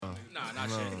not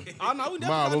shit. Oh no, we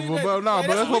Nah, definitely but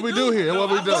that's what we do here. That's what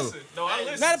we do. No, I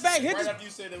listen. Matter of fact, hit Right the after you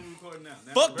said that we recording now.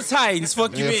 fuck the Titans.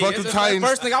 Fuck you, Yeah, man. fuck the That's Titans.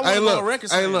 First thing I want Hey, to go look, on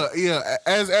record. hey, saying. look, yeah.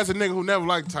 As a nigga who never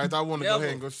liked the Titans, I want to go Never.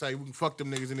 ahead and go say we can fuck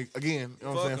them niggas again. You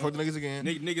know what I'm saying? Fuck the niggas again.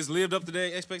 Niggas lived up to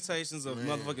their expectations of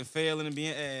motherfucking failing and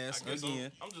being ass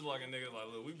again. I'm just like a nigga like,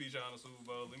 look, we beat y'all in the Super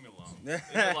Bowl. Leave me alone.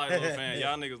 It's just like, look, fan,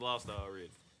 y'all niggas lost already.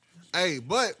 Hey,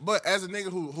 but as a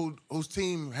nigga whose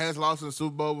team has lost in the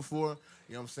Super Bowl before,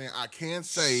 you know what I'm saying? I can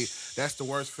say that's the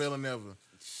worst feeling ever.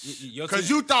 Because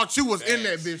you thought you was in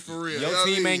that bitch for real. Your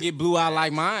team ain't get blew out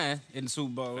like mine in the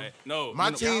Super Bowl. No, My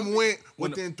team went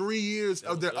within 3 years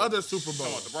of their other Super Bowl.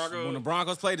 the Broncos. When the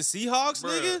Broncos played the Seahawks,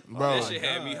 nigga. Bro. That shit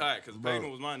had me hot because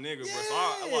Peyton was my nigga, bro. So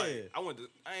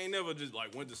I ain't never just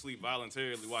like went to sleep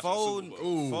voluntarily watching the Super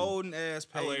Bowl. Folding ass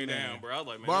I Peyton. laid down, bro. I was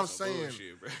like, man, But I'm that's some saying,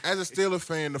 bullshit, bro. as a Steelers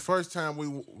fan, the second time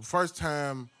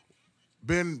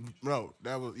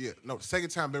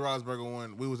Ben Roethlisberger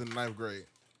won, we was in the 9th grade.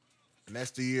 And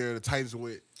that's the year the Titans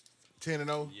went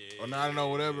 10-0 or 9-0,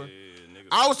 whatever.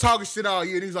 I was talking shit all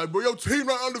year, and he's like, bro, your team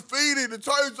not undefeated. The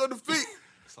Titans undefeated.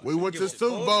 We went to the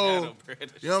Super Bowl.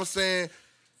 You know what I'm saying?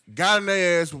 Got in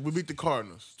their ass. We beat the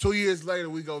Cardinals. 2 years later,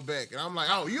 we go back. And I'm like,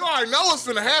 oh, you already know what's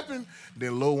going to happen.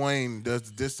 Then Lil Wayne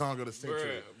does this song of the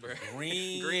century.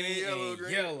 Green and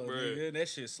yellow, nigga. That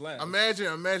shit slap.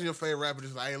 Imagine your favorite rapper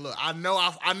just like, hey, look, I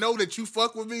know that you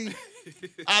fuck with me.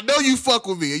 I know you fuck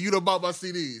with me, and you done bought my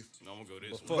CDs. No, I'm gonna go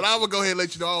this But I would go ahead and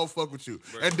let you know I don't fuck with you.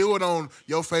 And do it on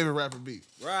your favorite rapper beat.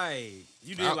 Right.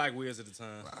 You did like Wiz at the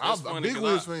time. I'm a big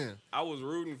Wiz fan. I was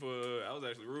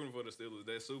actually rooting for the Steelers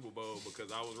that Super Bowl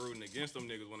because I was rooting against them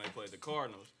niggas when they played the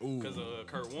Cardinals. Because of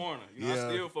Kurt Warner. You know,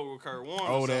 I still fuck with Kurt Warner.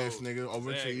 Old ass nigga,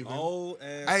 overachieving. Old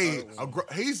ass. Hey,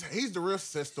 he's the real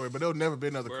success story, but there'll never be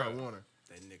another Kurt Warner.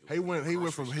 He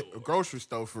went from a grocery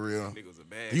store for real.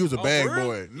 He was a bag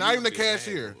boy. Not even a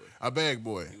cashier. A bag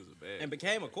boy. He was a bag. And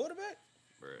became a quarterback?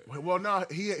 Well, no,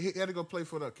 he had to go play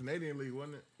for the Canadian League,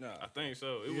 wasn't it? No, I think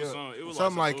so. It was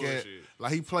something like bullshit. that.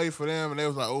 Like he played for them, and they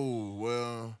was like, "Oh,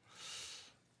 well,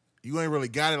 you ain't really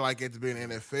got it like that to be in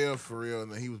the NFL for real."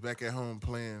 And then he was back at home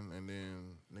playing, and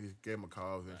then niggas gave him a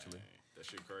call eventually. Man, that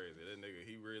shit crazy. That nigga,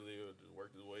 he really just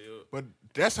worked his way up. But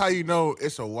that's how you know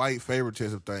it's a white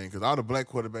favoritism thing, because all the black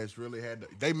quarterbacks really had.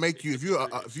 They make you if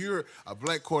you're a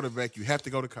black quarterback, you have to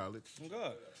go to college. Oh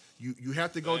God. You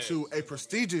have to go to a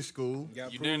prestigious school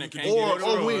You can't get in or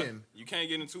trouble. win. You can't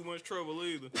get in too much trouble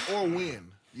either. Or win.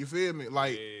 You feel me?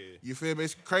 Like you feel me?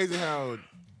 It's crazy how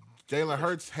Jalen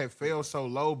Hurts had failed so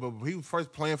low, but he was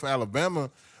first playing for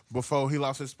Alabama before he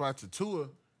lost his spot to Tua.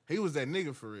 He was that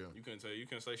nigga for real. You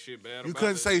couldn't say shit bad. You about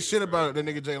couldn't that say nigga, shit bro. about that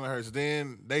nigga Jalen Hurts.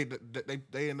 Then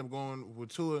they end up going with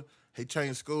Tua. He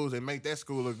changed schools. They make that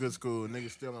school a good school. And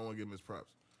niggas still don't want to give him his props.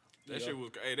 That shit was.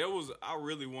 Hey, I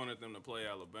really wanted them to play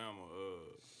Alabama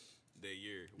that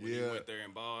year when he went there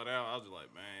and balled out. I was just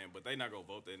like, man, but they not gonna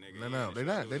vote that nigga. No, they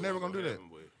not. They never gonna do that.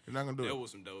 They're not gonna do it. That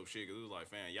was some dope shit. Cause it was like,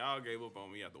 fam, y'all gave up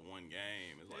on me after one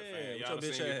game. It's like, fam, with y'all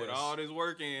your seen me bitch put ass. all this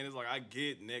work in. It's like I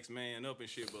get next man up and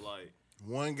shit, but like,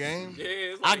 One game? yeah,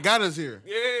 it's I like, got us here.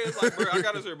 yeah, it's like, bro, I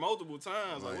got us here multiple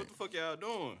times. Like, what the fuck y'all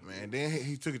doing? Man, then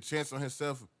he took a chance on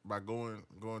himself by going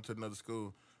to another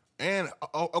school. And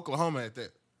Oklahoma at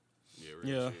that.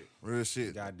 Yeah, shit. Real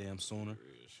shit. Goddamn Sooner.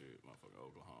 Real shit, motherfucker,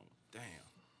 Oklahoma. Damn.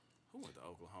 Who went to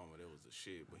Oklahoma? That was the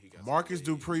shit, but he got Marcus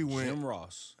some lead. Dupree went. Jim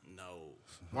Ross. No.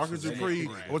 Marcus Sam Dupree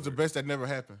Bradford. was the best that never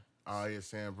happened. Oh, yeah,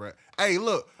 Sam Bradford. Hey,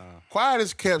 look. Quiet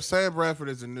as kept, Sam Bradford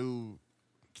is the new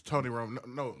Tony Romo.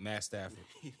 No, Matt Stafford.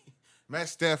 Matt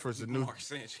Stafford's the new Mark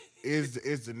Sanchez.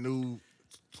 is the new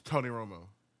Tony Romo.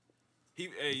 He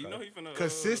finna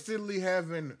Consistently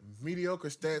having mediocre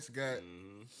stats got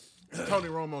Tony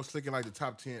Romo slicking like the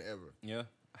top 10 ever. Yeah.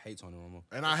 I hate Tony Romo.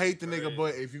 And I hate the nigga,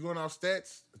 but if you're going off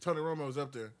stats, Tony Romo's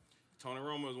up there. Tony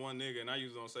Romo is one nigga, and I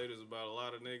usually don't say this about a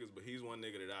lot of niggas, but he's one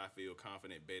nigga that I feel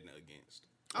confident betting against.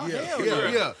 Oh, yeah, hell yeah,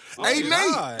 yeah. yeah. Oh, Hey, God.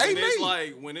 Nate. Hey, And it's Nate.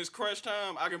 like when it's crunch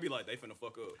time, I can be like, they finna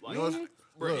fuck up. Like, You know,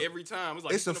 bro, look, every time it's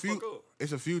like It's they a finna fuck up.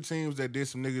 it's a few teams that did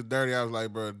some niggas dirty. I was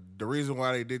like, bro, the reason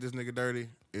why they did this nigga dirty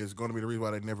is going to be the reason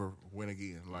why they never win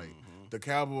again. Like, the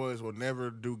Cowboys will never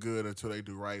do good until they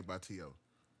do right by T.O.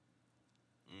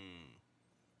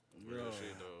 Real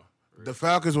shit though. The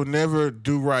Falcons will never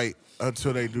do right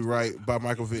until they do right by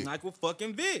Michael Vick. Michael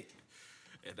fucking Vick.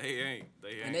 And they ain't.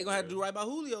 And they gonna have to do right by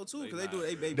Julio too, because they do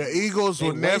it. The Eagles they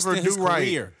will never wasting do his right.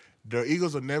 career. The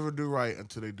Eagles will never do right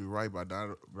until they do right by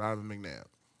Donovan McNabb.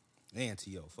 And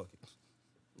T.O. Fuck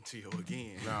it. T.O.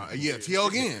 again. Nah, yeah, T.O.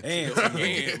 again. And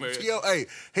Again, man. T.O. Hey,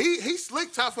 he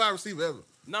slick top 5 receiver ever.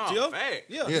 No, T.O.? fact.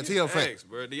 Yeah, T.O. Facts, facts.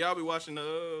 bro. Do y'all be watching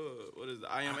the what is it,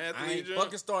 I Am I Athlete? ain't Jump?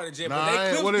 fucking started yet, Nah, but I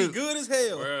they ain't- what could be is- good as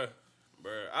hell. Bruh,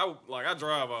 Bro, I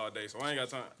drive all day, so I ain't got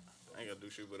time. I ain't got to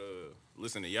do shit but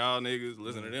listen to y'all niggas,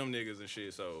 listen to them niggas and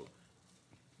shit. So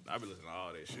I be listening to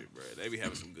all that shit, bro. They be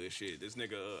having some good shit. This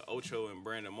nigga Ocho and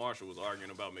Brandon Marshall was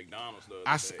arguing about McDonald's the other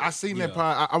day. I seen that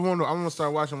part. I want to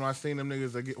start watching when I seen them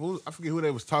niggas. I forget who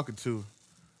they was talking to,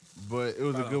 but it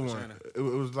was a good one. It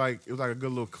was like a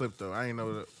good little clip though. I ain't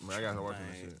know that. Man, I got to watch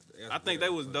that shit. I think they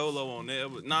was Dolo on there.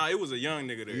 But it was a young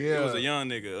nigga there. Yeah. It was a young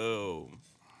nigga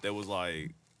that was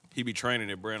like, he be training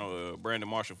at Brandon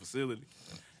Marshall facility.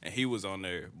 And he was on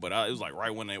there. But it was like right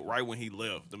when he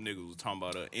left, them niggas was talking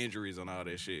about injuries and all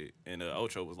that shit. And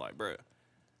Ocho was like, bruh,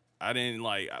 I didn't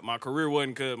my career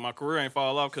ain't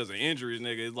fall off because of injuries,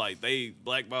 nigga. It's like they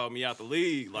blackballed me out the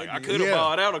league. Like I could have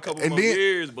balled out a couple more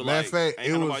years, but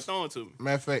ain't nobody throwing to me.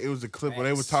 Matter of fact, it was a clip where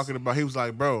they was talking about, he was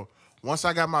like, bro, once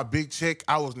I got my big check,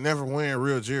 I was never wearing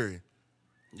real jewelry.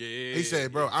 Yeah. He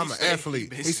said, bro, I'm an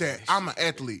athlete. He said, I'm an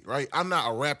athlete, right? I'm not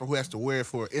a rapper who has to wear it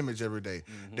for an image every day.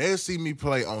 Mm-hmm. They'll see me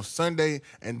play on Sunday,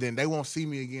 and then they won't see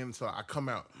me again until I come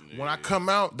out. Yeah. When I come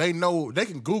out, they know, they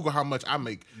can Google how much I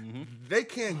make. Mm-hmm. They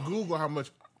can't Google how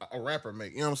much a rapper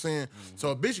make. You know what I'm saying? Mm-hmm. So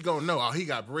a bitch gonna know, he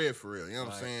got bread for real. You know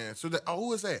what I'm saying? So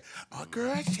who is that? Oh, girl,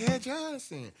 that's Chad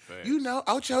Johnson. Fact. You know,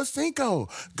 Ocho Cinco.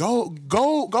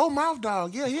 Go Mouth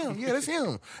Dog. Yeah, him. Yeah, that's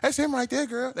him. That's him right there,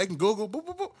 girl. They can Google. Boop,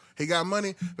 boop, boop. He got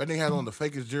money. That nigga had on the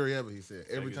fakest jury ever, he said.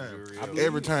 Every time.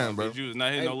 Every time, bro. You was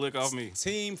not hitting no lick off me.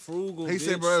 Team frugal. He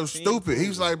said, bro, it was stupid. He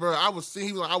was like, bro, I was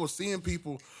seeing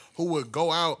people who would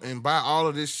go out and buy all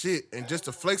of this shit and just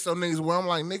to flex on niggas where I'm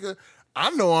like, nigga, I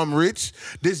know I'm rich.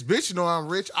 This bitch know I'm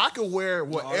rich. I can wear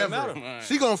whatever.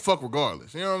 She gonna fuck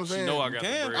regardless. You know what I'm saying? She know I got the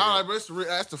bread. All right, bro,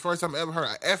 that's the first time I ever heard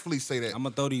an athlete say that. I'm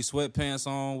gonna throw these sweatpants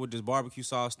on with this barbecue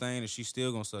sauce stain, and she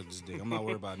still gonna suck this dick. I'm not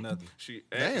worried about nothing.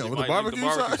 Damn, with the barbecue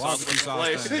sauce? Barbecue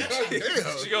sauce stain.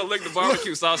 She gonna lick the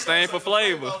barbecue sauce stain for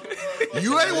flavor.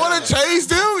 You ain't want to change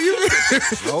them?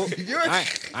 Nope.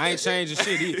 I ain't changing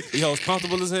shit. He hoes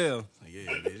comfortable as hell.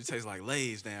 Yeah, it tastes like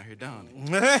Lay's down here, don't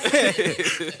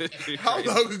it? How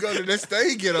long ago did that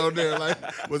stain get on there?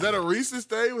 Like, was that a recent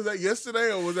stain? Was that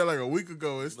yesterday, or was that like a week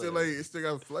ago? It still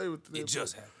got flavor to it. It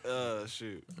just happened.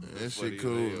 Shoot. That shit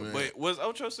cool, man. But was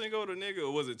Ocho Cinco the nigga,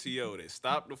 or was it T.O. that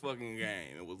stopped the fucking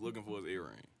game and was looking for his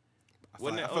earring?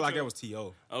 I feel like that was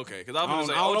T.O. Okay, because I was going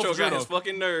to say, Ocho got his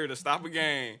fucking nerve to stop a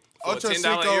game for Ocho a $10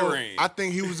 Cinco, earring. I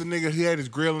think he was a nigga, he had his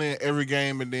grill in every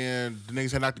game, and then the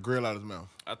niggas had knocked the grill out of his mouth.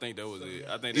 I think that was it.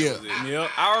 Yep.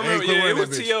 I remember, it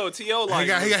was T.O. T.O. like,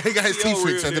 he got his teeth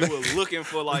fixed after that. He was looking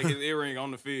for like his earring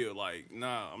on the field. Like,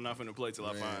 nah, I'm not finna play till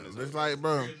I find this. It's like,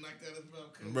 bro,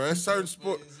 it's certain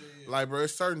sport. Like, bro,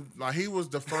 it's certain. Like, he was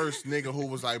the first nigga who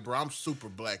was like, bro, I'm super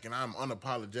black and I'm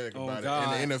unapologetic about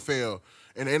it in the NFL.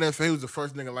 In the NFL, he was the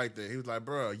first nigga like that. He was like,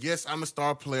 bro, yes, I'm a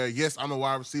star player. Yes, I'm a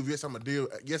wide receiver. Yes, I'm a diva.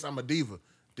 Deal with that shit.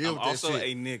 I'm also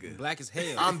a nigga. Black as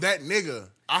hell. I'm that nigga.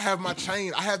 I have my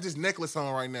chain. I have this necklace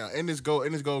on right now and this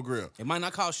gold grill. It might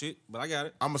not cost shit, but I got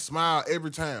it. I'ma smile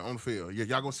every time on the field. Yeah,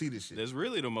 y'all gonna see this shit. That's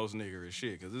really the most niggerish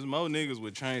shit, because there's more niggas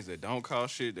with chains that don't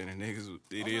cost shit than the niggas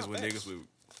niggas with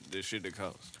this shit that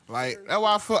costs. Like, that's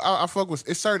why I fuck with.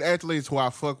 It's certain athletes who I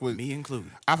fuck with. Me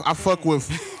included. I fuck with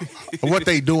what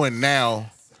they doing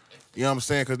now. You know what I'm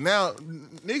saying? Because now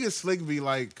niggas slick be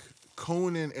like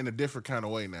cooning in a different kind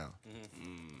of way now.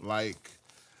 Mm-hmm. Like,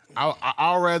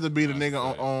 I'd rather be the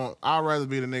nigga I'd rather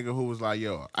be the nigga who was like,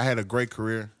 yo, I had a great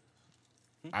career.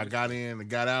 I got in and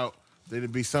got out.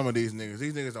 There'd be some of these niggas.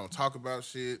 These niggas don't talk about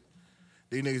shit.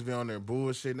 These niggas be on their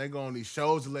bullshit. And they go on these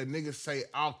shows to let niggas say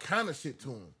all kind of shit to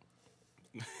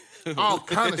them. All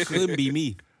kind of shit. Couldn't be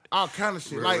me. All kind of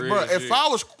shit. Like, bro, if I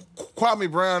was Kwame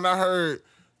Brown, I heard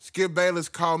Skip Bayless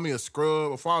call me a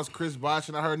scrub. If I was Chris Bosh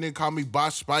and I heard a nigga call me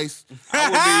Bosh Spice,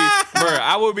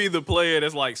 I would be the player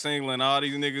that's like singling all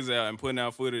these niggas out and putting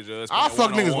out footage of us. I'll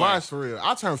fuck niggas' wives for real.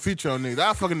 I'll turn feature on niggas.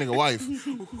 I'll fuck a nigga wife.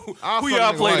 Who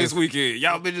y'all play this weekend?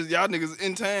 Y'all niggas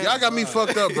in town. Y'all got me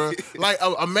fucked up, bro. Like,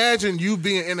 imagine you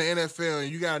being in the NFL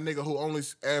and you got a nigga who only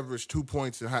averaged 2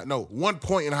 points in 1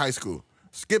 point in high school.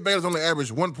 Skip Bayless only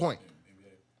averaged 1 point.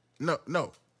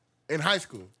 No. In high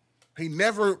school. He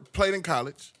never played in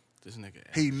college. This nigga.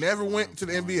 He never went to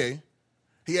the NBA.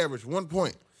 He averaged 1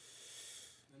 point.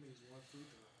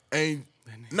 And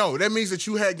no, that means that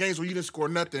you had games where you didn't score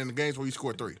nothing and the games where you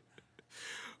scored 3.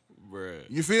 Bruh.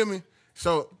 You feel me?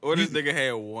 So, or this nigga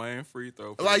had 1 free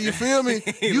throw. Like, you feel me?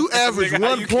 You averaged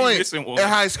 1 point in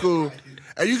high school,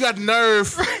 and you got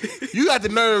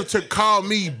the nerve to call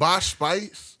me Bosh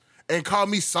Spice and call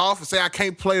me soft and say I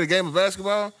can't play the game of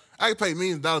basketball. I can pay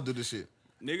millions of dollars to do this shit.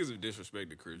 Niggas have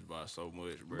disrespected Chris Bosh so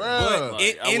much, bro. But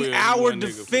like, in our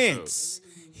defense,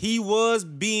 he was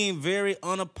being very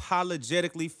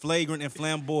unapologetically flagrant and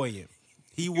flamboyant.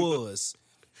 He was.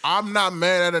 I'm not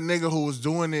mad at a nigga who was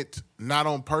doing it not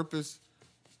on purpose.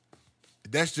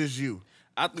 That's just you.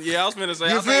 I was finna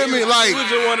say. You feel me? Like,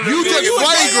 you just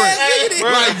flagrant.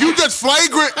 Like, you just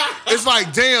flagrant. It's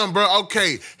like, damn, bro,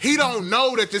 okay. He don't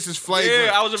know that this is flagrant.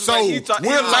 Yeah, I was just so like,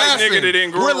 we're laughing. Nigga that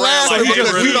didn't grow We're around. laughing Like,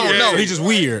 because really we don't know. He just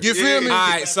weird. You feel me? All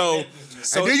right, so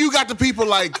And then you got the people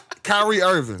like Kyrie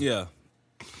Irving, yeah.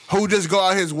 who just go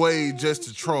out his way just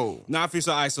to troll. Nah, I feel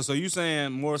so. All right, so you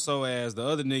saying more so as the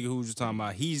other nigga who was just talking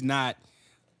about? He's not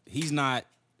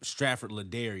Stratford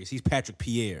Ladarius. He's Patrick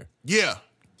Pierre. Yeah.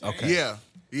 Okay. Yeah.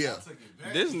 Yeah.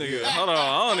 This nigga, hold on,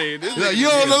 I don't need this. Yeah, you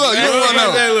don't know. You don't want to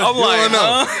know. I'm like,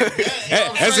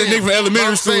 know. That's a nigga from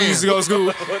elementary school. saying. He used to go to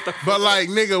school. But like,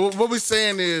 nigga, what we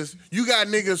saying is, you got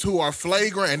niggas who are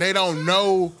flagrant and they don't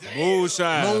know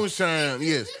Moonshine. moonshine.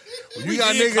 Yes, you We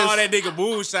got did niggas. call that nigga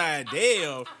Moonshine.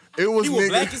 Damn. It was He was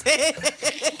black niggas. as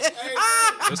hell.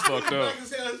 That's fucked up. His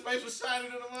face was shining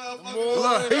in the motherfucker.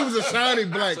 Look, he was a shiny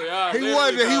black. y'all He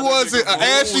literally wasn't called an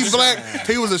this nigga ashy black.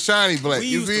 He was a shiny black. We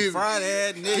You used to feel me? fry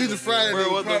that nigga. He was a Friday Bro,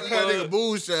 nigga. what the That fuck? nigga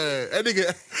moonshine. That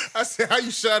nigga, I said, how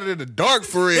you shot it in the dark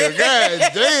for real? God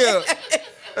damn.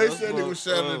 They said nigga was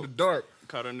shot it in the dark.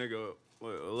 Caught a nigga up,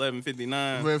 what, 11:59.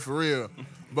 Man, for real.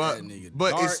 But That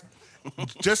nigga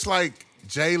it's just like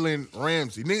Jalen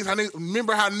Ramsey.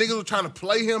 Remember how niggas were trying to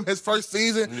play him his first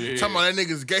season? Yeah. Talking about that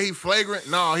nigga's gay, he flagrant.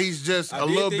 No, he's just I a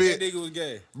did little think bit. that nigga was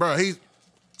gay. Bro,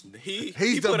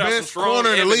 He's the put out some best strong corner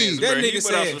in the evidence, league. bro. That He nigga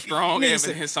put out said- some strong nigga said-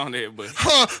 evidence on that, but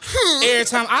Every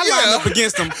time I line up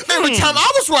against him, Every time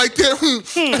I was right there,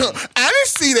 I didn't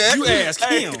see that. you ask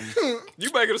him.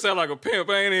 you making it sound like a pimp.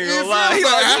 I ain't even You gonna feel lie. me? He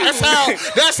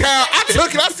like, That's how I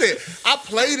took it. I said, I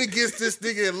played against this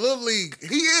nigga in Little League.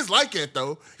 He is like that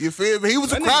though. You feel me? He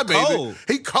was a That nigga crybaby. cold.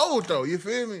 He cold though. You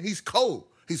feel me? He's cold.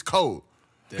 He's cold.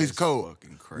 He's That's cold.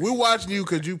 fucking crazy. We're watching you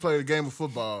because you played a game of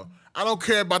football. I don't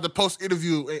care about the post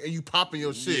interview and you popping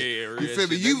your shit. Yeah, real you feel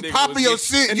me? shit. You That nigga popping was your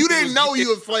getting- shit. that You nigga didn't was know getting- you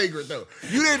was flagrant though.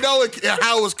 You didn't know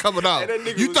how it was coming off. that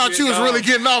nigga You was thought you was getting really off.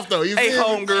 getting off though. You Hey,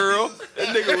 feel me? homegirl. That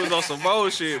nigga was on some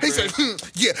bullshit, He bro. said,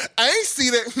 yeah, I ain't see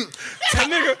that. Top,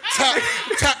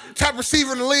 nigga, top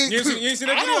receiver in the league. You ain't see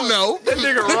that I don't video? know. that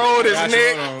nigga rolled his Hold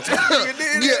on. neck.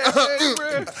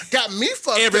 Yeah, got me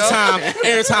fucked Every up.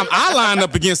 time I line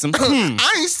up against him,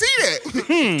 I ain't see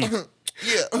that.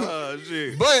 Yeah, Oh,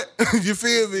 shit. but you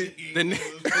feel me? The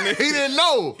nigga, He didn't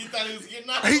know. He thought he was getting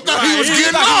out. He thought he was He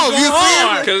getting thought off. he was You going feel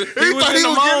hard. me? Cause he was thought in the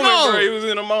moment, off. bro. He was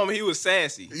in the moment. He was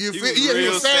sassy. You He feel? was Yeah, he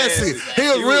real was sassy. He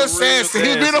was real sassy. He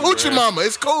was being a sassy, hoochie bro. mama.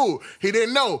 It's cool. He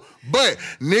didn't know, but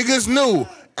niggas knew.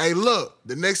 Hey, look,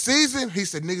 the next season, he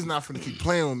said niggas not finna keep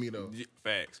playing with me though.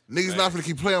 Facts. Niggas not finna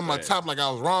keep playing on my Facts. top like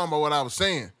I was wrong about what I was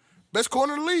saying. Best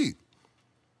corner in the league.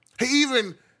 He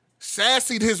even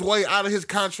sassied his way out of his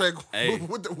contract Hey.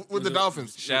 with the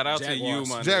Dolphins. Shout out to you, Jaguars.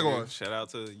 my Jaguars. nigga. Shout out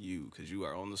to you, because you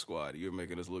are on the squad. You're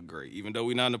making us look great, even though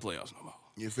we're not in the playoffs no more.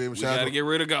 You feel me? We Shout out got to to- get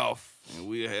rid of golf, and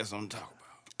we'll have something to talk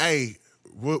about. Hey,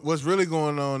 what's really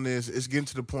going on is it's getting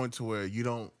to the point to where you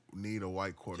don't need a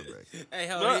white quarterback. hey,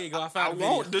 hell, But here you go. I I found a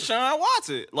want video. Deshaun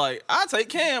Watson. Like, I take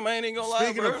Cam. I ain't even gonna lie,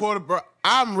 Speaking bro. of quarterback,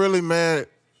 I'm really mad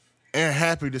and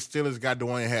happy the Steelers got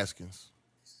Dwayne Haskins.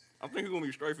 I think he's gonna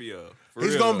be straight for y'all. For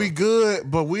He's real, gonna though. be good,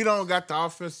 but we don't got the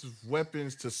offensive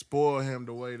weapons to spoil him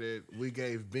the way that we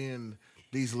gave Ben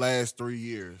these last 3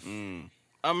 years.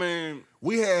 I mean,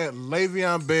 We had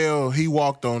Le'Veon Bell. He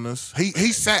walked on us. He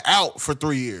sat out for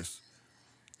 3 years.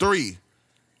 Three,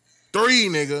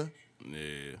 nigga. yeah.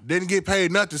 Didn't get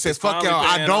paid nothing. Said, fuck finally y'all.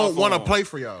 I paying don't off want to on him. play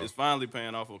for y'all. It's finally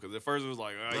paying off because at first it was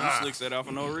like, you slick that out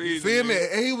for no reason. Feel me?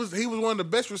 nigga. And he was one of the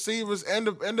best receivers and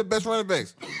the best running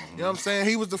backs. You know what I'm saying?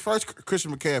 He was the first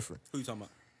Christian McCaffrey. Who you talking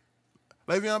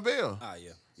about? Le'Veon Bell. Ah,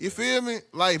 yeah. You feel me?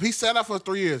 Like, he sat out for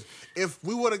 3 years. If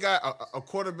we would have got a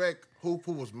quarterback who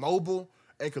was mobile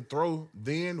and could throw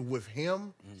then with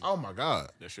him, oh my God.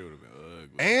 That should have been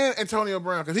ugly. And Antonio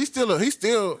Brown, because he's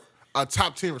still a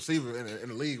top 10 receiver in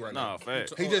the league right Nah, now.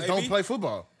 facts. He just AB? don't play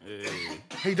football. Yeah.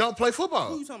 He don't play Who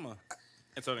football. you talking about?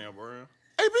 Antonio Brown.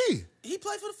 AB. He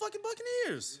played for the fucking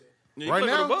Buccaneers. Yeah, he Right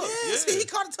played for now? the Bucks. Yes, Yeah. he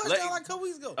caught a touchdown like a couple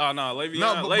weeks ago. Oh, no, Le'Veon.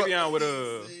 No, but- Le'Veon with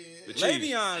the Chiefs.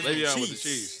 Le'Veon with the Le'Veon with the Chiefs.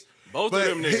 Chiefs. Both But of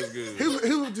them he, niggas good. he was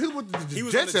with the He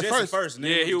was Jets on the at Jets first. and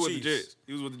then Yeah, he was with the Chiefs. Jets.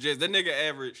 He was with the Jets. That nigga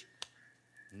averaged,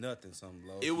 Nothing, something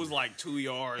low. it was like 2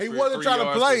 yards. He for wasn't 3 trying to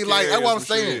yards play. per Like, carry that's or what I'm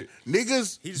some saying. shit.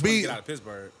 Niggas He just wanted to be get out of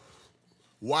Pittsburgh.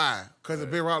 why? Because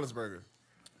of Ben Roethlisberger.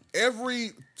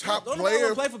 Every top Don't player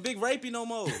nobody play for Big Rapey no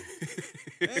more.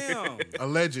 Damn.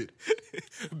 alleged.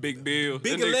 Big Bill.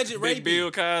 Big That nigga- alleged Big rapey.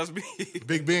 Bill Cosby.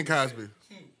 Big Ben Cosby.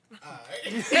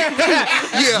 You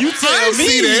I tell ain't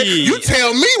see that. me. You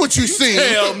tell me what you see.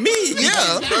 Tell me.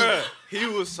 Yeah. Bruh, He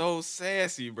was so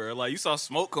sassy, bro. Like, you saw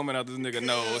smoke coming out this nigga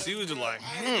nose. He was just like,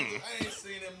 I ain't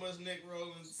seen that much Nick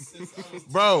Rollins since I was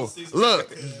Bro,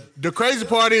 look, the crazy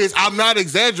part is I'm not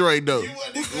exaggerating though.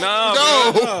 Nah,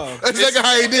 No, bro. that's exactly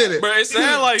how he did it. Bro, it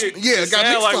sounded like it. Yeah, it got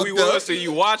sounded me like we fucked up. was till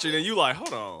you watching and you like,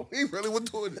 hold on. He really was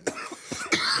doing it.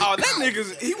 Oh, that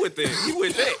nigga's he with that. He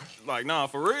with that. Like, nah,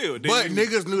 for real. But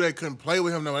niggas knew they couldn't play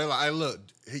with him though. They like, hey, look,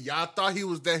 y'all thought he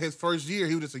was that his first year.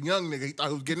 He was just a young nigga. He thought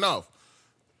he was getting off.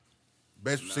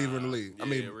 Best receiver in the league. I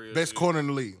mean, real best shit. corner in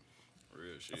the league.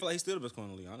 Real shit. I feel like he's still the best corner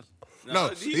in the league, honestly. No,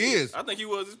 he is. I think he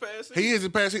was his past. He is the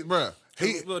pass hit, bro.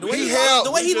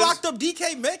 The way he locked up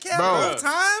DK Metcalf both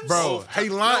times, Bro,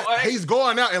 he's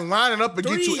going out and lining up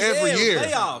against you every year.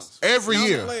 Playoffs. Every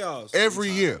year. Playoffs. Every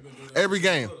year. Every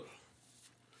game.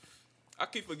 I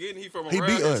keep forgetting he from around He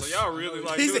beat here, us. so y'all really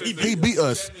like He do said this He nigga. beat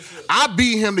us. I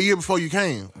beat him the year before you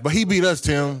came, but he beat us,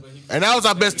 Tim. And that was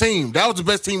our best team. That was the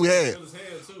best team we had.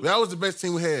 That was the best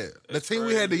team we had. The team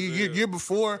we had the year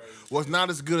before was not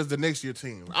as good as the next year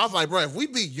team. I was like, bro, if we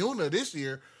beat Una this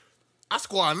year, our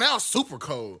squad now super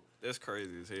cold. That's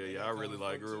crazy as hell. Yeah, I really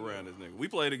like grew around this nigga. We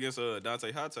played against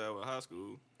Dante Hightower in high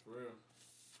school.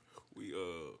 We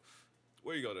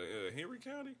where you go to Henry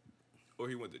County, or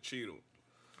he went to Cheatham?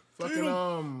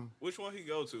 Fucking Which one he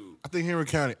go to? I think Henry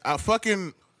County.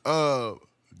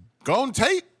 Golden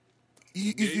Tate.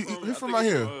 He from out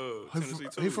here. Tennessee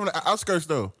too. He from the outskirts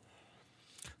though.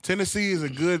 Tennessee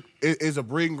is a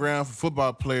breeding ground for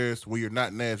football players when you're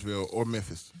not Nashville or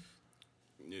Memphis.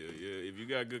 Yeah. If you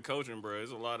got good coaching, bro,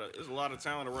 there's a lot of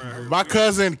talent around here. My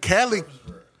cousin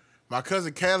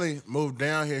Callie moved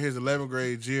down here his 11th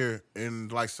grade year in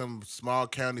like some small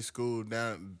county school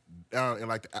down in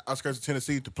like the outskirts of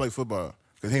Tennessee to play football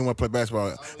because he didn't want to play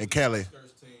basketball in Cali.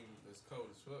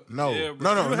 No. You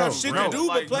don't have shit to do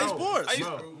but play sports.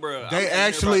 They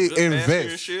actually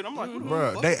invest. Shit. I'm like,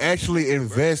 Bro, they actually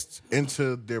invest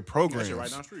into their programs. right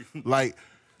down the street. Like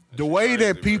the way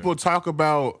that people talk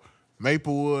about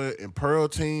Maplewood and Pearl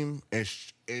team and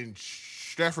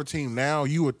Stratford team now,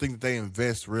 you would think that they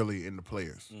invest really in the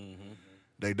players. Mm-hmm.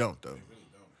 They don't though.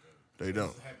 They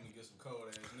don't. Happened to get some cold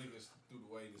ass niggas through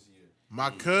the way this year.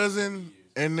 My cousin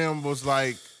and them was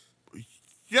like,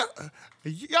 yeah,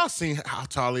 y'all seen how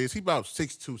tall he is? He about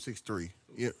 6'2", 6'3".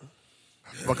 Yeah,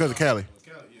 my cousin Cali.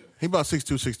 He about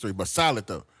 6'2", 6'3", but solid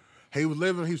though. He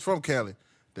was from Cali.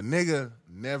 The nigga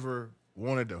never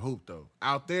wanted to hoop though.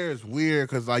 Out there it's weird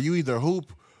because like you either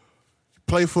hoop,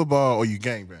 play football, or you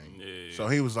gangbang. Yeah. So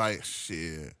he was like,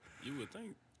 shit, you would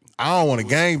think. I don't want to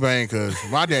gangbang because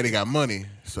my daddy got money,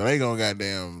 so they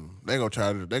gonna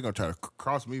try to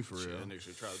cross me for real. That nigga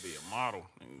should try to be a model.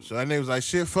 So that nigga was like,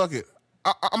 shit, fuck it.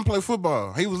 I'm play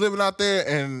football. He was living out there,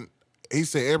 and he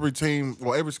said every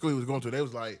school he was going to, they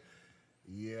was like,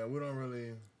 yeah, we don't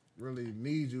really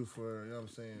need you for, you know what I'm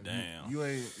saying? Damn. You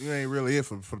ain't really here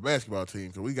for the basketball team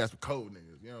because we got some cold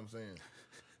niggas, you know what I'm saying?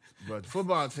 But the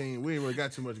football team, we ain't really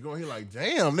got too much going. He like,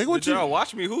 damn, nigga, what Did y'all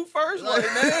watch me hoop first? Like,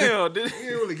 damn. He ain't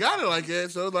really got it like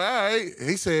that. So I was like, all right.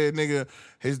 He said, nigga,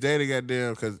 his daddy got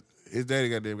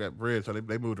bread, so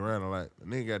they moved around a lot. The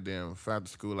nigga goddamn found the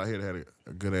school out here that had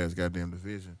a good ass goddamn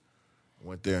division.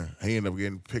 Went there. He ended up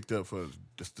getting picked up for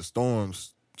the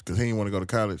Storms because he didn't want to go to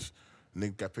college.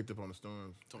 Nigga got picked up on the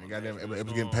Storms. And goddamn, it was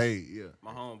getting paid. Yeah.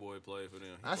 My homeboy played for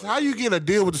them. I said, how you get a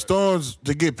deal with the Storms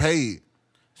to get paid?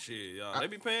 Shit, y'all. They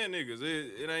be paying niggas.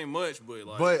 It ain't much, but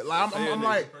like. But like, I'm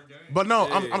like, but no,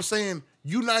 Yeah. I'm saying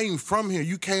you not even from here.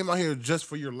 You came out here just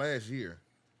for your last year.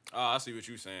 Oh, I see what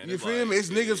you saying. You feel me? It's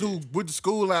niggas who went to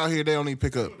school out here. They don't even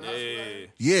pick up. Yeah.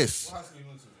 Yes,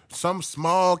 some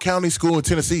small county school in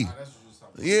Tennessee.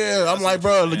 Yeah, I'm like,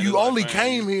 bro, you only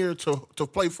came here to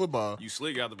play football. You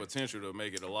slick got the potential to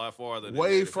make it a lot farther. Than Way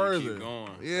that if you further. keep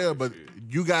going. Yeah, but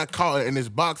you got caught in this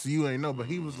box you ain't know. But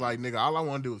he was like, nigga, all I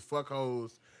want to do is fuck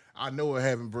hoes. I know what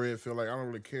having bread feel like. I don't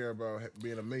really care about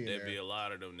being a millionaire. There be a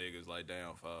lot of them niggas like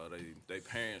downfall. They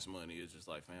parents' money is just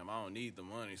like, fam, I don't need the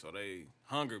money, so they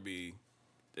hunger be.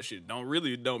 That shit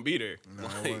don't be there. Nah,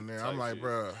 Like, I wasn't there. I'm type like, shit.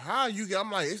 bro, how you get?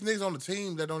 I'm like, it's niggas on the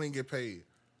team that don't even get paid.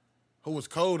 Who was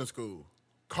cold in school?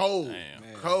 Cold,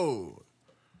 Damn. cold.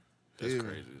 That's Yeah.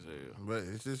 crazy as hell. But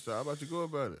it's just how about you go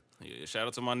about it? Yeah, shout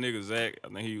out to my nigga Zach. I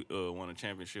think he won a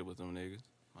championship with them niggas.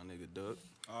 My nigga Duck.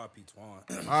 R.P.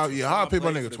 Twan. I'll pick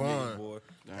my Played nigga for the Million, Twan. boy.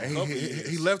 And Couple he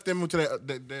years. left them to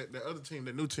that other team,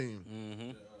 that new team.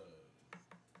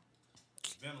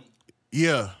 Venom.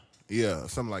 Yeah,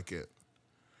 something like that.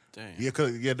 Damn. Yeah,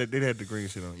 cause they had the green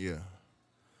shit on. Yeah,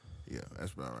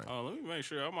 that's about right. Oh, let me make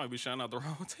sure. I might be shouting out the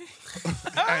wrong team.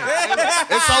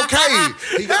 It's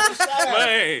okay. He got the shout out.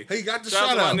 Man, He got the shout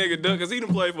shout out out. to my nigga Duck because he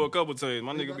done played for a couple teams.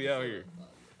 My nigga be out here.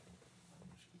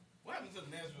 What happened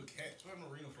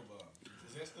Arena football.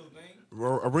 Is that still a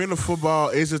thing? Arena football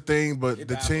is a thing, but It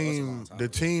the died for us a long team time the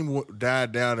ago. team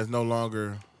died down. Is no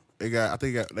longer. They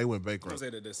went I'm bankrupt.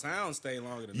 saying that the sound stay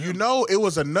longer than You them. know, it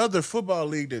was another football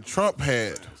league that Trump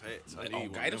had. I need Oh, one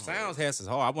okay, them of them. sounds has his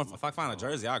hard. If I find a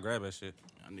jersey, I'll grab that shit.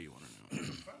 I need one of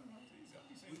them.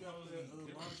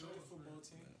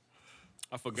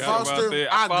 I forgot Foster, about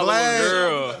that. I I'm follow glad- a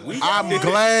girl. I'm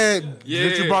glad that Yeah.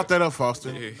 you brought that up,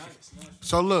 Foster. Yeah.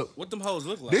 So look, What them hoes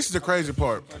look like? this is the crazy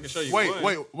part. can show you Wait,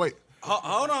 one. wait.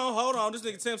 Hold on. This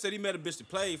nigga Tim said he met a bitch to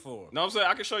play for. No, I'm saying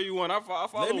I can show you one. I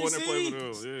follow Let me one that play see.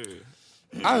 with them.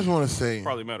 Yeah. I just want to say,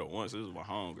 Probably met her once. This was my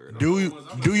home girl.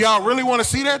 do y'all really want to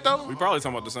see that though? We probably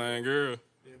talking about the same girl.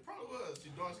 Yeah, it probably was. She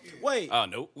dark skin. Wait, Oh,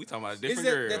 nope. We talking about a is different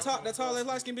that girl. that tall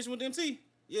light skin bitch with MT?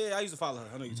 Yeah, I used to follow her.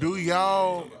 I know you. Do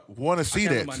y'all want to see I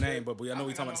can't that? remember my name, but I know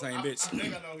we talking about the same I bitch. think I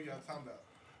know who y'all talking about.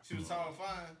 She was tall and fine.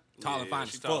 Tall and Yeah, fine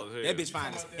she as tall fuck. as hell. That bitch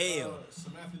fine as Talking about that, hell.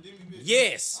 Samantha Demi bitch.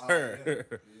 Yes,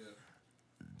 her.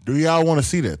 Do y'all want to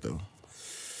see that though?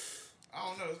 I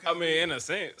don't know. It's I kinda mean, in a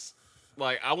sense,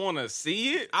 like I want to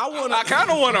see it. I wanna- I kind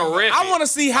of want to rep. I want to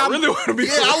see how. I really want to be.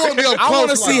 Yeah, I want to be up I close. want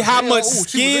to see like, how yeah, much ooh, she was in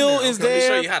skill there. is Okay. there,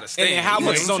 show you how to and stand. then how Yeah,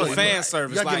 much let is me on show the you. fan You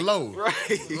service. gotta Like, get low.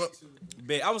 Right.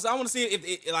 bet. I want to see if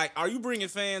it, like, are you bringing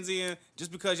fans in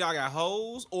just because y'all got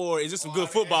hoes, or is this some good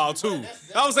football too?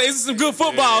 I would say is this some good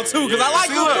football too, because I like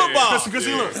See, good look, football. Cause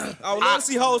see, look, I would love to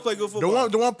see hoes play good the football.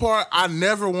 one part I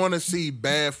never want to see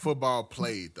bad football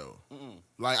played though.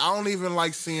 Like I don't even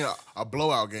like seeing a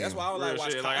blowout game. That's why I don't like Real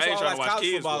watch. shit. That's Like, I ain't why I tryna watch watch college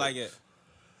kids football play. like that.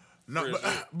 No, Real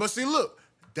shit. but see, look,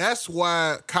 that's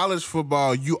why college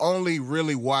football you only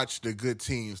really watch the good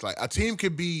teams. Like a team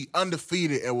could be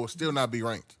undefeated and will still not be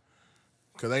ranked.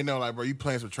 Cause they know, like, bro, you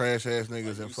playing some trash ass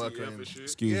niggas and UCF fucking. and shit.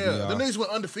 Excuse Yeah, the niggas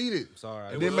went undefeated.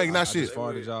 Sorry, And didn't make not shit. Just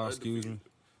farted, y'all. Excuse me.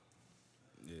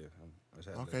 Yeah. I just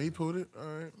had to- Okay, he pulled it. All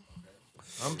right.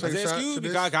 I'm I taking said, shots excuse to me,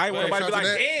 this. guy. I ain't want Take nobody to be shots like, to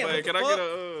that. damn. Wait, what can the I fuck?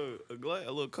 get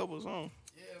a little couple of something?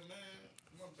 Yeah, man.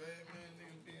 My bad, man.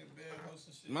 Niggas being bad hosts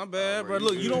and shit. My bad, bro.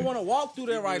 Look, you don't want to walk through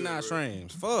that right now,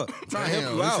 Streams. Fuck. I'm trying to help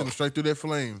Damn, you we sent out. him straight through that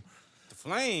flame. The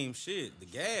flame, shit, the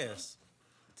gas.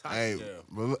 Hey, Girl.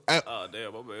 but look, hey, Oh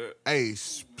damn, my bad. hey,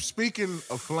 speaking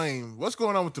of flame, what's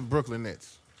going on with the Brooklyn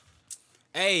Nets?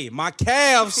 Hey, my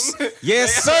Cavs.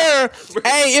 Yes, sir.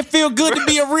 Hey, it feel good to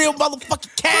be a real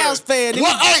motherfucking Cavs fan. They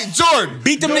What? Hey, Jordan,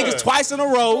 beat them niggas twice in a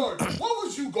row. Jordan, what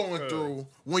was you going through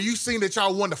when you seen that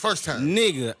y'all won the first time?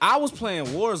 Nigga, I was playing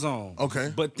Warzone.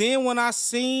 Okay. But then when I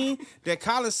seen that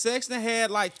Colin Sexton had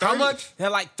like 30, How much? Had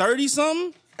like 30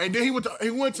 something, And then he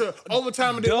went to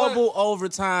overtime and did what? double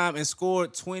overtime and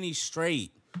scored 20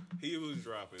 straight. He was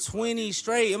dropping 20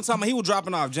 straight. I'm talking about he was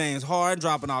dropping off James Harden,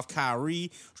 dropping off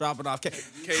Kyrie, dropping off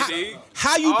KD.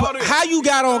 How you All them. how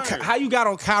you got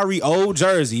on Kyrie old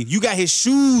jersey? You got his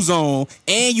shoes on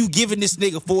and you giving this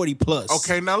nigga 40 plus.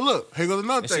 Okay, now look, here goes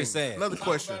another That thing. shit sad. Another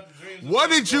question. About the dreams of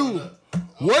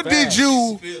What did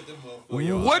you Filled them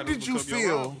motherfuckers. what did you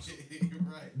feel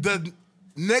Right. the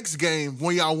next game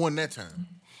when y'all won that time?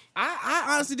 I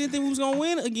honestly didn't think we was gonna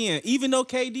win again, even though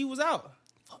KD was out.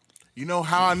 You know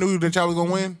how I knew that y'all was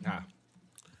gonna win? Nah.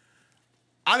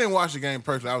 I didn't watch the game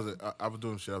personally. I was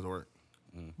doing shit. I was at work.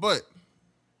 But,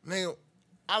 nigga,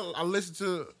 I listened to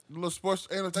the little sports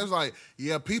analysts. They was like,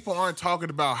 yeah, people aren't talking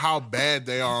about how bad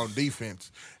they are on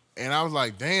defense. And I was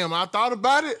like, damn, I thought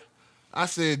about it. I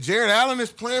said, Jared Allen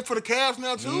is playing for the Cavs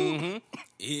now, too?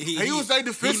 He was their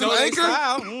defensive know their anchor?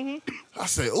 style. Mhm. I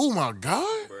said, oh, my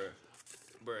God.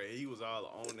 Bruh, he was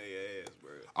all on their ass,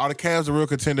 bruh. Are the Cavs a real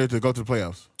contender to go to the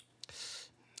playoffs?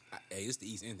 Hey, it's the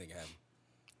East. Anything can happen.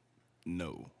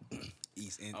 No.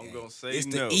 East. Anything. I'm gonna say it's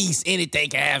no. the East. Anything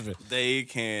can happen. They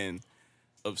can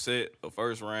upset a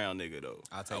first round nigga though.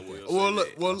 I'll take will that. say Well, look,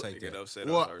 that. well, They take get that. upset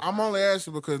Well, a first I'm round. only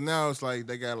asking because now it's like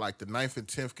they got like the 9th and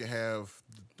 10th can have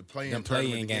the play-in Them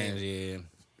tournament playing again. games, yeah.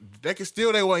 They can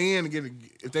steal their way in and get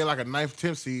if they like a 9th,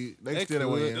 10th seed. They can They steal their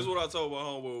way could. in. This is what I told my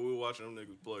homeboy when we were watching them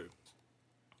niggas play.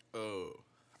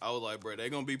 I was like, bro, they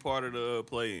gonna be part of the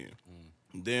play-in.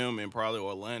 Them and probably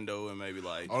Orlando and maybe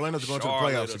like Orlando's going to the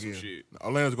Charlotte playoffs or some again. shit.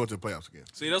 Orlando's going to the playoffs again.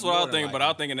 See, that's what I More was than thinking, but likely.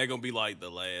 I'm thinking they're gonna be like the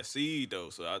last seed though,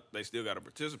 so they still got to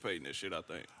participate in this shit. I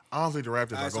think. I don't think the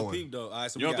Raptors All are right, so going. peep though. All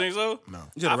right, so You don't think so? No.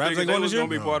 Yeah, the I Raptors figured ain't they going was this year? gonna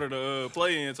be No. part of the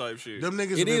play-in type shit. Them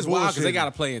niggas It have been is wild because they bullshitting. got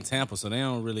to play in Tampa, so they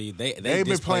don't really. They been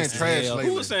displaced playing as trash hell.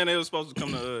 lately. Who was saying they was supposed to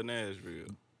come to Nashville?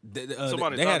 Somebody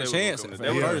Somebody they thought had a they was chance gonna at come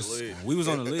to- they first. would've lit. We was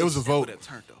on the list. It was a vote. That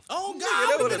turned off. Oh That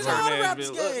God, would we have been to all the turned Raptors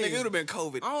Nashville. Nigga, it games. would have been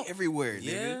COVID Oh, everywhere,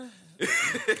 nigga.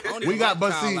 Yeah. We got,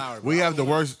 but see, we have the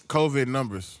worst COVID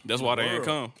numbers. That's why they ain't World.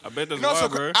 come. I bet that's You know, why, so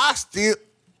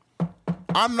bro.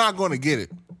 I'm not going to get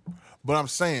it, but I'm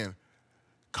saying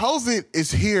COVID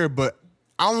is here, but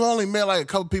I've only met like a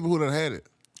couple people who done had it.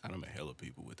 I done met hella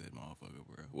people with that motherfucker,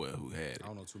 bro. Well, who had it? I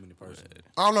don't know too many persons.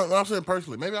 I don't know. I'm saying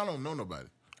personally. Maybe I don't know nobody.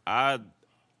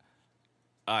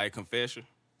 Confession.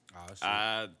 Oh, shit.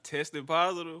 I tested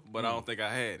positive, but I don't think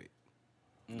I had it.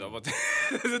 This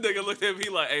nigga looked at me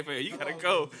like, "Hey, fam, you gotta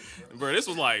go, bro." This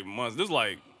was like months. This was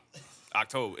like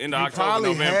October, end of You October, probably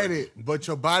November. had it, but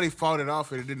your body fought it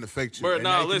off and it didn't affect you. Bro, and nah,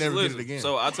 now you can listen, never listen. get it again.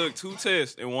 So I took 2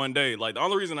 tests in one day. Like the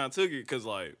only reason I took it, cause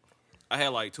like I had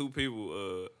like 2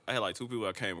 people.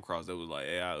 I came across that was like,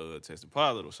 "Hey, I tested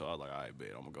positive." So I was like, "All right, bet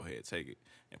I'm gonna go ahead and take it."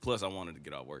 And plus, I wanted to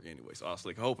get off work anyway, so I was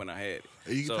like hoping I had it.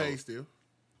 you so, can pay still.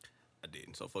 I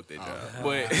didn't, so fuck that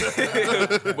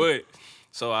job. But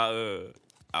so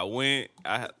I went.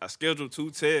 I scheduled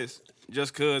 2 tests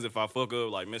just cause if I fuck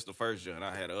up like missed the first joint,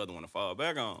 I had the other one to fall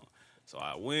back on. So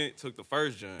I went, took the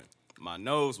first joint. My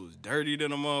nose was dirty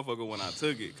than a motherfucker when I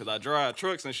took it, cause I drive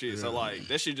trucks and shit. So like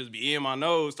that shit just be in my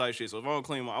nose type shit. So if I don't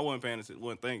clean I wasn't paying attention,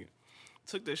 wasn't thinking.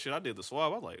 Took that shit, I did the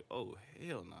swab. I was like, oh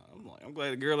hell nah. I'm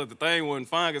glad the girl at the thing wasn't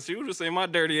fine, cause she was just saying my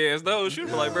dirty ass nose. She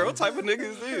was like, bro, what type of nigga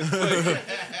is this? Like,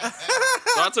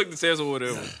 so I took the test or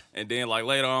whatever, and then like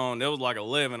later on, there was like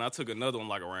 11. I took another one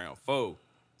like around 4,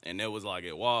 and that was like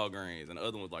at Walgreens, and the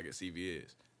other one was like at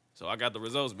CVS. So I got the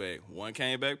results back. One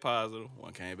came back positive,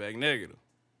 one came back negative.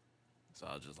 So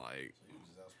I was just like, You was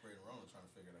just out spreading Rona trying to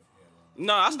figure out if you had Rona.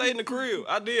 no, I stayed in the crib.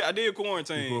 I did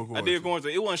quarantine. Cool, I did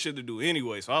quarantine. It wasn't shit to do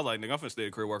anyway. So I was like, nigga, I'm finna stay in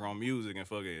the crib, work on music and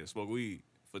fucking smoke weed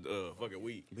for fucking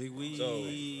weed. Big weed. So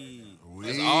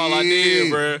that's all I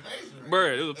did, bruh.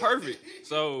 Bruh, it was perfect.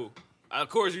 So of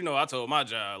course, you know, I told my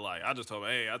job, like, I just told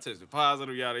them, hey, I tested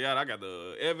positive, yada yada. I got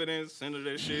the evidence, sent her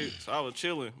that shit. So I was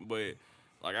chilling, but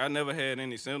like I never had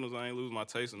any symptoms. I ain't lose my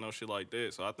taste or no shit like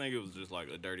that. So I think it was just like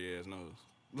a dirty ass nose.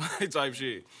 Like type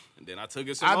shit. And then I took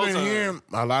it some I've more been time. hearing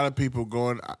a lot of people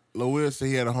going. Lil Will said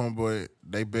he had a homeboy.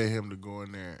 They bet him to go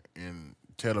in there and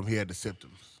tell him he had the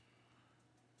symptoms,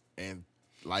 and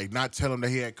like not tell him that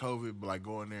he had COVID, but like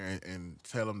go in there and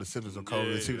tell him the symptoms of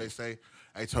COVID. And see what they say.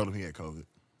 I told him he had COVID.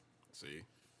 See.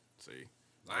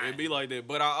 Like, it be like that.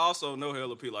 But I also know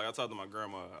hella people. Like, I talk to my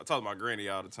grandma. I talk to my granny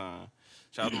all the time.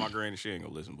 Shout out to my granny. She ain't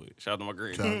gonna listen, but shout out to my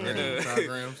granny.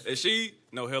 And she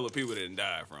know hella people that done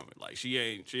died from it. Like, she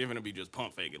ain't finna be just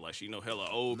pump faking. Like, she know hella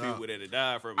old people that have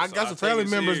died from it. I So got some take family it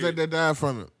members serious. that died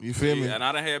from it. You feel me? And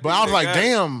I done had But people I was that like, got it.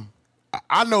 damn.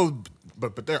 I know,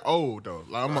 but they're old though.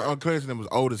 Like my Uncle Clinton them was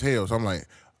old as hell. So I'm like,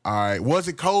 all right, was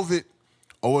it COVID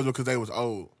or was it because they was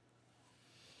old?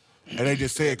 And they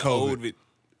just said COVID. Old vid-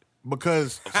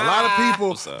 Because a lot of people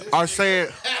What's up? are saying,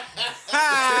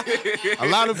 a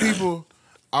lot of people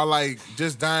are like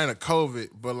just dying of COVID,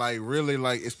 but like really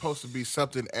like it's supposed to be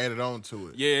something added on to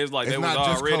it. Yeah, it's like It's they was not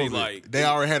just already COVID. like They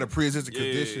already had a pre-existing Yeah.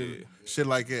 condition, shit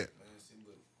like that. Man, see,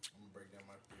 look, I'm gonna break down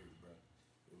my theory, bro.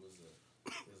 It was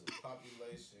a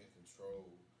population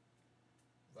controlled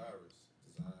virus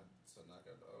designed to knock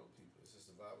out the old people. It's just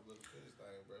survival of the fittest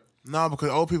thing, bro. No, because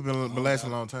old people been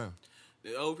lasting a long time.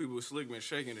 the old people was slick been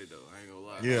shaking it though. I ain't gonna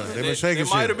lie. Yeah, they been shaking It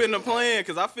might shit. have been the plan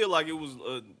because I feel like it was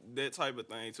that type of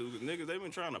thing too. 'Cause niggas they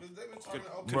been trying to Because they've been talking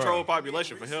to old control people.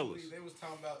 population for Recently, hellas. They was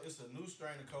talking about it's a new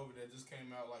strain of COVID that just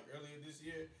came out like earlier this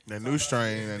year. That new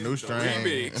strain,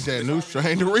 remix. that new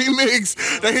strain, the remix.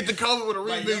 They hit the COVID with a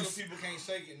Like younger remix. people can't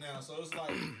shake it now, so it's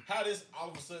like how this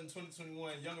all of a sudden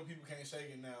 2021 younger people can't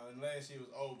shake it now, and last year was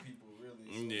old people really.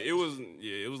 So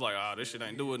Yeah, it was like, this shit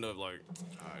ain't doing enough. Like,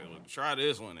 all right, look, try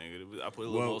this one, nigga. I put a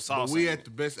little Well, more but sauce we in at it.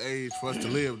 the best age for us to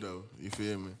live, though. You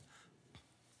feel me?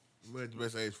 We're at the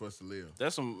best age for us to live.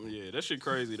 That's that shit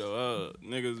crazy though.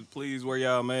 Niggas, please wear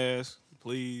y'all masks,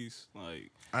 please.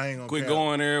 Like, I ain't gonna quit cap.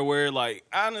 going everywhere. Like,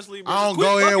 honestly, bro, I don't quit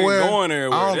go fucking everywhere. Going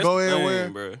everywhere. I don't That's go the thing, everywhere.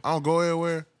 bro. I don't go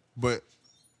everywhere. But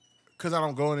because I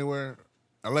don't go anywhere,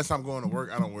 unless I'm going to work,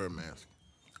 I don't wear a mask.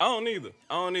 I don't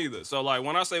either. So like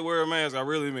when I say wear a mask, I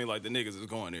really mean like the niggas is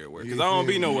going everywhere. Because You I don't feel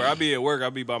be me? nowhere. I be at work. I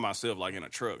be by myself like in a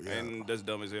truck, and that's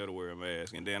dumb as hell to wear a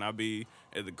mask. And then I be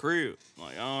at the crib.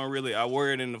 Like I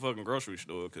wear it in the fucking grocery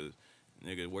store because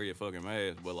niggas wear your fucking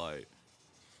mask. But like,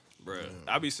 bruh,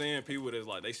 I be seeing people that's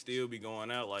like they still be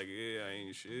going out like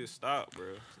ain't shit. Stop,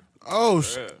 bruh. Oh,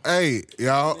 Yeah. hey,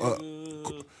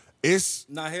 y'all. It's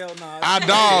Nah, hell nah. our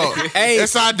dog. Hey.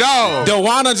 It's our dog.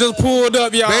 Dewana just pulled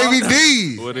up, y'all. Baby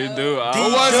D. What it do? What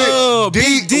was it? Dub,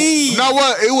 Big D. You know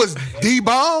what? It was D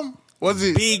Bomb? Was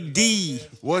it? Big D.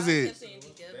 Was it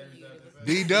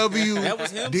DW? That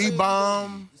was him, D too?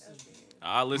 Bomb.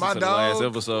 I listened My to the last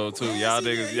dog. episode too. Y'all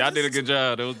did a good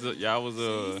job. Y'all was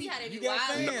See how they be You got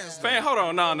wild? fans. fan. Hold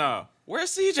on, no.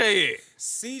 Where's CJ at?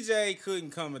 CJ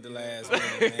couldn't come at the last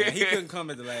minute, man. He couldn't come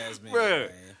at the last minute, Bruh. man.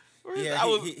 Yeah, I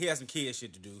was. he has some kid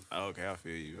shit to do. Okay, I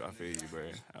feel you, bro. I feel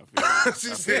you.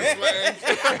 She said, "Man,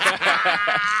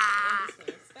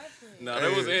 No,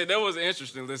 that was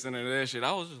interesting listening to that shit.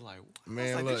 I was just like,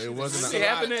 man, look, it wasn't." what's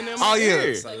happening in Oh, my yeah.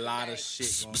 ear? It's a lot of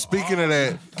shit going on. Speaking of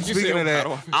that,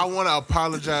 said, I want to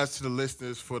apologize to the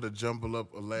listeners for the jumble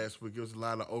up of last week. There was a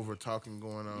lot of over talking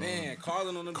going on. Man,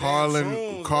 Carlin on the Carlin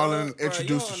bro,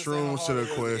 introduced the you don't shrooms to the understand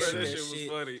how hard it is question. to That do shit was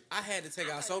shit. funny. I had to take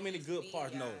out so many good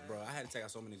parts. No, bro, I had to take out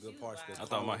so many good parts. I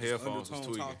thought my headphones was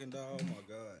tweaking. Talking, dog. Oh my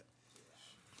god.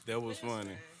 That was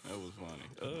funny.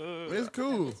 It's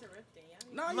cool.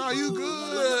 No, you No,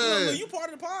 good. you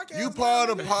part of the podcast. You part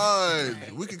of the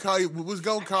pod. We could call you. We was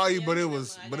gonna call you, but it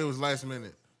was last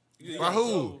minute. By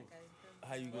who?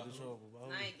 How you get in trouble, bro?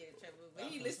 I ain't get in trouble, but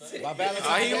he listened to My it.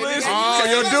 Valentine's he Day. listened. Oh,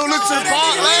 your dude listen to the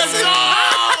pod last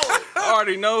I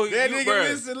already know That you, nigga bro.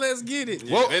 listen, let's get it.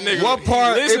 Yeah, that nigga- What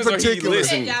part he listens in or he particular? He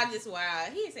listen? said y'all just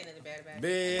wild. He didn't say nothing bad about it.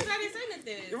 Man. I didn't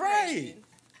say nothing. Right.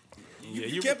 Yeah,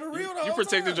 You kept it real the You whole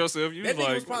protected time. yourself. You That was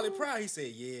nigga was like, probably proud. He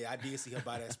said, "Yeah, I did see her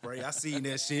buy that spray. I seen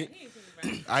that shit." He ain't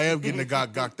saying nothing I am getting the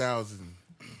Gok 1000.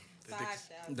 about it.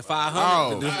 5,000. The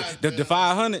 500. Oh. The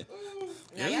 500.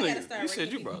 Now This y'all gotta nigga- start you said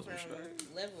ranking you people brought some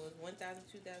from levels 1,000,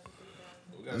 2,000,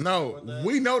 3,000. No,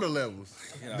 we know the levels.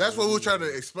 That's what we're trying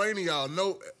to explain to y'all.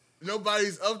 No,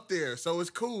 nobody's up there, so it's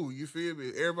cool. You feel me?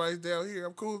 Everybody's down here.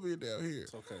 I'm cool being down here.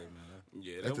 It's okay, man.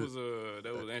 yeah, that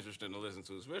was interesting to listen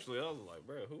to. Especially, I was like,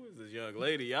 bro, who is this young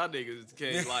lady? Y'all niggas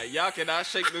can't y'all cannot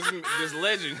shake this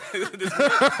legend,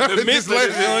 the myth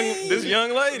of this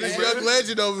young lady. This bro. young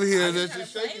legend over here that's gotta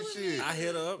just play shaking with shit. I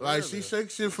hit her up. Like she shake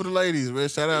shit for the ladies, man.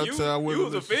 Shout out to our women. You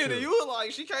was with the offended. shit. You were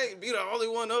like, she can't be the only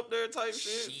one up there type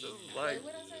shit. Like,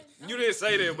 What I say? you didn't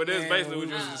say that, but that's Man, basically what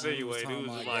we you was was insinuating. talking It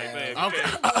was just about like, man,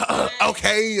 that. you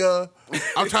Okay, can't-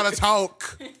 I'm trying to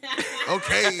talk.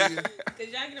 Okay. Cause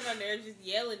y'all get on there just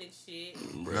yelling and shit.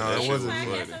 Bro, No, that it shit wasn't was Podcast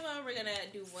funny. somehow we're gonna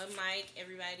do one mic,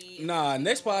 everybody. Nah,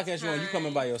 next podcast you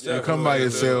coming by yourself. You come by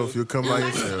yourself. You come by No,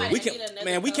 yourself. We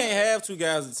can we can't have two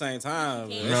guys at the same time.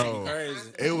 Man. That shit No. be crazy.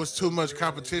 It was too much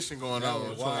competition going on.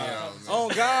 between Wow. y'all, man. Oh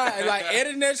God, like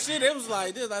editing that shit, it was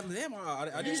like this. Like, damn,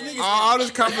 are these niggas? All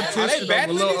this competition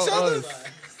battling over each other? us.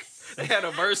 They had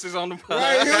a verses on the pod.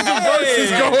 Right, here's the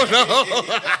verses going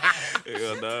on.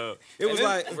 Hell no. It was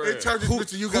like, They turned this bitch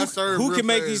to you got served. who real can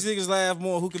make fast. these niggas laugh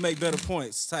more? Who can make better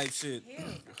points? Type shit.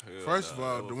 First of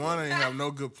all, the one ain't have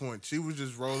no good point. She was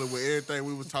just rolling with everything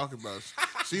we was talking about.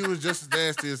 She was just as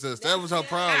nasty as us. That was her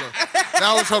problem.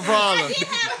 That was her problem.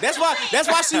 That's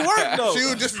why she worked though. She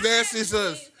was just as nasty as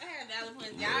us. I had valid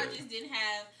points. Y'all just didn't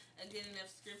have a good enough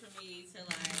script for me to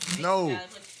like. make No. valid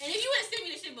points. And if you would have sent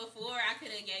me the shit before, I could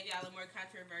have gave y'all a more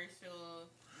controversial.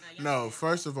 Nah, y'all No, didn't.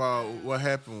 first of all, what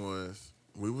happened was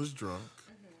we was drunk.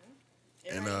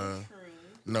 Everybody and, was true.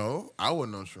 No, I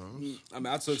wasn't on shrooms. I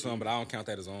mean, I took some, but I don't count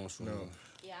that as on shroom. No.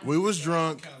 Yeah. We was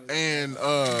drunk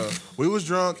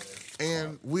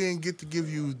and we didn't get to give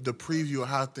you the preview of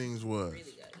how things was. Really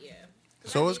good, yeah.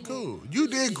 So it's cool. You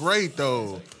did great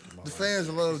though. The fans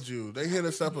loved you. They hit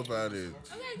us up about it.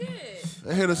 Okay, good.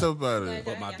 They hit us up about it.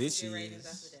 But my I got some bitch good ratings is-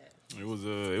 off of that. It was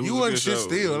You a wasn't good shit show.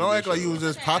 still. It was Don't a act good like you show. was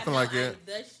just Okay, popping I know like that. I'm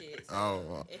the shit. So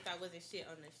Oh, if I wasn't shit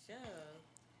on the show,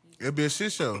 it'd be a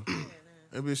shit show. yeah, nah.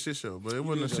 It'd be a shit show, but it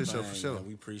wasn't a shit show for sure.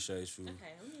 We appreciate you. Okay,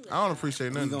 let me look. I don't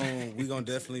appreciate We nothing. gonna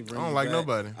definitely bring. I don't you like back.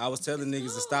 nobody. I was telling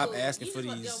niggas to stop Ooh, asking you for just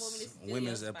want these your woman to steal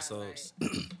women's your episodes.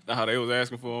 How they was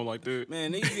asking for them like that.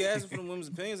 Man, niggas be asking for the women's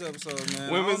opinions episodes,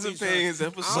 man. Women's I don't be opinions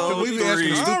trying- episode We be asking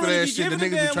 3. I don't stupid really ass be shit the giving a niggas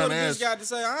be damn trying what to a bitch ask. got to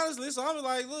say. Honestly, so I'm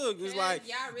like, look, it's like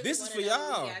Y'all really this is wanna for know what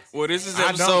y'all. we got to Well, this is say.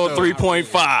 I don't, episode though.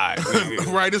 3.5.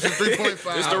 nigga. Right, this is 3.5. It's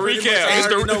the Pretty much recap. It's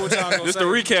already know what y'all the, gonna it's the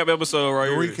say. recap episode right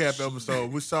The here. recap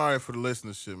episode. We're sorry for the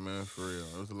listenership, man. For real,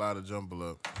 it was a lot of jumble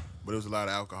up, but it was a lot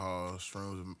of alcohol,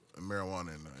 shrooms, and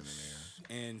marijuana in there.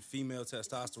 And female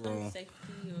testosterone. Safety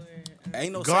or,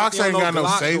 Ain't no Glocks safety on ain't got no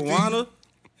Glock, safety. Tawana.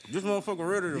 This motherfucker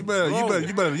ready to blow.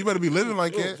 You better be living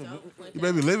like that. You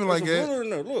better be living like There's a that. bullet in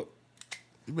there, look.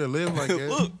 You better live like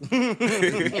that.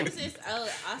 Ever since,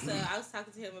 also, I was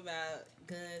talking to him about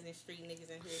guns and street niggas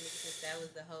and hood niggas since that was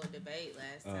the whole debate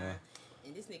last time.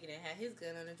 And this nigga done had his gun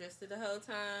unaddressed the whole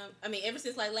time. I mean, ever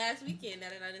since like last weekend, now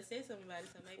that I done said something about it,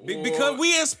 so maybe. Because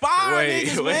we inspire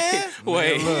niggas, man.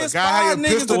 wait. We Look, inspire guy, have your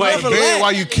niggas pistol to by never the bed lack.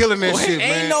 while you killing that shit, Ain't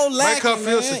man. no Make her lacking,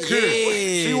 feel man. secure.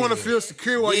 Yeah. She want to feel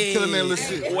secure while you killing that little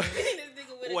shit. This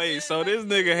nigga with a Wait, gun, so like, this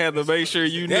nigga had to make sure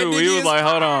you That knew. nigga He was like,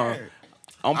 hold on. inspired.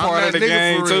 I'm part of that the nigga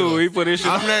game for too. real. He put his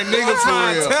shit. I'm that nigga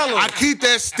trying to for tell real. him. I keep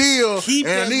that still, Keep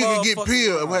and a that nigga can get motherfucker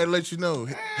peeled. around. I had to let you know.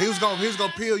 He was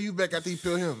gonna peel you back after he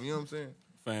peel him. You know what I'm saying?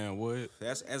 Fan, what?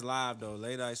 That's live though.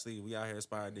 Late night sleep. We out here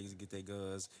inspiring niggas to get their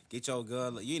guns. Get your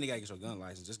gun. You ain't gotta get your gun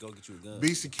license. Just go get you a gun.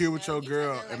 Be secure with your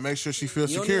girl and make sure she feels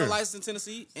You don't secure. need a license in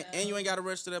Tennessee, and you ain't got to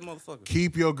register that motherfucker.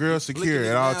 Keep your girl secure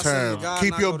at all times.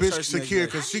 Keep your bitch secure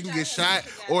because she can get shot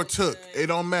or took. It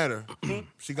don't matter.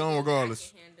 She gone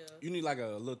regardless. You need like a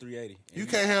little 380. You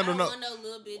can't handle no. No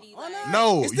little bitty.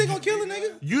 No, It's still gonna kill a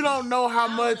nigga. you don't know how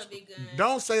don't much. want no big gun.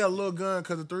 Don't say a little gun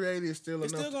because the 380 is still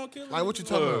It's enough. still gonna kill a Like what nigga. you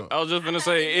talking about? I was just gonna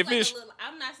say, if it's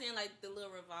I'm not saying like the little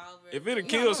revolver. if it'll No,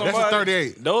 kill no. somebody, That's a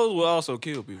 38. those will also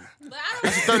kill people. But I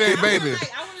don't. 38 baby.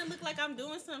 I want to look like I'm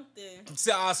doing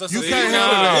something. You can't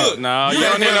handle that. Nah, you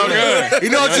don't need no gun. You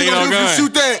know what You you don't gonna need do no if you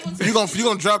shoot gun. that? You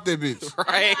gonna drop that bitch.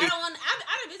 Right. I don't want.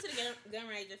 I've been to the gun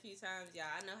range a few times, y'all.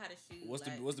 I know how to shoot.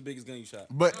 What's the biggest gun you shot?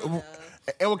 But I don't know.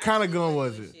 and what kind of gun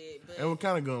was Shit, it? but And what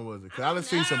kind of gun was it? Cause I don't done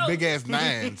seen some know. big ass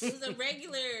nines. It was a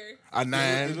regular. A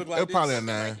 9. It look It like was probably a this?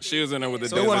 9. She was in there with the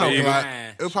So It Desert wasn't no Eagle.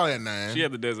 Glock. It was probably a 9. She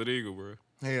had the Desert Eagle, bro.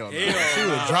 Hell no. She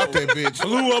would have dropped that bitch.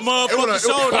 Blew a motherfucker's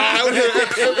shoulder.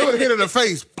 It would have hit her in the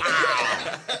face.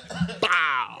 Pow.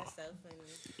 Pow. So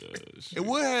funny. It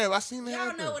would have. I seen that Y'all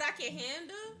happen. know what I can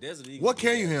handle. Desert Eagle. What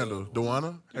can you handle,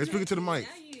 Dewana? Hey, speaking to the mic.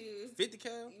 Now you 50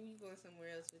 cal? you going somewhere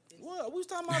else with this. What? We was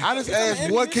talking about. I just we was talking asked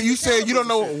about what can you ammunition, said you don't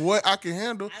know calibers what I can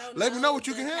handle. I don't Let me know what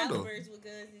you the can handle. calibers with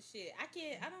guns and shit.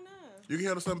 I don't know. You can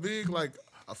handle something big like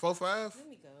a 4.5? Let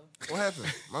me go. What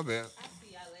happened? My bad. I'll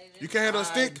see y'all later. You can't handle a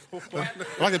stick?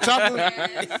 Like a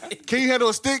chopper? Can you handle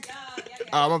a stick?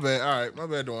 Oh, my bad. All right. My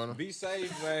bad, Dewana. shit. Be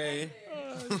safe, man.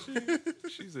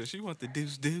 She said she want the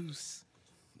deuce.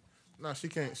 No, she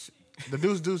can't. The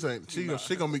deuce ain't.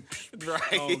 She gonna be. Right.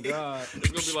 Oh God.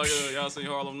 It's gonna be like y'all seen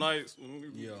Harlem Nights.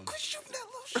 Yeah.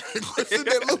 Listen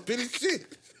that little bitty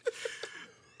shit.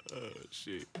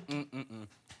 Shit.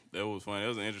 That was funny. That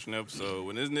was an interesting episode.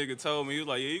 When this nigga told me, he was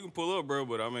like, "Yeah, you can pull up, bro,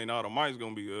 but I mean, all the mics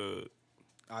gonna be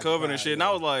covered and shit." And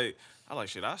I was like,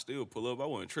 shit, I still pull up. I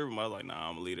wasn't tripping. I was like, nah,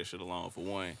 I'm gonna leave that shit alone for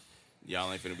one.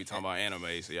 Y'all ain't finna be talking about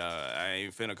anime, so I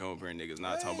ain't finna come up here and niggas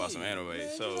not talking about some anime.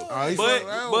 So, he but fucking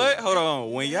around. hold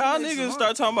on, when y'all niggas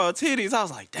start talking about titties, I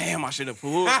was like, damn, I should have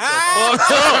pulled. I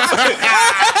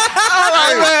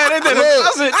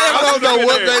I don't know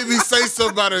what made me say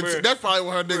something about it. That's probably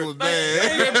when her nigga was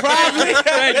bad. Probably.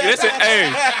 Thank you. That's it.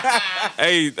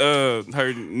 Hey, her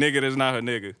nigga that's not her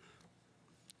nigga.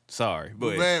 Sorry,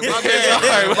 but Man, my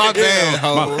bad. My bad,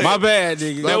 ho. My bad,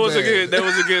 nigga. that was a bad.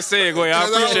 good segue. I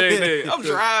appreciate Yeah. that. I'm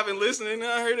driving, listening, and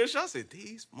I heard that shit. I said,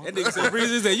 these That nigga said,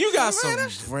 Breezy said, you got some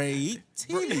great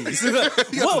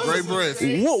titties. What? Great breasts.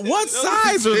 What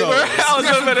size are those? I was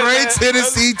just better Great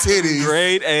Tennessee titties.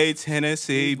 Grade A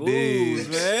Tennessee Booze,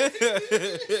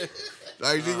 bitch. man.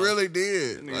 Like, she really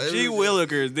did. Like, G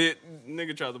Willikers did.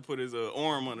 Nigga tried to put his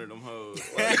arm under them hoes.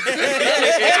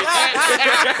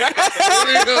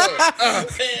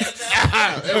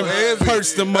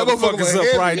 Perch them That motherfuckers was up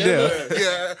heavy, right yeah. there.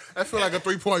 Yeah, I feel like a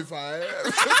 3.5.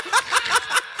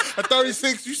 A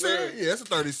 36, you said? Yeah, that's a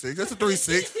 36. That's a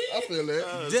 3.6. I feel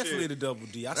that. Definitely the double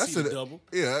D. I That's see a the double.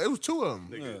 Yeah, it was two of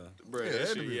them. Bro, Yeah, that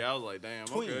that'd shit, be- yeah, I was like, damn,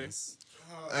 okay. Twins.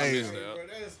 Hey, Bro,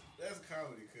 that's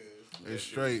comedy, cuz. it's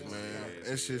straight, man.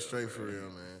 It's shit straight for real,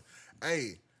 man.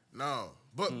 Hey, no,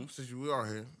 but since we are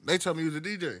here, they told me you was a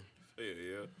DJ.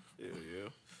 Yeah.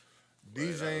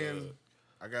 DJing,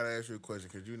 I gotta ask you a question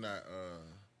because you're not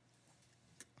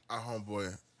our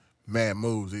homeboy Mad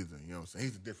Moves either. You know what I'm saying?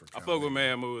 He's a different I kind. fuck with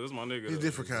Mad Moves. That's my nigga. He's a though.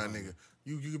 different kind of nigga.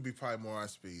 You could be probably more on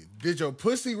speed. Did your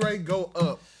pussy rate go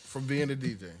up from being a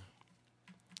DJ?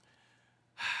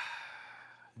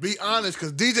 Be honest,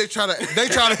 cause DJ try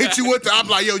to hit you with the. I'm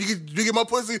like, yo, you get my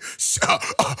pussy.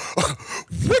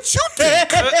 What you think?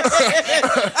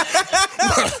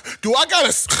 Do I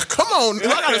gotta come on?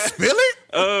 Do I gotta spill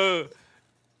it?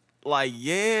 Like,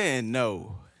 yeah and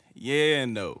no. Yeah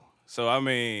and no. So, I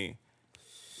mean,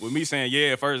 with me saying yeah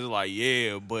at first, it's like,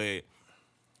 yeah, but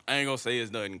I ain't gonna say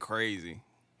it's nothing crazy.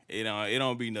 It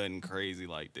don't be nothing crazy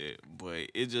like that. But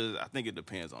I think it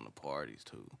depends on the parties,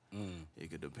 too.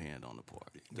 It could depend on the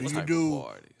party. The type of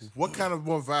parties. What kind of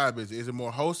more vibe is it? Is it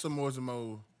more wholesome or is it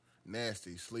more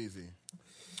nasty, sleazy?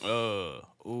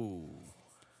 Ooh.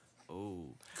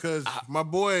 Cause my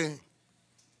boy,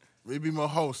 we be more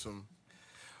wholesome.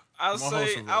 I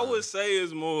would say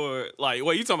it's more like,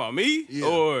 wait, you talking about me? Yeah.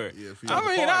 Or Yeah, if you I at the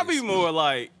mean, I parties. be more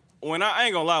like I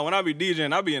ain't gonna lie, when I be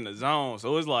DJing, I be in the zone.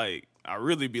 So it's like I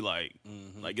really be like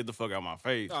get the fuck out my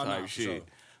face type for shit. sure.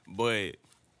 But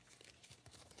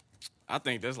I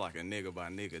think that's like a nigga by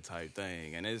nigga type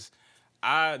thing. And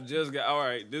I just got all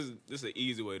right, this is an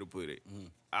easy way to put it.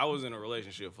 I was in a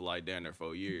relationship for like damn near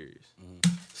 4 years.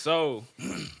 So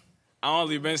I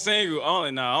only been single.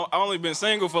 I only been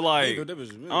single for like. Nigga, that bitch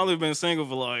is I only been single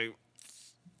for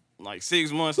like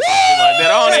 6 months. Or something like that.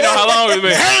 I don't even know how long it's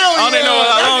been. Hell I don't even know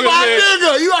how long that's my it's been.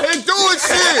 nigga. You out here doing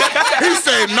shit. He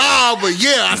said, nah, but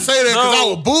yeah, I say that because I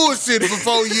was bullshitting for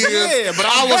 4 years. Yeah, but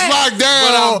I I'm was back. locked down.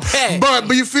 But I'm back.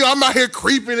 But you feel I'm out here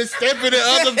creeping and stepping in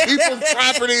other people's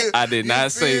property. I did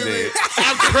not say feel me? that.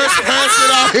 I'm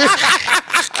trespassing out here.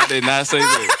 I did not say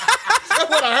that. That's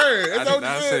what I heard. I That's did what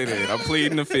not you say said. that. I'm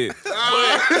pleading the fifth.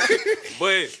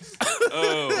 But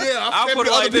Yeah, I'll I'm put stepping it other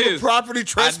like people's this. property I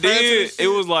trespassing. did. and shit. It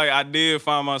was like I did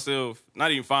find myself,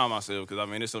 not even find myself, because I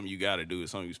mean it's something you got to do.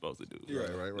 It's something you're supposed to do.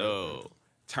 Right.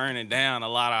 Turning down a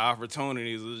lot of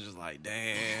opportunities. It was just like,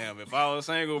 damn, if I was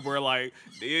single, bro, like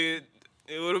it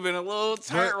would have been a little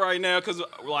tight right now. Because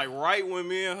like right when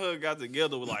me and her got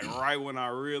together was like right when I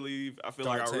feel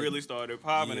like I really started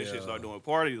popping and shit, started doing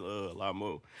parties a lot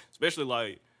more. Especially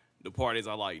like the parties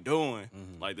I like doing,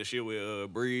 like the shit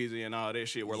with Breezy and all that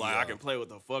shit, where like I can play what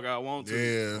the fuck I want to.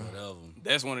 Yeah. Whatever.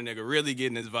 That's when a nigga really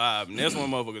getting his vibe, and that's when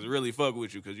motherfuckers really fuck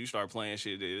with you because you start playing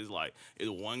shit that is like it's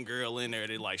one girl in there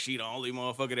that like she the only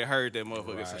motherfucker that heard that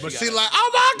motherfucker. So But she she gotta, like,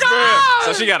 oh my God.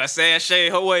 so she gotta sashay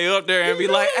her way up there and be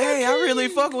like, hey, I really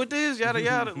fuck with this, yada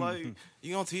yada. Like,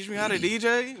 you gonna teach me how to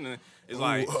DJ? And it's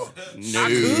like, no. It's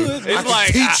I can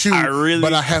like teach you, I really,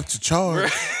 but I have to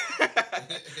charge.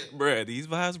 bruh, these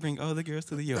vibes bring all the girls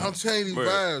to the yard. I'm telling you these Bruh.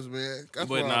 vibes, man. That's But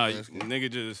what nah, I'm asking.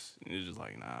 nigga it's just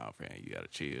like, nah, man, you gotta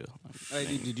chill. Hey,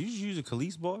 did you use a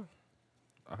Khalees bar?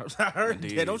 I heard I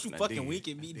did. that. Don't you I fucking did. wink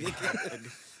at me, nigga.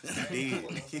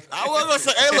 I was gonna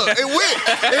say, hey, look, it went.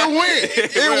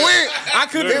 I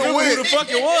couldn't It remember went. who the fuck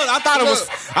it was. I thought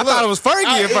it was Fergie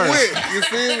at It first. went. You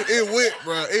feel me? It went,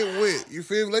 bro. It went. You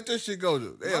feel me? Let that shit go.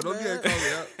 Damn, don't get call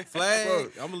me out. Flag.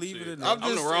 Fuck. I'm gonna leave it in I'm there. I'm the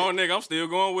just wrong nigga. I'm still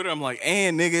going with it. I'm like,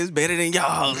 and nigga, it's better than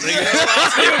y'all. Nigga.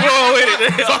 I'm still going with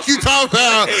it. Fuck you talking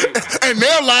about? And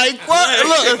they're like, what?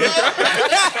 Look.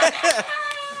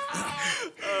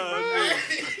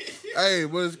 Hey,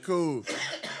 but it's cool.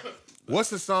 What's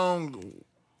the song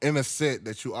in a set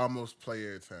that you almost play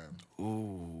every time?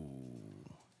 Ooh.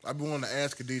 I've been wanting to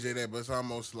ask a DJ that, but it's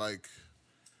almost like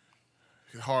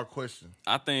a hard question.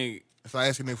 I think, It's like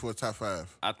asking them for a top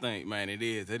 5. man, it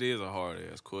is. It is a hard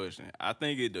ass question. I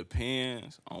think it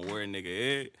depends on where a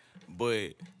nigga at, but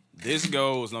this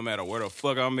goes no matter where the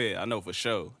fuck I'm at. I know for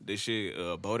sure. This shit,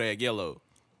 Bodak Yellow.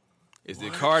 It's the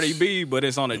Cardi B, but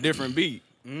it's on a different beat.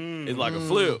 It's like a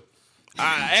flip.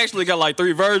 I actually got like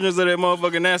 3 versions of that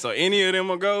motherfucker now, so any of them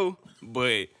will go.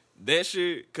 But that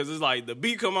shit, cause it's like the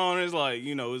beat come on, it's like,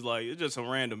 you know, it's just some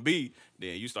random beat.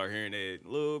 Then you start hearing that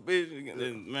little bitch,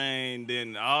 then man,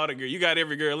 then all the girl, you got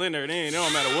every girl in there. Then it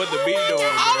don't matter what the beat doing.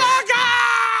 Oh my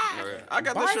God! I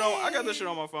got this shit on. I got this shit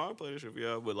on my phone. I play this shit for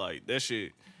y'all, but like that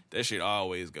shit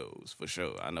always goes for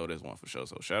sure. I know there's one for sure.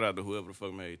 So shout out to whoever the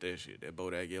fuck made that shit. That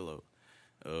Bodak Yellow.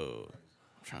 I'm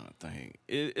trying to think.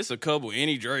 It's a couple.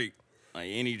 Any Drake. Like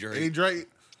any Drake. Any Drake?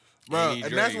 Bro, Any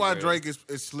and that's Drake, why bro. Drake is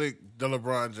slick the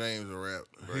LeBron James of rap.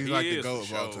 He's like the GOAT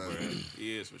of all sure, time. bro.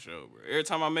 He is for sure, bro. Every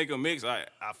time I make a mix, I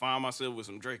find myself with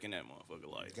some Drake in that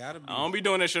motherfucker. Like, Gotta be. I don't be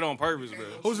doing that shit on purpose, bro.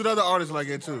 Who's another artist like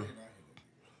that too?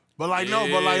 But like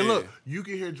look, you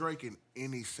can hear Drake in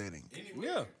any setting.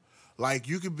 Yeah. Like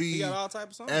you could be He got all type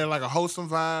of songs. and like a wholesome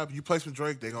vibe. You play some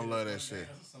Drake, they gonna love that shit.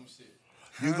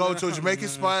 You go to a Jamaican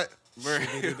spot, Bro,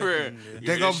 they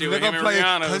gonna play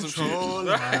Rihanna or Control.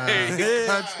 some shit.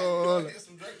 Control. Get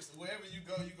some Drake. Wherever you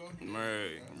go, you go.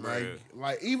 Right,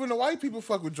 Like even the white people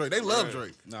fuck with Drake. They love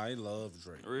Drake. Nah, he love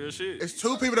Drake. real shit. It's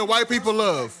 2 people that white people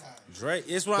love. Drake.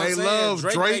 It's what They I'm saying. love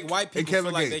Drake Drake make white and people Kevin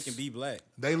feel like Gates. they can be black.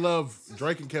 They love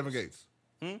Drake and Kevin Gates.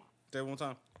 That one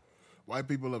time. White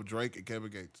people love Drake and Kevin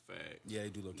Gates. Fact. Yeah, they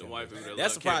do love The Kevin white Gates. people that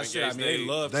That's love surprised shit. Kevin I mean, they Gates,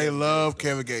 love. They love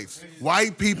Kevin Gates.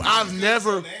 White people. I've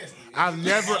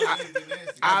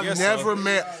never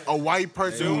met a white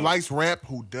person who likes rap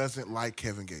who doesn't like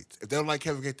Kevin Gates. If they don't like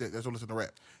Kevin Gates, they don't listen to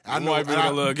rap. I Them know white people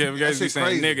that love Kevin Gates that be shit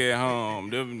saying crazy. nigga at home.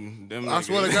 Them I niggas.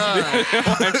 swear to God.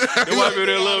 Them white people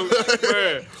that love,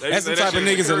 bruh. That's the type of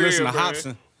niggas that listen to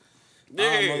Hobson all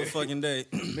Yeah. motherfucking day.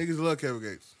 Niggas love Kevin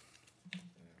Gates.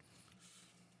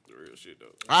 Real shit though.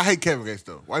 I hate Kevin Gates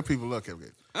though. White people love Kevin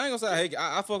Gates. I ain't gonna say I hate.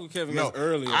 I fuck with Kevin No, Gates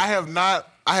earlier. I have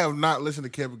not listened to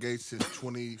Kevin Gates since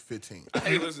 2015. I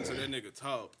hate listening to that nigga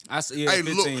talk. I yeah, Hey,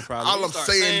 15 look, probably. all I'm Start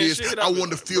saying saying is shit, I I be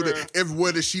want to like, feel that bruh.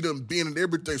 everywhere that she done been and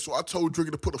everything. So I told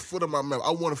Drake to put a foot in my mouth.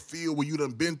 I want to feel what you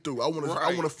done been through. I want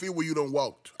to feel where you done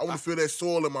walked. I want to feel that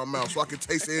soil in my mouth so I can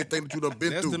taste everything that you done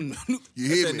been That's through. them. You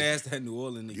hear that's me? that nasty New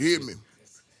Orleans nigga. You hear me?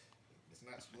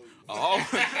 Oh,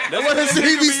 That's what that shit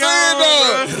he be saying,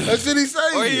 though. That shit he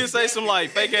saying. Or he'd say some like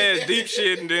fake ass deep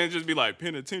shit and then just be like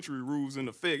penitentiary rules in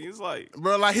effect. It's like,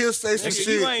 bro, like he'll say some nigga,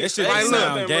 shit. you ain't That shit saying sound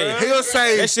nothing, gay. bro. He'll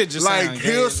say That shit just like sound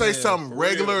gay he'll as say hell. something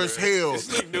regular as hell.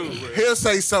 Slick dude, bro. He'll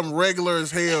say something regular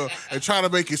as hell and try to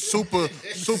make it super gay.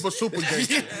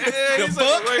 Yeah, he's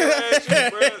like regular ass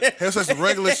shit, bro. He'll say some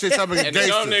regular shit, try to make it And then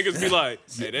some gangster. niggas be like,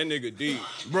 hey, that nigga deep.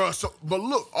 Bro, so, but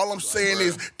look, all I'm saying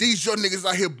is these young niggas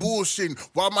out here bullshitting.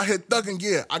 While I'm out here thugging,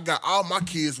 yeah, I got all my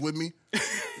kids with me.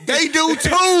 They do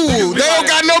too. They don't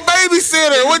got no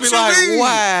babysitter. What be you like, mean?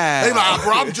 wow. They like,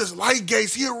 bro, I'm just like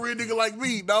Gates. He a real nigga like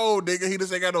me. No, nigga, he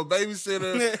just ain't got no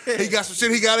babysitter. He got some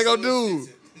shit he gotta go do.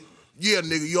 Yeah,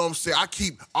 nigga, you know what I'm saying? I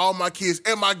keep all my kids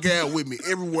and my gal with me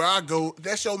everywhere I go.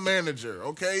 That's your manager,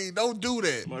 okay? Don't do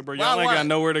that. Like, bro, y'all ain't got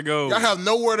nowhere to go. Y'all have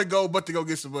nowhere to go but to go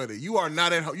get some money. You are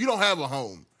not at home. You don't have a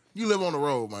home. You live on the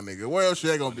road, my nigga. Where else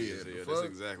you gonna be at? Yeah, The that's fuck?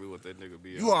 exactly what that nigga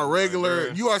be. You on. are regular.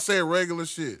 Like, You are saying regular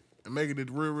shit and making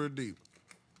it real deep.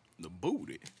 the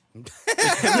booty.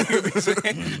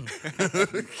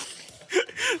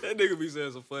 That nigga be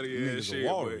saying some funny ass Nigga's a shit,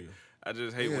 but warrior. I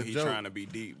just hate Yeah, when he joke. trying to be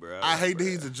deep, bro. I hate that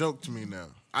he's a joke to me now.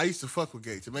 I used to fuck with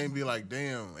Gates. It made me be like,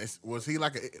 damn, was he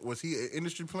an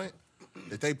industry plant?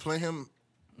 Did they plant him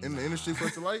in the industry for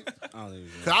us to like? I don't think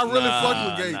he's Cause I really fucked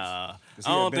with Gates. Nah. he I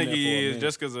don't had been think there he for a is minute.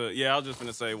 just cause I was just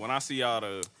gonna say when I see all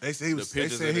the They said he was. the They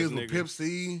pictures said of he this was with nigga. Pimp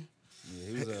C.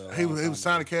 Yeah, He was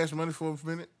signing Cash Money for a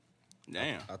minute.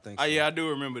 damn. I think Oh so. yeah, I do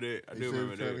remember that. I He do said he remember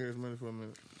was signing that. Cash Money for a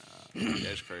minute.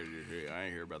 That's crazy to hear. I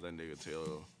ain't hear about that nigga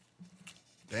till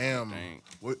Damn. Dang.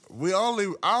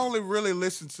 I only really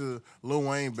listen to Lil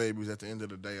Wayne babies at the end of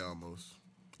the day almost.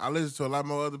 I listen to a lot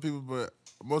more other people, but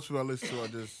most people I listen to are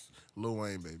just Lil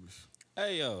Wayne babies.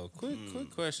 Hey yo, quick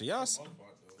question. Y'all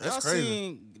That's crazy.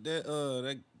 seen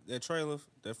that trailer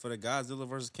that for the Godzilla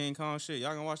versus King Kong shit?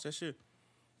 Y'all gonna watch that shit?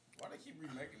 Why they keep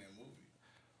remaking that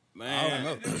movie? I don't man.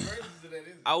 know. Different versions of that, isn't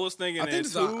it? I was thinking I think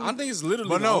that too. it's literally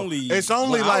But no, the only. it's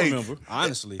only one I like remember,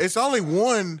 honestly. It's only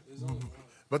one,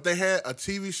 but they had a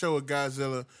TV show with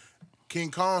Godzilla. King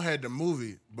Kong had the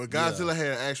movie, but Godzilla had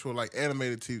an actual like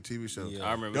animated TV show. Yeah.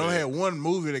 I remember They only that. had one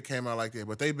movie that came out like that,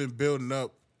 but they've been building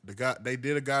up. They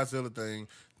did a Godzilla thing,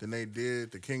 then they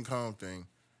did the King Kong thing.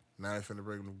 Now they finna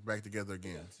bring them back together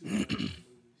again.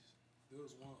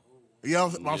 You know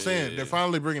what I'm saying? They're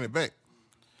finally bringing it back.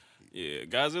 Yeah,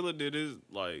 Godzilla did his,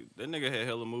 like, that nigga had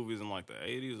hella movies in, like, the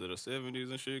 80s or the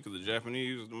 70s and shit, because the Japanese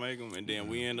used to make them, and then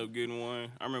we ended up getting one.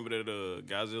 I remember that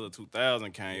Godzilla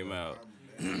 2000 came out.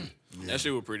 That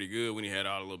shit was pretty good when he had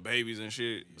all the little babies and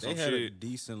shit. They Some had a shit.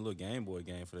 decent little Game Boy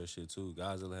game for that shit too.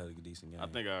 Godzilla had a decent game. I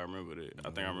think I remember that. I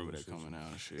think I remember that coming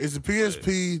out and shit. Is the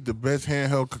PSP the best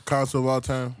handheld console of all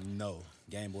time? no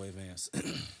Game Boy Advance.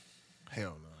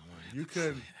 Hell no. Man. You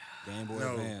couldn't. Game Boy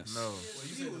No, Advance. no.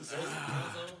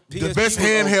 PSP best was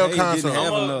handheld okay, console. Didn't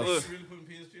have I'm enough. look. Really putting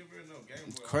PSP up there? No,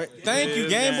 Game Boy. Thank you, Yeah,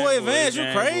 Game Game Boy Boy, Advance. You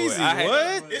Game Boy. crazy? I had-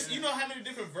 What? It's, you know how many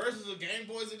different versions of Game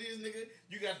Boys it is, nigga?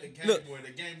 You got the Game Look, Boy,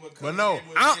 the Game Boy Color, but no, Game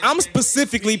Boy I'm Advance, Game Boy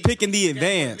specifically SP, picking the Game Boy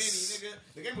Mini, Advance. nigga.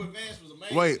 The Game Boy Advance was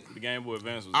amazing. Wait, The Game Boy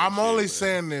Advance was I'm that only shit,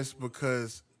 saying this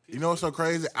because you know what's so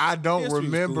crazy? I don't PSP was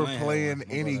remember cool. I ain't had playing one.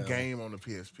 My any brother had game on the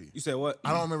PSP. You said what?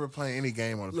 I don't remember playing any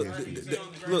game on the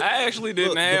PSP. Look, I actually didn't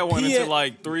Look, the have one P- until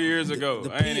like 3 years ago.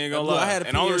 I ain't even gonna look, lie. I had a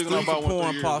and the only reason I PS3 bought for one 3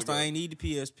 porn years pasta. ago. I ain't need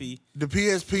the PSP. The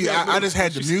PSP, I just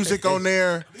had the music on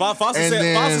there. Foster And said,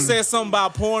 then- Foster said something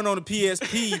about porn on the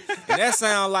PSP, and that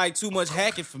sound like too much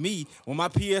hacking for me. When my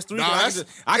PS3, Nah, I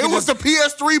it can was just, the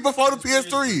PS3 before the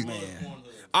PS3.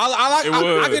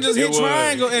 I can just hit was.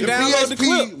 triangle and The download the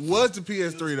clip. PSP was the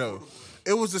PS3 though.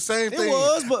 It was the same It thing.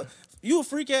 was, but you a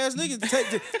freak ass nigga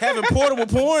having portable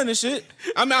porn and shit.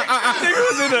 I mean,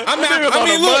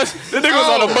 look. The nigga was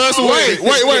on a bus with it.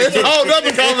 Wait, it's a whole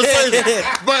other conversation.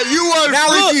 But you weren't Now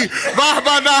look. freaky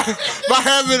by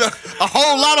having a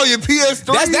whole lot on your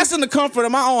PS3. That's in the comfort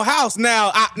of my own house.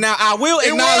 Now I will it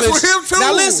acknowledge. was for him too.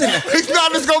 Now listen, He's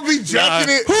not just gonna be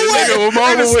jacking it Who nigga was in the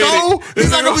mama with it? stove.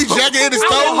 He's not gonna be jacking it in the I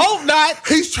stove. would hope not.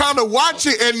 He's trying to watch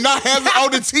it and not have it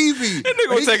on the TV. That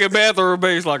nigga was taking bathroom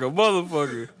breaks like a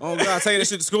motherfucker. Oh God, take that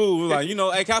shit to school. We're like,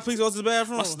 hey, can I please go to the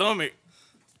bathroom? My stomach.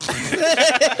 My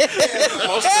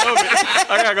stomach.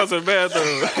 I gotta go to the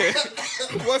bathroom.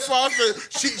 What's Foster?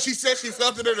 She said she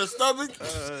felt it in her stomach.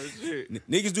 Shit.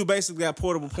 Niggas do basically got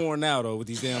portable porn now though with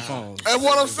these damn phones. That's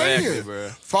what I'm Exactly, saying. bro.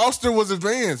 Foster was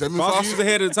advanced. I mean, Foster was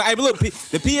ahead of the time. Hey, but look, the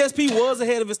PSP was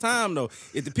ahead of its time though.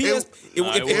 If the PS, If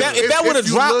if that would have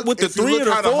you dropped look- with the if you 3 look or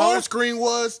the how the 4, home screen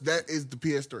was, that is the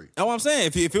PS3. that's what I'm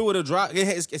saying. If it would have dropped,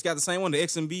 it's got the same one, the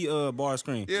XMB bar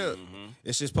screen. Yeah.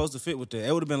 It's just supposed to fit with that.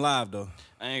 It would have been live though.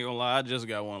 I ain't gonna lie, I just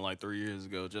got one like 3 years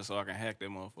ago just so I can hack that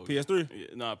motherfucker. PS3? Yeah,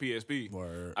 nah, PSP.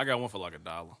 Word. I got one for like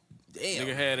 $1. Damn.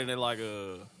 Nigga had it at like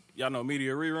y'all know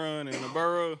Media Rerun in the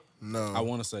borough. No. I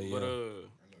want to say yeah. But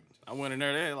I went in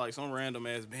there, they had like some random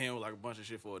ass band with like a bunch of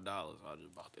shit for $1. I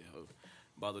just bought that hoe.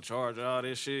 Bought the charger, all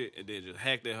that shit, and then just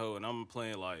hacked that hoe. And I'm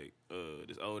playing like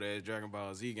this old ass Dragon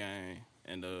Ball Z game.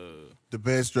 And The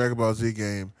best Dragon Ball Z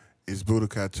game is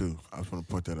Budokai 2. I was going to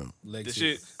point that up. the Legacy.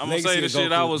 shit, I'm gonna say Legacy the of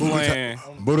shit I Goku. was playing.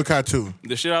 Budokai 2.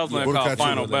 The shit I was playing Budokai called 2.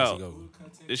 Final Legacy Bout. Goku.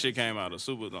 This shit came out of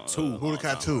Super.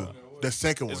 Budokai 2. The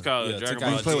second one. It's called Yeah, Dragon took You Ball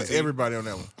out can play with GT. everybody on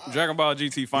that one. Dragon Ball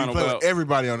GT You Final can play Bout. with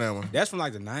everybody on that one. That's from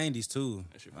like the 90s too.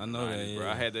 That shit I from know the that. 90s, Yeah. bro.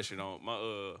 I had that shit on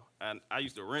my I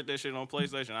used to rent that shit on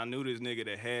PlayStation. I knew this nigga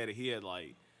that had it. He had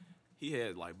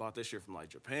bought that shit from like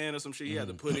Japan or some shit. He had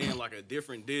to put in like a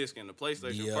different disc in the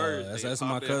PlayStation Yeah, first. that's then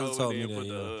what my pop that cousin hoe, told then me put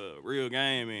that, the real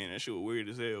game in. That shit was weird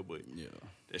as hell, but Yeah.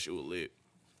 that shit was lit.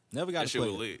 Never got That to shit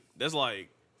play was it. lit. That's like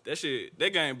that shit.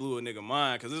 That game blew a nigga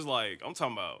mind because it's like I'm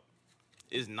talking about.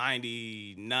 It's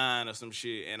 99 or some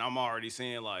shit, and I'm already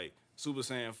seeing like Super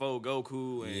Saiyan 4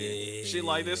 Goku and shit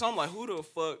like this. I'm like, who the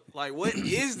fuck? Like, what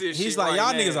is this? He's shit like, right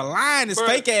y'all now? niggas are lying. This Bruh,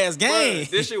 fake ass game. bruh,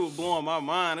 this shit was blowing my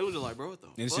mind. It was just like, bro, what the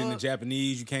And it's fuck? in the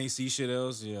Japanese. You can't see shit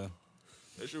else. Yeah.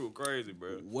 That shit was crazy,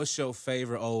 bro. What's your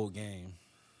favorite old game?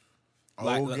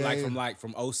 Old Like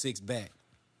from 06 back.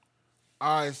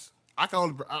 All right. I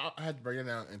had to break it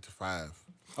down into 5.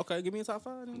 Okay, give me a top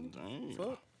 5 then. Damn.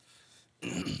 Fuck.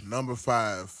 Number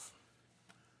 5,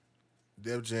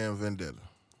 Def Jam Vendetta.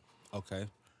 Okay. Number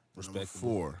Respectable.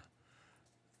 4,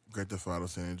 Grand Theft Auto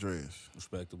San Andreas.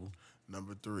 Respectable.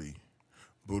 Number 3,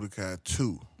 Budokai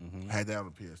 2. Had that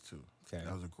on the PS2. Okay.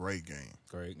 That was a great game.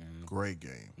 Great game. Great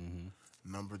game.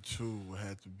 Number 2 would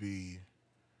have to be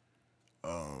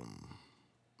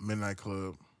Midnight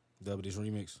Club, Double Dish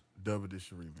Remix. Double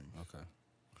Edition Remix. Okay.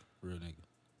 Real nigga.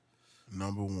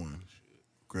 Number 1,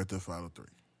 Grand Theft Auto 3.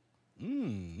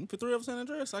 You put 3 over San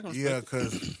Andreas? I can respect Yeah, it.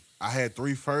 because I had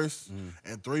 3 first,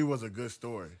 and 3 was a good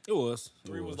story. It was. It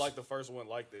 3 was like the first one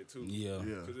like that too. Yeah.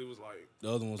 Yeah. Because it was like,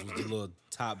 The other ones was the little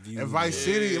top view. And Vice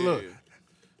City, Yeah. look,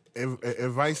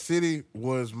 if Vice City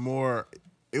was more,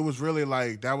 it was really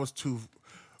like, that was too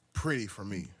pretty for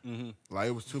me. Like,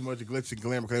 it was too much glitz and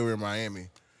glamour because they were in Miami.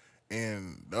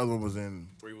 And the other one was in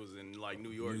 3 was in like New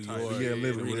York. New type York. shit. Yeah,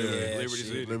 Liberty, yeah, Liberty shit.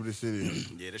 City. Liberty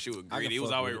City. Yeah, that shit was I can great. It was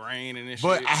fuck always with it. raining and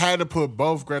But shit. I had to put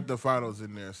both Grand Theft Autos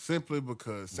in there simply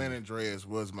because San Andreas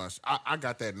was my. I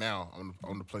got that now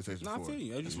on the PlayStation Nah, I 4. feel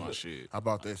you. That's my shit. I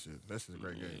bought that shit. That shit's a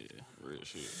great game. Yeah, real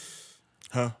shit.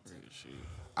 Huh? Real shit.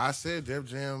 I said Def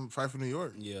Jam Fight for New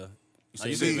York. Yeah. Oh,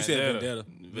 You said Vendetta.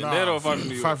 Vendetta or Fight for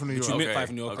New York? Fight for New York. You meant Okay, Fight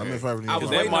for New York. I meant Fight for New I York. was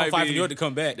That waiting might on Fight for be- New York to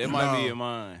come back. That might No. be in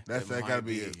mine. That might gotta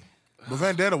be it. But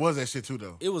Vendetta was that shit too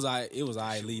though. It was I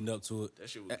leading up to it. That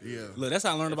shit was Yeah. Look, that's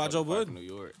how I learned about Joe Fight for Budden. New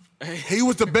York. He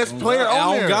was the best player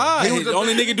on there. Oh God, He was the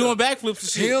only nigga doing backflips and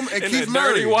shit. him and And Keith that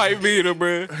dirty Murray. white beater,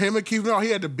 bro. Him and Keith Murray.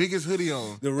 He had the biggest hoodie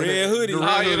on. The red hoodie. the Oh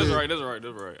red yeah, that's hoodie. right.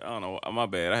 That's right. I don't know. My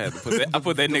bad. I had to put that. I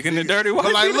put that nigga in the dirty white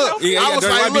But like, beater. look, Yeah, I was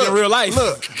Dirty like, White beat in look, real life.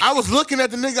 Look, I was looking at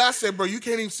the nigga. I said, bro, you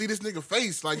can't even see this nigga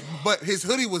face. Like, but his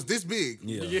hoodie was this big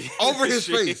Yeah. over his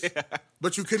Shit. face.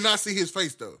 But you could not see his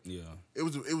face though. Yeah. It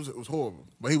was horrible.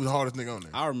 But he was the hardest nigga on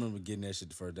there. I remember getting that shit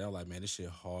the first day. I was like, man, this shit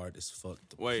hard as fuck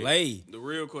to Wait, play. the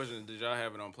real question is, did y'all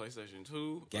have it on PlayStation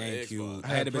 2 or GameCube. Xbox? I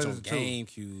had a bitch on PlayStation 2.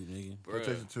 GameCube, nigga. Bruh,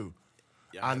 PlayStation 2.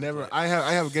 y'all I had to never. play. I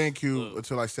have a GameCube Look.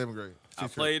 until like 7th grade. I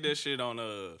played that shit on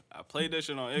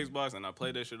Xbox and I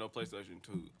played that shit on PlayStation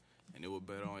 2, and it was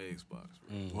better on Xbox.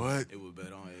 Bro. What? It was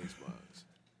better on Xbox.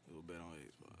 It was better on Xbox.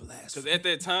 Blast. Because at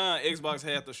that time, Xbox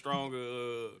had the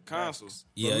stronger consoles.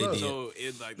 Yeah, But it look. did. So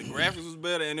it like the graphics was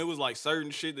better, and it was like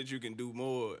certain shit that you can do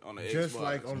more on the Just Xbox.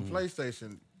 like on the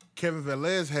PlayStation, Kevin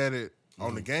Velez had it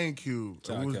on the GameCube.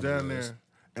 Shout And we out was Kevin down Velez. there,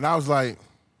 and I was like,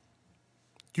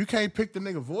 "You can't pick the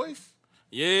nigga voice."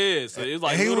 Yeah, so it's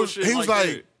like And he little was shit he was like,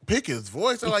 like, "Pick his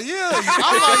voice." I'm like, "Yeah."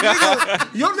 I'm like,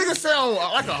 "Nigga, your nigga sound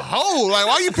like a hoe. Like,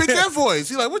 why you pick that voice?"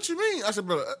 He's like, "What you mean?" I said,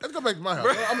 "Bro, let's go back to my house.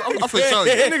 I'm finna show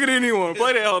that. you." That nigga didn't even want to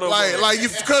play that. Hold on, Like you,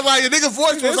 cause like your nigga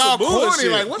voice was That's all some corny.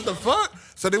 bullshit. Like, what the fuck?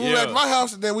 So then we went Yeah. at my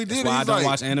house and then we did That's it. why I He's don't like,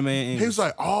 watch anime in English. he was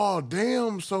like, "Oh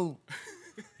damn!" So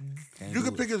Can't You do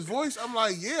can it. pick his voice. I'm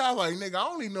like, yeah. I like, nigga, I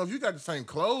don't even know if you got the same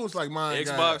clothes like mine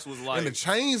got. Xbox was like- and the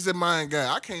chains that mine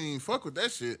got. I can't even fuck with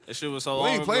that shit. That shit was so We long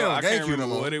ain't ago. playing on I can't GameCube no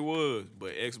remember more. what it was,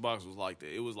 but Xbox was like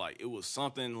that. It was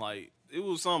something like it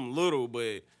was something little,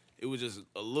 but it was just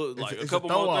a little like it's a a couple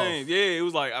throw more off. things. Yeah, it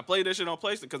was like I played that shit on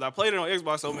PlayStation because I played it on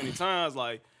Xbox so many times.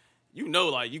 Like you know,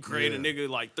 like you create a nigga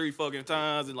like 3 fucking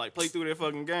times and like play through that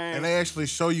fucking game. And they actually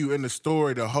show you in the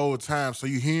story the whole time, so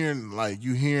you hearing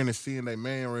and seeing their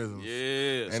mannerisms.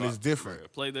 yeah, and so it's different. I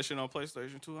played that shit on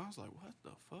PlayStation 2. I was like, what the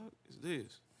fuck is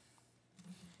this?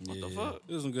 What the fuck?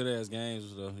 It was some good ass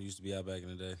games though. It used to be out back in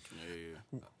the day.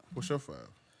 Yeah. What's your 5?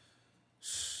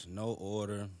 No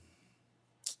order.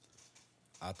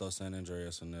 I throw San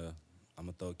Andreas in there. I'm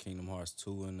gonna throw Kingdom Hearts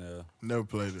 2 in there. Never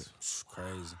played it.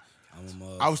 Crazy.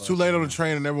 I was too late on the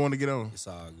train and never wanted to get on. It's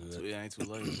all good. It ain't too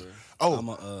late, bro. Oh, I'm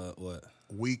a what?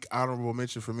 weak honorable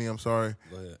mention for me. I'm sorry.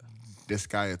 Go ahead.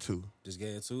 Disgaea 2. This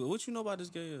gay too. What you know about this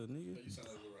gay nigga?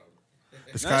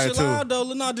 Nah, Disgaea shit 2. loud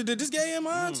though. No, this gay in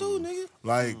mine too, nigga.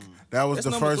 Like that was That's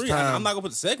the number first 3. time. I'm not gonna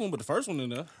put the second one, but the first one in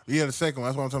there. Yeah, the second one.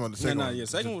 That's what I'm talking about. The second one. Yeah,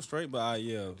 second one was straight, but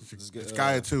yeah.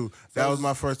 Disgaea 2. That was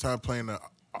my first time playing the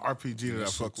RPG that I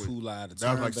shit fuck with. too loud.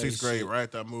 That was like Turn-based 6th grade, shit. right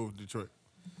after I moved to Detroit.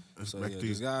 So Back yeah, to you.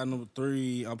 this guy number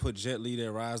 3, I put Jet Li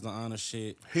that Rise to Honor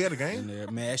shit He had a in game? there.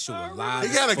 Man, that shit was live.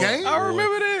 He got a as fuck, game? boy. I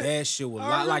remember that. That shit was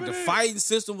I live. Like the remember that. fighting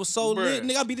system was so lit. Bruh.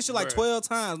 Nigga, I beat this shit like Bruh. 12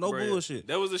 times. No Bruh, bullshit.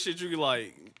 That was the shit you could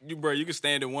like, you could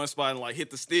stand in one spot and like hit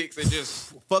the sticks and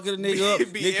just Fucking a nigga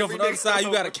up. Beat Nigga come every from the other nigga side. You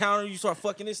up. got a counter. You start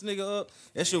fucking this nigga up.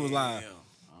 That shit was live. Damn.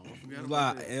 I forgot It was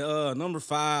about live. that. And, number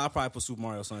 5, I probably put Super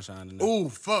Mario Sunshine in there. Ooh,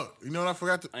 fuck. You know what I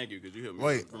forgot to... Thank you, because you helped me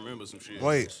Wait. remember some shit.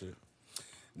 Wait. Shit.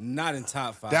 Not in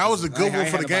top 5. That was a I good ain't one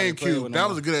for had the nobody play GameCube. with That no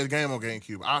was a good ass game on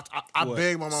GameCube. I What?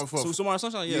 begged my mom for... Super Mario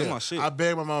Sunshine? Yeah, that's my shit. I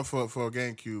begged my mom for a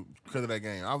GameCube because of that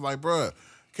game. I was like, bruh,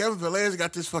 Kevin Velez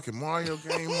got this fucking Mario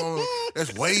game on.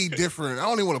 That's way different. I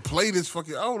don't even want to play this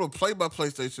fucking... I don't want to play my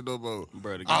PlayStation no more.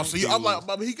 Bruh, the Oh, so you, GameCube I'm like,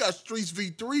 Bobby, he got Streets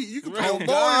V3. You can play Oh, on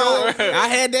God. Mario. I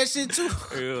had that shit too.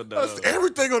 Hell, That's- dog.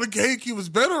 Everything on the GameCube is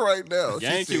better right now. She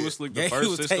GameCube said. was like the GameCube first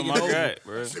was system taking I over. got,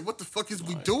 bro. I said, what the fuck is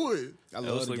we doing? I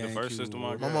That was like the first system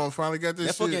I My got. mom finally got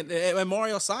this That shit. fucking that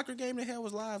Mario soccer game they had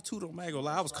was live too. Though, man, go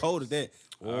lie. I was cold at that.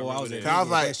 Oh, I was remember at that. I was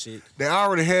like, that shit. they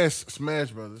already had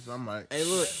Smash Brothers. I'm like, Hey,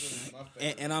 look,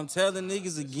 and I'm telling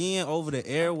niggas again over the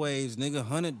airwaves, nigga,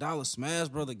 $100 Smash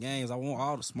Brother games. I want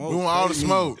all the smoke. we want all the Play me.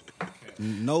 smoke.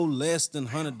 No less than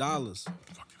 $100.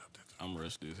 I'm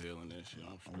rusty as hell in that shit.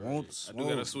 I'm straight. want I do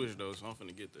gotta smoke. switch though, so I'm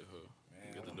finna get that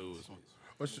hoe. Get the dudes.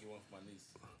 What's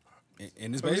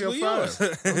And it's your basically five?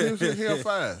 yours. Here,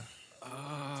 5.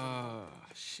 Ah,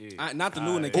 shit. Not the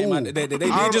new one that came out. They did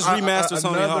just remaster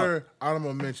Tony Hawk. Another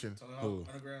honorable mention.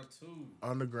 Underground 2.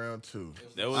 Underground 2.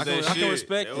 That was I can- that I can shit.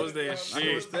 respect That it. was that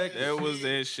shit. That was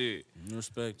that shit.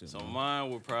 Respect it. So mine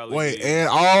would probably Wait, be, and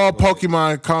all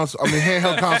Pokemon console,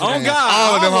 handheld console Oh, games. God,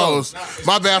 all of them all hoes.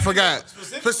 My bad, I forgot.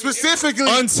 Specifically,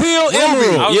 Until Ruby.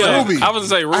 Emerald. I was, Yeah. Ruby. I was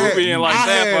gonna say Ruby and like I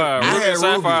had- Sapphire. I Ruby had and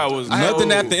Sapphire Ruby. was I had Nothing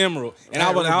Ruby. after Emerald. And I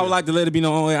I would Ruby. like to let it be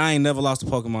known I ain't never lost a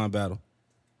Pokemon battle.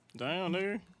 Damn,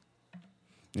 nigga.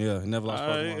 Yeah, never lost a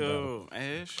Pokemon battle.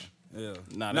 Ash. Yeah.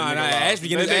 Nah, Nah, that nigga Ash lost. be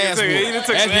getting That his nigga ass took- whooped. He done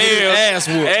took Ash some be getting his ass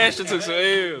L's. whooped. Ash done took some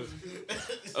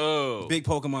L's. Oh, Big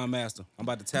Pokemon master. I'm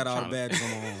about to tat all the badges on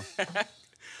my arm.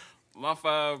 my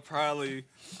 5 probably.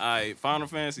 Alright, Final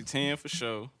Fantasy X for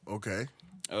sure. Okay.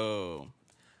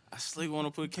 I still want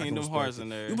to put Kingdom Hearts in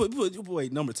there. You put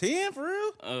wait, number 10 for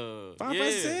real? Final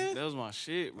Fantasy Yeah, 10? that was my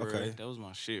shit, bro. Okay. That was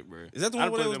my shit, bro. Is that the I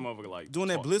one where played they that was motherfucker like Doing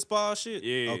that twice. Blitzball shit?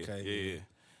 Yeah. Okay.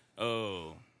 Yeah.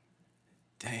 Oh.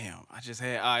 Damn. I just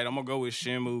had. All right, I'm gonna go with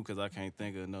Shenmue because I can't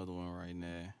think of another one right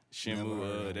now.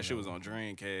 Shenmue. That shit was on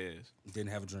Dreamcast.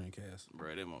 Didn't have a Dreamcast.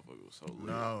 Bro, that motherfucker was so lit.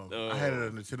 No, I had it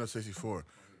on Nintendo 64.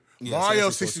 Yeah, Mario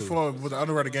 64 64 was an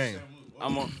underrated game.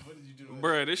 I'm on.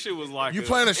 Bro, this shit was like You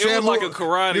playing a It Shamu? was like a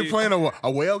karate. You playing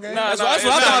a whale game? Nah, That's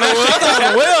what I thought it was. I thought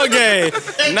it was a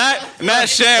whale game. Not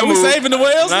Shamu. We saving the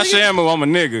whales, Not nigga? Shamu. I'm a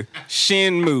nigga.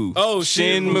 Shenmue. Oh,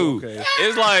 Shenmue, Shenmue. okay.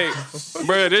 It's like,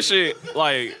 bro, this shit.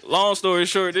 Like, long story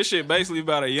short, this shit basically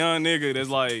about a young nigga that's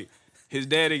like, his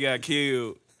daddy got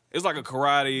killed. It's like a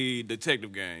karate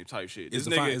detective game type shit. Is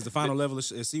This the, nigga is the final level at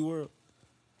SeaWorld?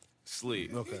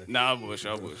 sleep. Okay. Nah, I bush.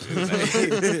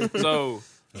 So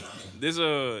this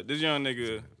young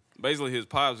nigga, basically his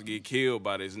pops get killed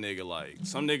by this nigga. Like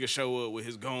some nigga show up with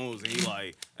his guns and he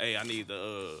like, hey, I need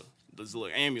this little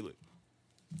amulet.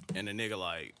 And the nigga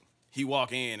like, he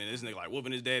walk in and this nigga like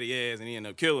whooping his daddy ass and he end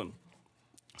up killing him.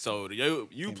 So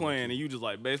you playing and you just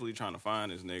like basically trying to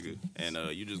find this nigga and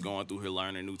you just going through here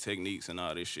learning new techniques and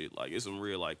all this shit. Like it's some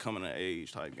real like coming of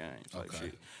age type games type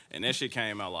shit. And that shit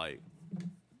came out like,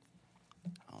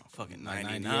 I don't fucking Like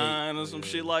 99 or some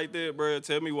shit like that, bro.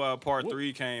 Tell me why Part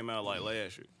 3 came out like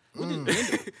last year.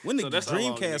 When did that's how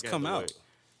long Dreamcast nigga come had to out? wait.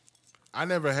 I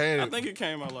never had it. I think it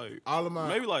came out like all of my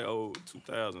maybe like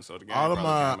 2000. So the game all of probably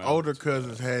my came out older in 2000.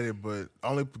 cousins had it, but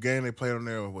only game they played on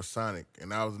there was Sonic,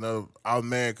 and I was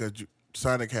mad because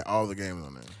Sonic had all the games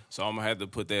on there. So I'm gonna have to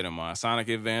put that in mind. Sonic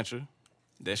Adventure,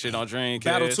 that shit on Dreamcast.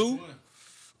 Battle 2?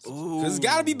 Ooh. Because it's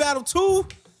got to be Battle 2.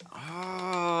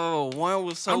 Oh, one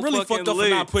was so I'm really fucking fucked up lit.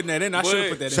 for not putting that in. I should have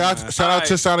put that in. Shout out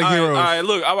to Sonic Heroes. All right,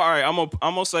 look, all right, I'm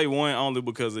gonna say one only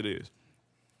because it is.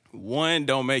 One,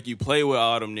 don't make you play with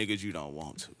all them niggas you don't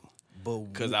want to.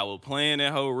 Because I was playing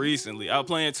that hoe recently. I was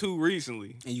playing 2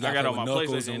 recently. And you I got gotta on my play with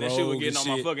Knuckles PlayStation, and and that shit was Rogue getting and on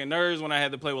my shit. fucking nerves when I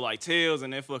had to play with like Tails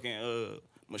and that fucking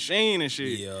machine and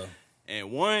shit. Yeah.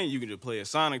 And one, you can just play as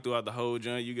Sonic throughout the whole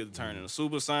joint. You get to turn into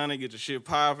Super Sonic, get your shit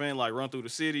popping, like run through the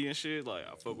city and shit. Like,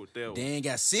 I fuck with that one. They ain't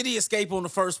got City Escape on the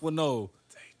first one, though.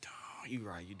 You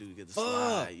right, you do get the Fuck.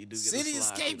 slide. You do get City the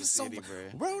slide Escape through the is so city,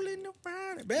 bruh. rolling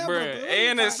around it. Bruh,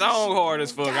 and that song hard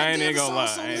as fuck. I ain't even gonna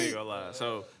lie. I ain't even gonna lie.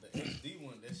 So, The HD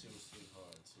one, that shit was too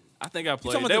hard too. I think I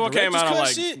played. talking That about one the came out on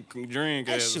like director's cut Dreamcast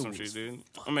That or shit some was shit, dude.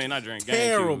 I mean, not Dreamcast.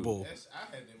 Terrible.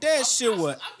 That shit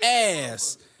was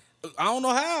ass. I don't know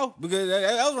how, because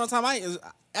that was one time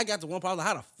I got to one part. I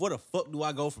was like, where the fuck do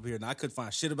I go from here? And I couldn't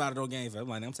find shit about it on games. I'm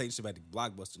like, I'm taking shit back to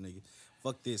Blockbuster, nigga.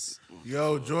 Fuck this.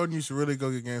 Yo, Jordan used to really go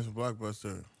get games from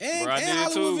Blockbuster. And, Bro, I and did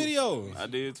Hollywood too. Videos. I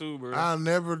did too, bro.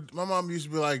 My mom used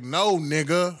to be like, no,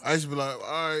 nigga. I used to be like,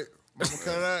 all right,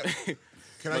 mama,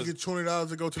 can I get $20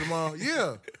 to go to the mall?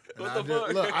 Yeah. And What the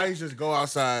fuck? Look, I used to just go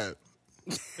outside.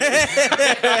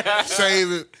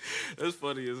 Save it. That's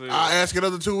funny as hell. I ask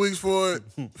another 2 weeks for it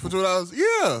for $2.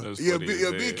 Yeah, That's yeah. funny as Me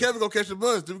and hell. Kevin go catch the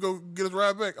bus. Then we go get us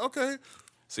ride back. Okay.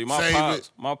 See, Save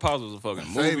my pops was a fucking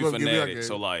Save movie up, give me that fanatic. game.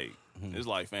 So like, it's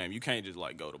like, fam, you can't just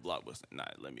like go to Blockbuster and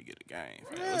not let me get a game.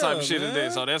 Fam. What type of shit is man.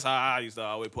 that? So that's how I used to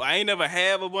always put. I ain't never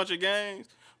have a bunch of games,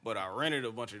 but I rented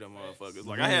a bunch of them motherfuckers.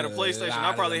 Like I had a Yeah, PlayStation. lot I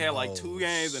of probably them had like hoes. 2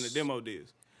 games and a demo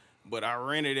disc. But I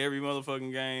rented every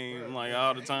motherfucking game like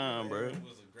all the time, bro. It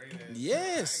was a great ass.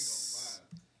 Yes.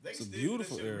 It's a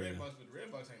beautiful area. Redbox, but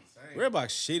Redbox ain't the same. Redbox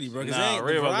shitty, bro. Cause Nah, the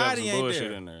Redbox got variety some ain't bullshit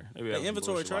there. in there. They be The having some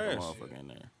inventory bullshit like a trash. motherfucker in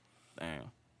there. Damn.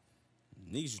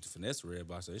 Niggas used to finesse the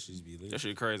Redbox, so that shit used to be lit. That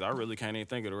shit crazy. I really can't even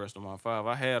think of the rest of my 5.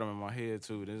 I had them in my head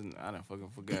too. I done fucking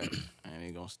forgot. I ain't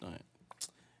even gonna stunt.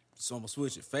 So I'm gonna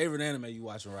switch it. Favorite anime you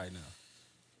watching right now?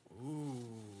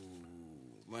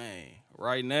 Ooh, man.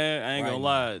 Right now, I ain't Right gonna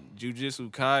lie. Jujutsu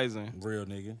Kaisen Real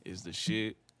nigga. is the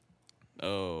shit.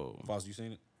 Oh, Foster, you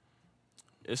seen it?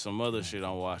 it's some other shit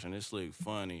I'm watching. It's like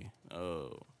funny. I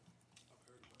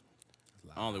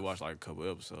only watched like a couple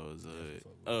episodes.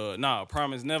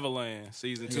 Promise Neverland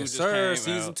season 2 Yes, just sir. came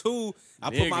Season out. 2. I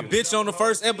put my Nigga. bitch on the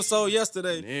first episode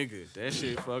yesterday. Nigga, that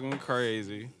shit fucking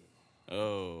crazy.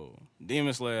 Oh,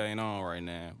 Demon Slayer ain't on right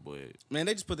now, but Man,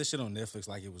 they just put this shit on Netflix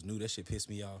like it was new. That shit pissed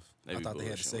me off. they I be thought they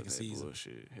had the bullshitting second with that season.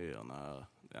 Bullshit. Hell nah.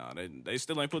 They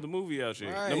still ain't put the movie out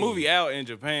yet. Right. The movie out in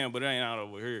Japan, but it ain't out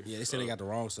over here. Yeah, they said they got the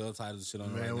wrong subtitles and shit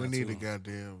on it Man, right we now, need too. to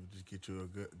goddamn just get you a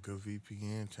good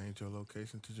VPN, change your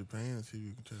location to Japan, and see if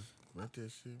you can just rent that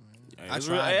shit, man. Yeah, I it's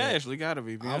tried I that. actually gotta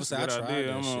be. I would say I That's a tried good idea.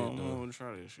 that I'm shit, gonna though.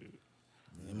 try that shit.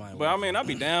 It might But I work. mean, I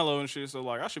be downloading shit, so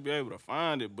like I should be able to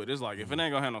find it. But it's like if it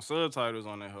ain't gonna have no subtitles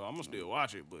on that, I'm gonna still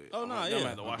watch it. But Oh, no, I'm gonna yeah.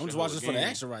 have to watch I'm that just hoe watching this for the again.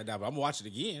 action right now, but I'm gonna watch it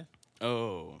again.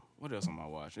 Oh, what else am I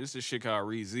watching? It's this shit called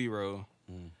ReZero.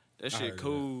 That I shit heard of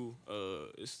cool.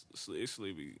 It's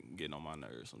sleepy getting on my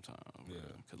nerves sometimes. Yeah.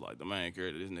 Cause like the main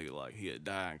character, this nigga like he'd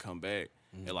die and come back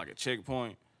at like a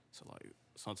checkpoint. So like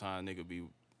sometimes nigga be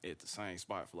at the same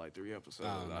spot for like 3 episodes.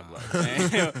 Oh, I be like,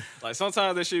 damn. Like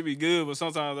sometimes that shit be good, but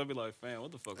sometimes I be like, fam,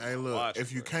 what the fuck? Hey, am I look, watching,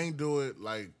 if you bro? can't do it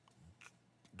like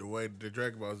the way the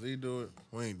Dragon Ball Z do it,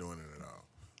 we ain't doing it at all.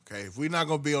 Okay, if we not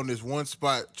gonna be on this one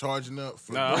spot charging up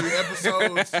for No. 3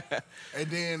 episodes, and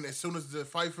then as soon as the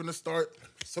fight finna start,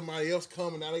 somebody else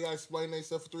come and now they gotta explain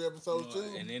themselves for 3 episodes too.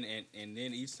 And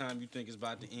then each time you think it's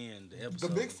about to end, the The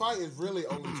episode. big fight is really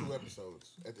only 2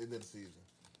 episodes at the end of the season.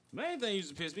 Main thing used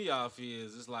to piss me off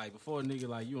is it's like before a nigga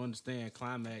like you understand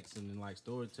climax and then like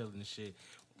storytelling and shit.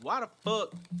 Why the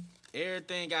fuck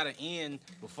everything gotta end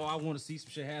before I want to see some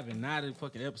shit happen? Now the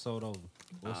fucking episode over.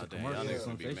 Or it's a damn, y'all commercial or niggas gonna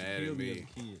something. be They should mad kill at me me. as a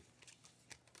kid.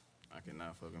 I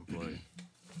cannot fucking play.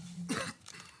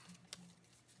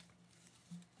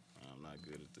 I'm not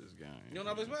good at this game. You don't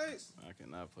know this place? I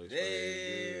cannot play Damn.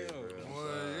 Spades good, bro.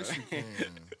 Boy, I'm yes sorry. you can.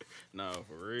 No,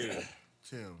 for real.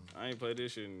 Tim, I ain't played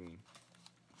this shit in,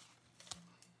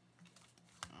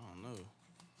 I don't know.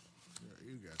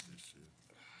 yeah, you got this shit.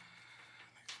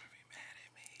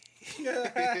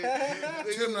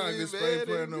 Tim not a good spade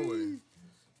player, no way.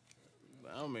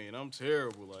 I mean, I'm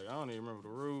terrible. Like, I don't even remember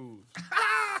the rules.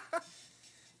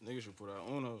 Niggas should put out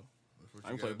Uno. I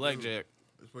can play blackjack.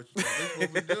 That's what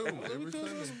we do every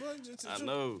Sunday. I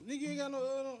know. Nigga, you ain't got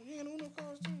no Uno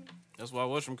cards too. That's why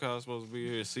Whatchamacallit supposed to be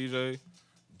here. CJ,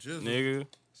 Jizzle. nigga.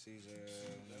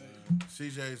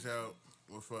 CJ's out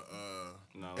with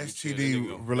Nah, let me chill.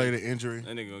 STD related injury.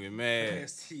 That nigga gonna get mad.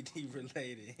 STD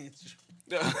related injury.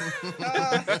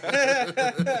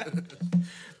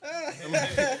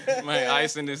 Man,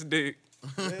 icing this dick.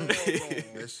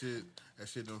 That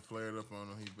shit done flared up on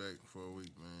him. He back for a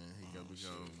week, man. He got to go,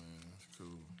 man. It's cool.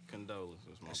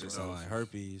 Condolences, my That shit brother. sound like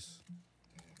herpes.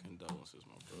 Condolences,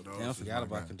 my brother. Damn, I forgot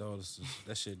about condolences.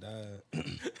 That shit died.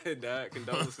 It died.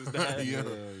 Condolences died. Yeah.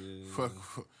 yeah. Fuck.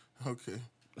 Okay.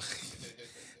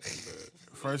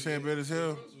 First hand bad as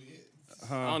hell.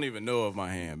 I don't even know if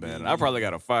my hand bad. I probably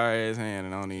got a fire ass hand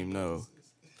and I don't even know.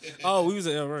 Oh, we was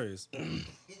at El Rey's. Hell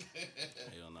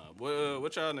nah.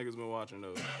 What y'all niggas been watching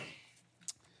though?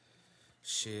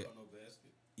 Shit.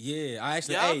 Yeah, I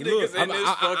actually. Y'all Hey, niggas look, in this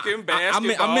fucking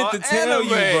basketball I meant to tell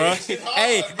you, anime. bro.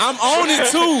 Hey, I'm on it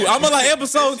too. I'm on like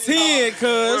episode 10, cuz.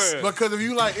 Bruh. Because if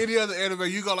you like any other anime,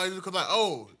 you go like this because like,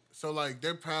 oh, so like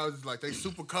their powers is like they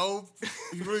super cold.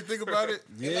 You really think about it?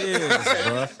 Yes,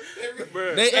 bro.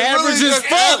 Bruh. They really average as just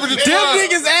fuck. average Them as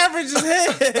niggas average as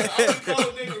hell. The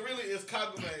cold nigga really is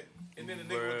Kagome. And then the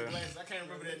nigga with the glasses, I can't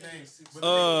remember that name. But the nigga with the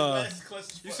glasses clutch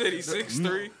as You fuck. said he's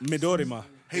 6'3"? Midorima.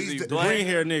 He's he the, black? Green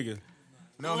hair nigga.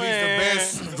 no, Man.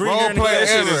 he's the best Green role hair player nigga, that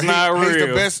shit ever. is not He's the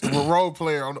real. best role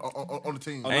player on the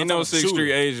team. Ain't no I'm talking 6'3" shooter.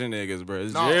 Asian niggas, bro.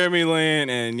 It's No. Jeremy Lin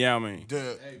and Yao Ming.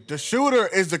 The shooter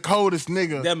is the coldest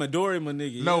nigga. That Midorima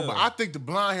nigga. No, yeah. but I think the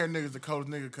blonde hair nigga is the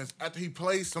coldest nigga because after he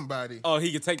plays somebody, Oh,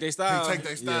 he can take their style. he take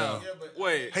their style. Yeah, but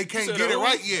Wait, He you can't said get it who?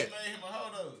 right that yet. made him a hoe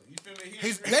though. You feel me?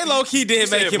 He's- They low key did You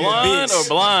make said him a blonde or bitch.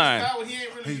 blind? How he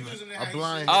ain't really using it. a how he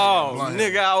blind. should. Oh, Blind.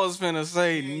 nigga, I was finna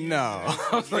say no.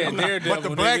 Yeah, Daredevil, But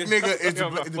the black nigga. nigga is the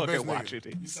I'm not best fucking nigga. watching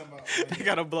You these. talking about, They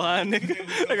got a blind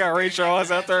nigga. They got Ray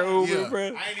Charles out there Uber, Yeah. bro. I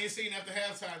ain't even seen after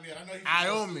halftime yet. I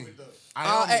know he Iommi. stupid,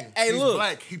 though. Hey, He's look.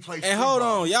 black. He plays. And hold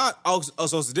on, y'all. Oh,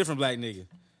 so it's a different black nigga.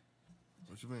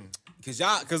 What you mean?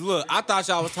 Cause look, I thought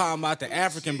y'all was talking about the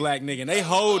African black nigga, and they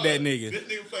hold that nigga. This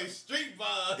nigga play street ball.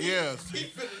 Yes. He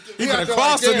finna do He got finna that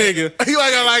cross a like that. nigga. He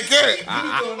like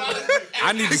that.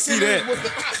 I need to see that.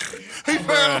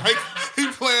 He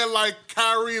playing like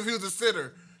Kyrie if he was a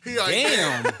sitter. He like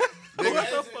Damn.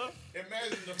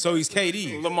 Imagine the So he's fucking KD.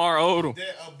 thing Lamar Odom.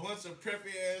 that a bunch of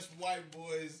preppy ass white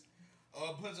boys or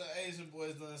a bunch of Asian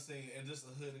boys done sing and just a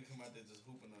hood and come out there just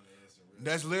hooping on their ass. And real.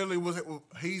 That's literally what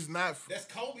he's not That's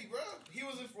Kobe, bro. He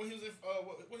was in when he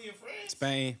in France.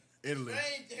 Spain. Italy.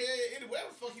 Spain, wherever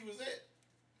the fuck he was at.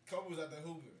 Kobe was out there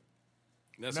hooping.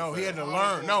 That's No, a he fact. had to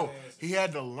learn. No, he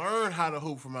had to learn how to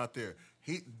hoop from out there.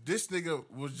 This nigga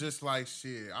was just like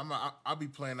shit. I'll be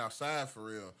playing outside for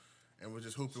real, and was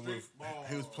just hooping with. Street ball.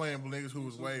 He was playing with niggas who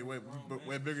was way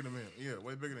bigger than him. Yeah,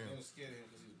 way bigger than They him. was scared of him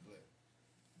because he was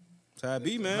black. Ty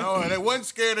B, man. No, they wasn't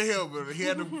scared of him, but he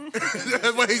had to.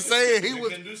 That's what he's saying. He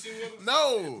was Can do shit with him?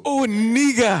 no. Oh,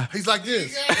 nigga. He's like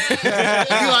this. He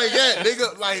like that,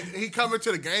 nigga. Like he coming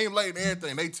to the game late and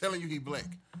everything. They telling you he black.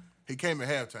 He came at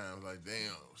halftime. I was like, damn,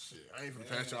 shit. I ain't finna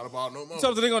pass y'all the ball no more.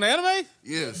 Something nigga on the anime?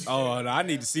 Yes. Oh, no, I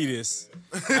need to see this.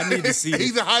 I need to see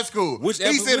He's this. in high school. Which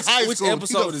He's in high which school.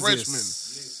 episode He's is a freshman. this?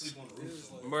 Sleep on the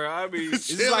roof. Bro, I be. Is this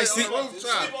Chilling like on see- the rooftop.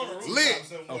 Sleep on the rooftop Lit.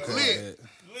 somewhere. Okay. Lit.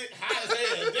 Lit. High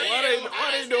as hell. Damn,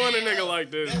 Why they doing a nigga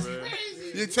like this, That's bro?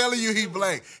 crazy. You're telling you he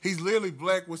black. He's literally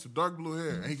black with some dark blue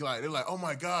hair. And they're like, oh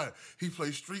my God, he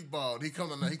plays street ball. And he come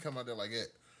out there like that.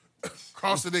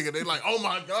 Cross the nigga. They like, oh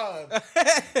my God.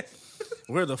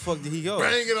 Where the fuck did he go?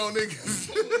 Banging on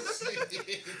niggas.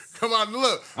 Come on,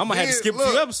 look. I'm gonna have to Then, skip a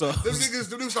few look, episodes. Them niggas,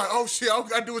 the dude's like, oh shit, all I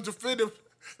gotta do is defend him.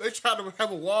 They try to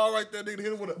have a wall right there. Nigga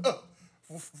hit him with a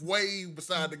way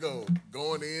beside the goal.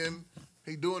 Going in.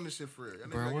 He doing this shit for real. Y'all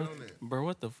niggas gotta get on there. Bro,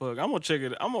 what the fuck? I'm gonna check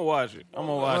it. I'm gonna watch it. I'm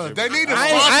gonna watch it. They bro. need to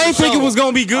I ain't think it was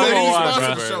gonna be good. They need to watch,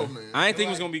 sponsor bro. the show, man. I ain't think it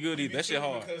was gonna be good either. That shit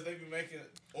hard. Because they be making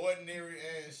ordinary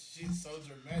ass shit so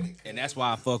dramatic. And that's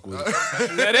why I fuck with it.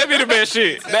 Yeah, that be the best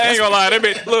shit. That ain't gonna lie. That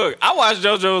be look. I watched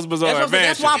JoJo's Bizarre That's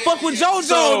Adventure. why I fuck with JoJo,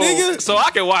 so, nigga. so I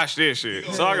can watch this shit.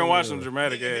 So I can watch some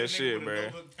dramatic Nigga, ass nigga shit, with a bro.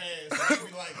 no-look pass. They be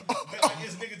like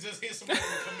this nigga just hit somebody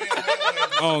with a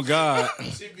command. Oh God.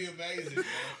 Shit be amazing, man.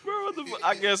 Bro, what the fuck?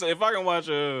 I guess if I can watch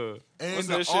And what's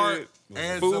the that art shit?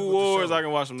 adds up Food with the Wars, show. I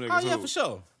can watch some niggas. Oh yeah, hoop. for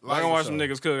sure. If I can watch some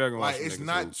niggas cook. I can watch Like some it's niggas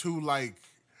not hoop. too like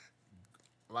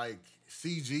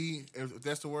CG, if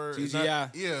that's the word. It's CGI?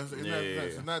 not, yeah, Yeah.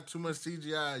 it's not too much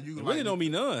CGI. You It like, really don't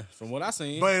mean none from what I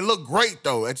seen. but it looked great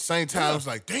though. At the same time, it's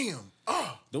like, damn,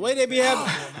 The way they be having,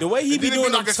 the way he be then it be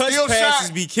doing like them a touch steal passes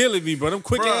shot. be killing me, bro. Them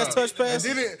quick ass touch passes.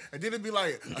 And then it be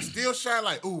like a steal shot,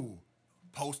 like ooh,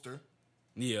 poster,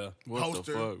 Yeah. What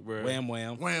Poster. the fuck, bro? Wham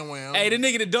wham. wham wham. Hey, the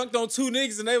nigga that dunked on 2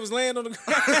 niggas and they was laying on the ground.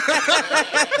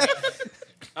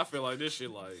 I feel like this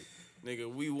shit like, nigga,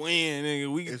 we win,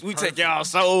 nigga. We take y'all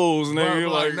souls, Bro,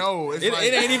 nigga. like, no, it's It like,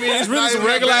 ain't even. It's not really some even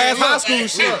regular that ass bad. high school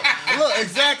shit. Look,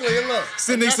 exactly. And look,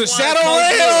 Sending That's some why Shadow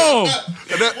it's so Realm.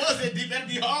 That wasn't deep. That'd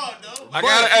be hard, though. I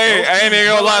gotta, hey, I ain't even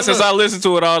gonna lie. Since I listen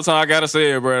to it all the time, I gotta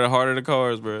say it, bro. The heart of the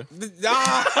cards, bro. Oh,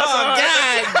 God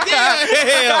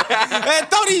damn. Man,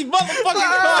 throw these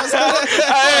motherfucking cards.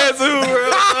 I had to, bro.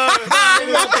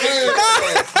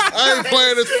 I ain't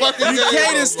playing this fucking game. You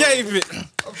can't bro. escape it.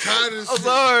 I'm tired of this I'm shit.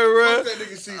 sorry, bro. Fuck that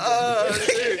nigga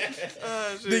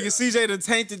CJ. Nigga, CJ done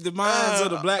tainted the minds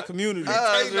of the black community.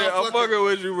 I'm fucking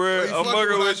with you, bro. I'm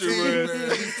fucking with you,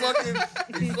 bro.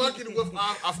 He fucking with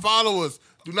our followers.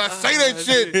 Do not say that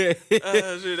shit.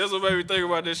 Shit, that's what made me think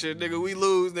about this shit, nigga. We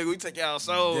lose, nigga. We take y'all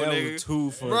soul, That nigga. was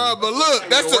 2 for Bro, but look,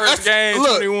 that's The worst game,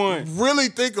 look, 21. Really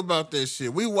think about this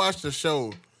shit. We watched the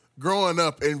show growing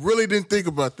up and really didn't think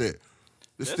about that.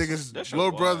 This nigga's that shit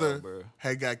little wild, brother bro.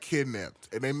 had got kidnapped,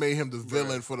 and they made him the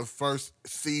villain for the first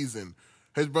season.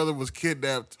 His brother was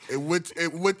kidnapped. It went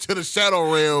to the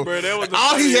Shadow Realm. Bro, that was the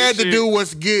All he funniest had to shit. do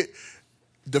was get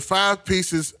the 5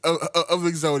 pieces of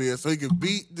Exodia so he could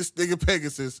beat this nigga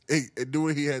Pegasus and do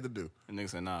what he had to do. The nigga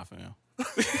said, nah, fam.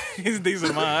 These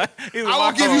are mine. These are I my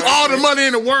will give you cards. all the money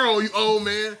in the world, you old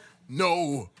man.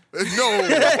 No.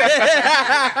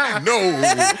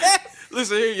 No.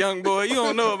 Listen here, young boy. You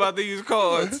don't know about these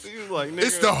cards. He was like, nigga.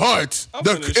 It's the heart. I'm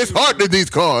finna It's shoot heart you. to these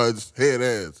cards. Head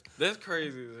ass. That's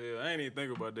crazy as hell. I ain't even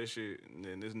think about that shit. And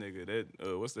then this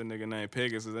nigga, what's that nigga name?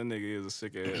 Pegasus. That nigga is a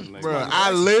sick ass nigga.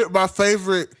 Bro, my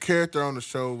favorite character on the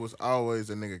show was always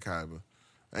a nigga Kaiba.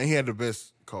 And he had the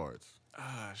best cards.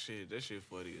 Ah, shit. That shit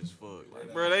funny as fuck.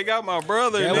 Like, bro, they got my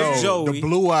brother. That nigga. was Joey. The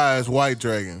blue eyes white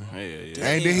dragon. Yeah, yeah.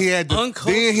 And then he had the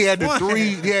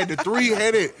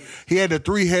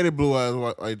three headed blue eyes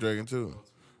white dragon too.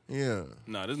 Yeah.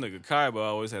 Nah, this nigga Kaiba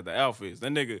always had the outfits.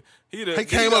 That nigga, he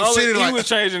came up shitty he like- was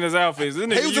changing his outfits. This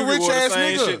nigga, He was a Yugi rich wore the ass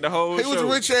same nigga. shit the whole He was show.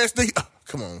 a rich ass nigga.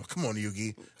 Come on,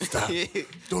 Yugi. Stop.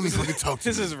 Don't even fucking talk to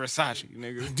This me. is Versace,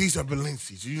 nigga. These are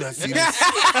Balenci's. You not see this?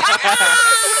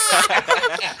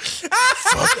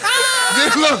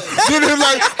 Then he's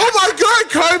like, oh my God,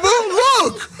 Kaiba,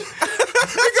 look.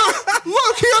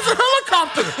 Look, he has a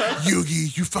helicopter.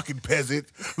 Yugi, you fucking peasant.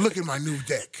 Look at my new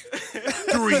deck.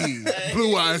 3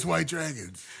 blue eyes white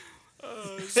dragons.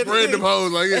 Spread them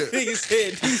hoes like that. Nigga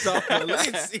said these are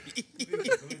Balenci.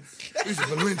 These are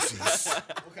Balenci's.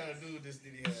 What kind of dude this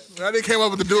did he have? Now they came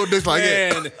up with the dude this like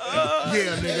that. Man,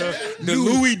 Yeah, nigga. the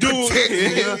Louis duel.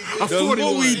 Nigga. I'm The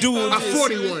 41. Louis duel. I'm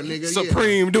 41, nigga.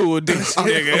 Supreme dual disc, Yeah.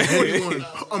 nigga. I'm 41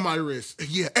 on my wrist.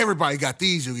 Yeah, everybody got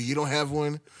these, Yugi. You don't have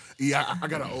one? Yeah, I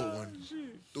got an old one.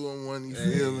 2-in-1, you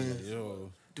feel me?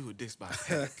 Yo. Do a disc by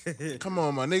Come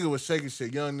on, my nigga was shaking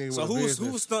shit. Young nigga So with a who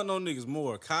business. was stunting on niggas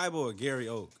more, Kaiba or Gary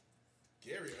Oak?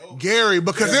 Gary Oak. Gary,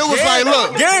 because it was like,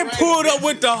 look. Gary pulled up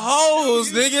with the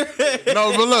hoes, nigga.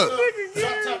 No, but look.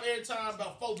 Top every time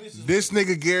about 4 bitches. This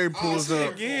nigga Gary pulls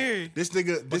up. Gary. This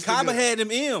nigga. Kaiba had them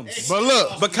M's. But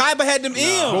look. But Kaiba had them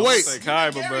M's. But wait. Say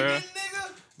Kaiba, Gary bro. didn't, nigga.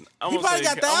 I'm He probably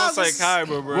got gonna say thousands.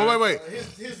 Kaiba, bro. Wait.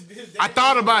 His I dad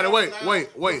thought was about it. world-renowned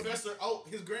Wait. Professor Oak.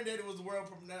 His granddaddy was the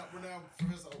world-renowned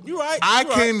Professor Oak. You right. I you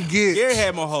right. can get. Gary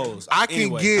had more hoes. I can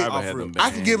Anyway, get. off Kaiba had rip. them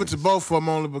I can give it to both of them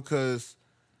only because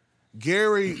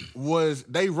Gary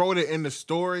they wrote it in the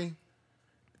story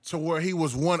to where he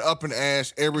was one up in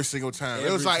Ash every single time.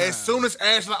 It was Every like as time. soon as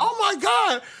Ash like, oh my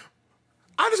God,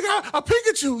 I just got a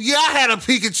Pikachu. Yeah, I had a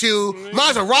Pikachu.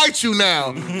 Mine's a Raichu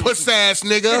now. Puss ass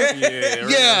nigga.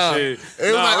 Yeah. Shit. It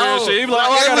was Nah, like, real oh, shit. He be like,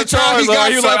 oh, I got every a time he Charizard. got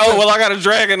He was like, something. oh, well, I got a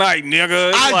Dragonite, nigga.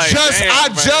 It's I like,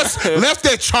 damn, man. just left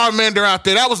that Charmander out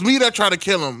there. That was me that tried to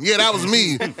kill him. Yeah, that was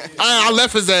me. I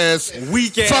left his ass.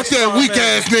 Weak ass. Fuck that weak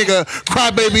Charmander. ass nigga,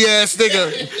 crybaby ass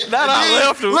nigga. Not I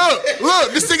left him.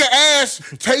 Look, this nigga Ash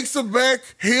takes him back,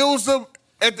 heals him.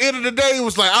 At the end of the day, it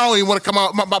was like, I don't even want to come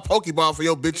out my Pokeball for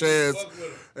your bitch ass.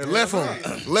 And left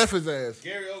him. Left his ass.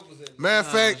 Gary Oak was in. Matter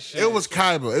of fact, it was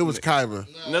Kaiba. It was Kaiba.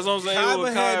 That's what I'm saying. It Kaiba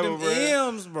was had Kaiba, them bro.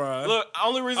 M's, bro. Look,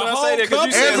 only reason A I whole say that because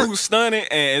you couple- said who's stunning,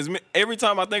 and every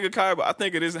time I think of Kaiba, I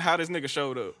think of this how this nigga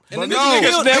showed up. And the no, nigga niggas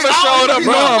killed- never He showed up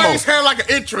normal. always had like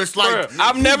an interest, like Bruh,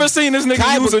 I've never seen this nigga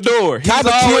Kaiba- use a door. He's Kaiba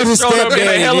killed always his showed up in a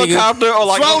stepdaddy, nigga. helicopter or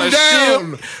like Slow on a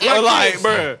down. ship. Or like,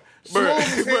 bruh. slow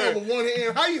as hell with one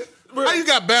hand. How you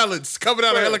got balance coming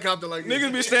out of a helicopter like this?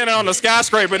 Niggas be standing on the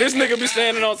skyscraper. This nigga be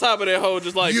standing on top of that hole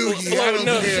just like Yugi, I floating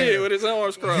don't up care. shit with his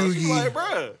arms crossed. Yugi. You like,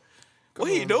 bruh. What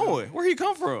he doing? Where he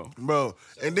come from? bro.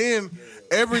 And then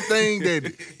everything that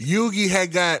Yugi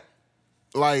had got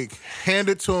like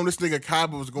handed to him, this nigga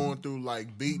Kaiba was going through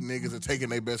like beating niggas and taking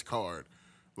their best card,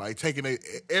 like taking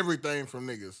everything from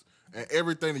niggas and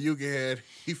everything that Yugi had.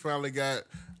 He finally got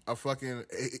a fucking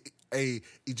a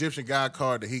Egyptian god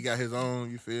card that he got his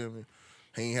own. You feel me?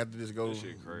 He ain't have to just go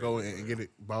and get it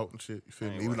bought and shit. You feel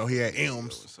me? Even though he had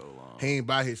M's, So long. he ain't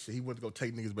buy his shit. He went to go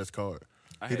take niggas' best card.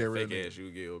 I He had that real fake nigga. ass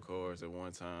Yu-Gi-Oh cards at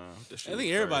one time. That shit I think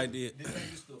was everybody crazy. did. Didn't they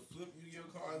used to flip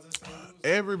Yu-Gi-Oh cards and stuff?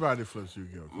 Everybody flips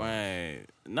Yu-Gi-Oh cards. Man,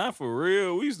 not for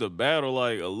real. We used to battle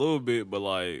like a little bit, but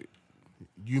like,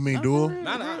 You mean duel?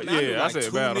 yeah, I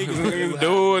said battle. Niggas We was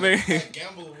doing it. Like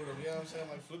gamble with them, you know what I'm saying?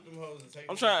 Like flip them hoes and take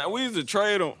I'm trying. We used to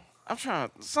trade them. I'm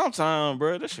trying. Sometime,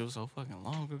 bro. That shit was so fucking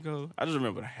long ago. I just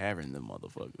remember having them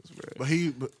motherfuckers, bro.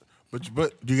 But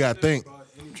you gotta think.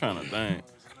 I'm trying to think.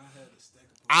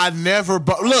 I never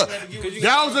bought. Look,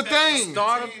 that was the thing.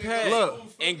 Start a pack. Look.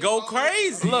 And go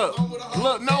crazy. Look,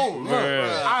 no, look.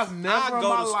 Bruh. I've never I in go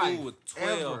my to school life, with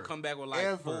 12, ever, come back with like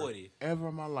ever, 40. Ever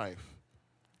in my life,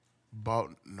 bought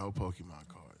no Pokemon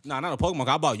cards. Nah, not a Pokemon card.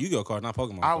 I bought Yu-Gi-Oh cards, not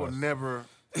Pokemon I cards. would never.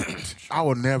 I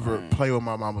would never play with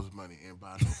my mama's money and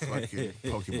buy no fucking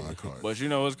Pokemon cards. But you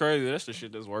know what's crazy? That's the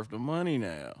shit that's worth the money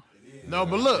now. No,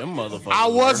 but look, Them motherfuckers I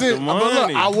wasn't. worth the But look,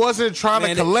 money. I wasn't trying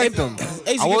Man, to collect them.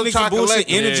 They used I to wasn't give niggas trying some to bullshit collect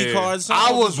them. energy Yeah. cards. I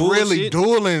some was really bullshit.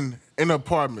 dueling in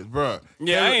apartments, bro.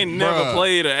 Yeah, I ain't never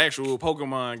played an actual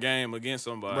Pokemon game against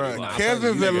somebody. Bruh, Like,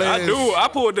 Kevin Nigga, I Velez. do. I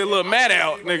pulled that little mat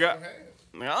out, nigga.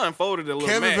 I unfolded that little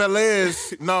Kevin mat.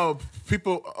 Velez, no,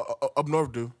 people up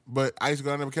north do, but I used to go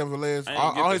down there with Kevin Velez. I ain't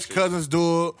All get that his shit. cousins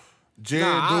do it. Jared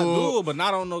Nah, I do do it. it, but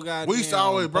not on no goddamn. We used to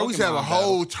always, bro. We used to have a Pokemon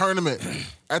whole tournament.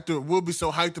 After we'll be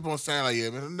so hyped up on saying like,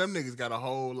 yeah, man, them niggas got a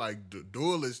whole like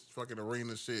duelist fucking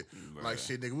arena shit. Like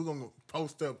shit, nigga, we gonna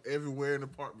post up everywhere in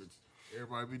apartments.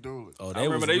 Everybody be dueling. Oh, I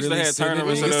remember they used to have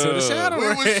tournaments at at, the shadow. We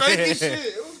was shaking shit.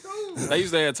 It was cool. They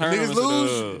used to have tournaments Niggas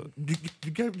at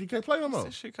lose. You can't play no more.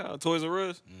 that shit called Toys R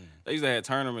Us. They used to have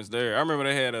tournaments there. I remember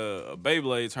they had a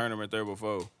Beyblade tournament there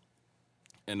before.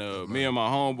 And me and my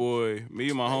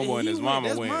homeboy and his mama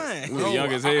that's went. mine. We were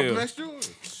young as hell. That's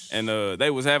yours. And they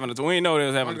was having we didn't know they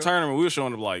was having a tournament. We were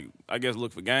showing them like, I guess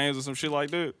look for games or some shit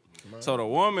like that. So the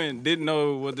woman didn't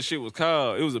know what the shit was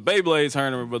called. It was a Beyblade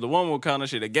tournament, but the woman would call that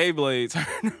shit a Gay Blade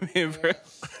tournament, bro.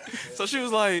 So she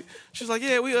was like,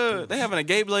 yeah, we they having a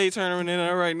Gay Blade tournament in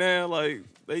there right now. Like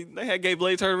they had Gay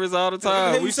Blade tournaments all the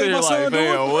time. You We see sit here my like, son doing?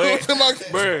 man,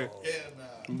 what? Bro, Yeah,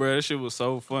 nah. bro, that shit was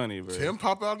so funny, bro. Tim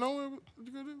pop out nowhere. What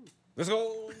you gonna do? Let's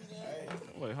go.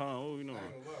 Wait, hold on, what we doing?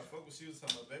 Fuck what she was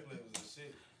talking about. Beyblade was the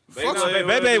shit.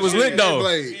 Beyblade was lit though.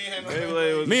 Beyblade.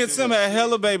 Beyblade was Me and Tim had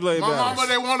hella Beyblade My mama battles.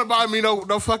 didn't want to buy me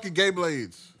no fucking gay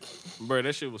blades. bro,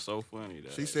 that shit was so funny, though.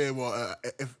 She said, "Well,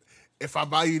 if I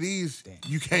buy you these,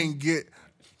 you can't get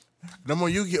no more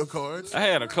Yu-Gi-Oh cards." I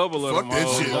had a couple of Fuck them. that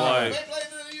hoes, shit. like,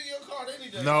 Beyblade in Yu-Gi-Oh card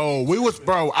any day. No, we was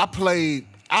bro. I played.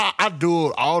 I do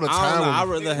it all the I time. don't know. I'd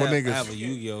with rather niggas. have a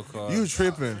Yu-Gi-Oh card. You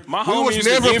tripping? My we homie was used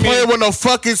to never give me- playing with no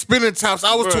fucking spinning tops.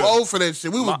 I was too Bruh. old for that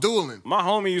shit. We was dueling. my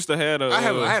homie used to have I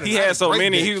had he a had so great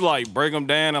many. deck. He would like break them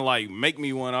down and like make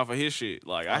me one off of his shit.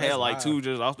 Like I had that's like wild. two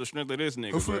just off the strength of this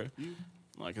nigga, bro. for-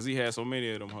 Like, cause he had so many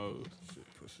of them hoes.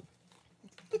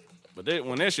 But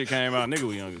when that shit came out, nigga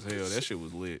was young as hell. That shit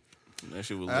was lit. That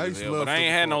shit was lit I as used to hell. love But I ain't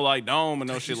flip had the no phone. like dome and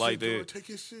no shit Your like Jordan, that. Take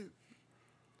your shit.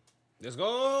 Let's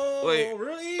go. Wait.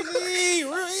 Real easy.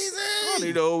 Real I easy. don't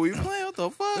even know what we playing. What the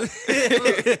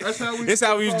fuck? That's how we. This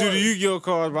how we used to do the Yu-Gi-Oh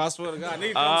cards, bro. I swear to God.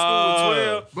 Niggas come to school with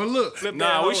 12. But look, Flip Nah,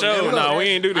 that we hoe, showed. and Nah, we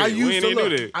ain't do that. I We used ain't to even do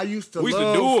look. that. I used to. We used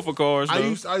love, to duel for cars,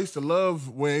 though. I used to love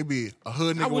when it be a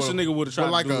hood nigga. I wish with a nigga would've tried to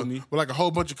with like duel a me. with like a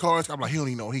whole bunch of cards. I'm like, he don't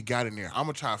even know what he got in there. I'm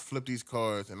gonna try to flip these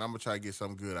cards and I'm gonna try to get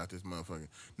something good out this motherfucker.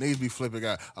 Niggas be flipping,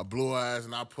 got a blue eyes,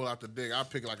 and I pull out the deck. I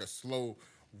pick like a slow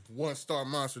 1-star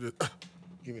monster. Just,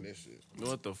 give me that shit.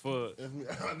 What the fuck? That's me.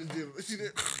 I just did it. See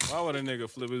that? Why would a nigga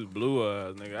flip his blue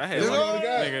eyes, nigga? I had Yeah, like,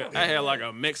 yeah. nigga, I had like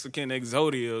a Mexican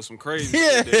Exodia or some crazy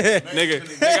Yeah. shit.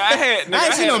 Nigga, I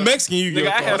ain't seen no Mexican Yu-Gi-Oh Nigga,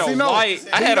 I had cards. See, a no, white,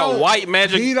 I he had a don't- white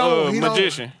magic he don't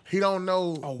magician. He don't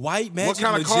know A white magic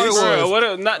what kind of card it magician? was. Bro,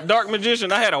 what? Not dark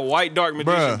magician. I had a white dark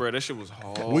magician, Bruh. bro. That shit was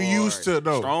hard. We used to,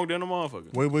 though. strong than a motherfucker.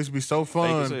 It used to be so Fake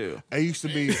as fun. hell. It used to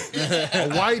be a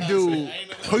white dude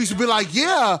who used to be like,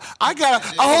 "Yeah, I got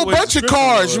a whole what bunch the of description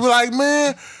cards." was. You be like,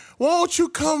 "Man, why don't you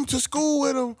come to school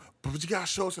with them?" But you gotta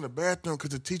show us in the bathroom because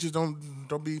the teachers don't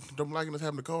liking us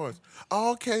having the cards.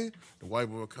 Oh, okay. The white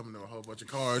boy coming to a whole bunch of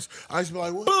cards. I used to be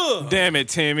like, "What? Damn it,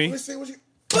 Timmy. Let's see what you."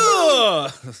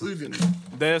 Ugh.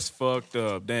 That's fucked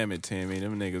up. Damn it, Timmy.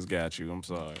 Them niggas got you. I'm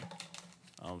sorry.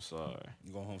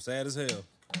 You going home sad as hell.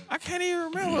 I can't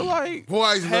even remember like Boy,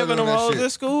 I used to love having them that hoes shit.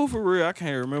 at school for real. I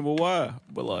can't remember why,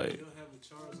 but like You don't have a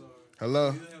Charizard.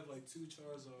 Hello? You have like 2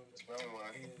 Charizards.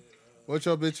 And What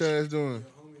your bitch ass doing? your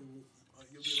homie,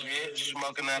 you'll be Shit,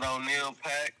 smoking that O'Neal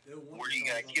pack where he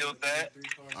got killed at.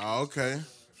 Oh, okay.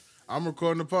 I'm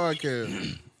recording the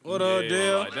podcast. What up, yeah,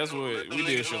 Dale? like, that's what we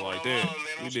did shit like that.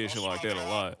 We did shit like that a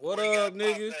lot. What up,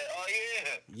 nigga? Oh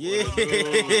Yeah. yeah.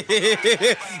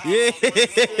 Yeah.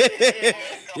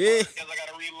 Yeah. Cause I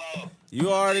gotta reload. You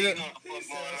already know. What the fuck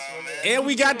going on, man? And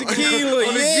we got tequila.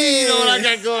 On the G, you know what I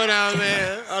Yeah. got going on,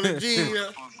 man. On the G. What's going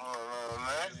on,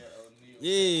 man?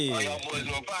 Yeah. Y'all boys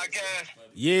doing podcast?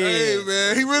 Yeah. Hey,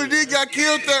 man. He really did got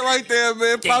killed that right there,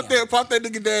 man. Pop that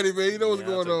nigga daddy, man. You know what's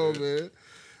going on, man.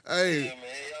 Hey. Yeah, man.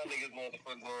 Y'all niggas know what the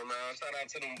fuck going on. Shout out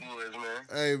to them boys, man.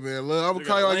 Hey, man. Look, I'm gonna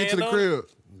call you when I get to the crib.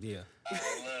 Yeah. I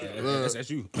love it. That's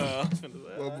you.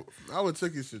 Well, I would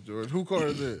take your shit, George. Who car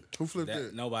is that? Who flipped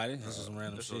that? Nobody. This is some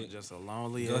random Just shit. just a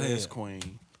lonely Go ass ahead.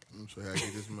 queen. I'm sure how I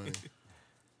get this money.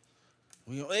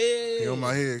 Hey. He on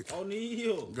my head.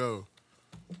 O'Neal. Go.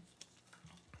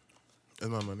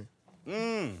 That's my money.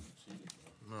 Mm.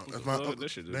 No, that's my. fuck? That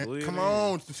shit just Damn, bleed come in.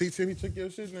 on, see, Tim, he took your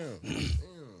shit now. Damn. What's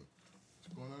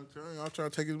going on? I'll try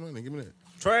to take his money. Give me that.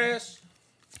 Trash.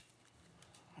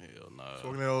 Hell nah.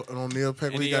 Smoking that on Neil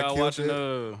Peck when Any he of got y'all killed. watching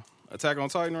there. Attack on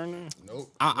Titan right now? Nope.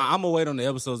 I'm gonna wait on the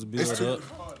episodes to build It's up. too.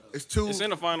 It's too. It's in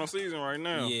the final season right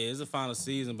now. Yeah, it's a final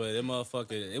season, but that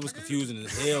motherfucker, it was confusing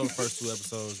as hell the first 2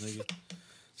 episodes, nigga.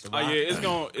 So Oh yeah, it's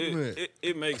gonna minute.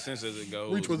 it makes sense as it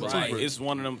goes. Reach with the but, like, toothbrush. it's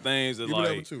one of them things that Give me that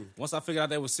one like too. once I figured out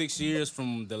that was 6 years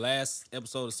from the last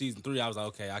episode of season 3, I was like,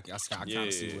 okay, I kind Yeah.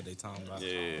 of see what they talking about.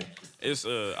 yeah, it's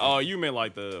oh you meant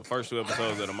like the first 2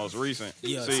 episodes of the most recent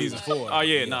Yeah, season. season 4. Oh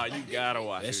yeah, Yeah. nah, you gotta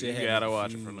watch That it. shit You had gotta me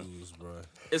watch it from the. confused, bro.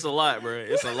 It's a lot, bro.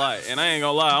 It's a lot, and I ain't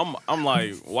gonna lie. I'm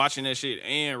like watching that shit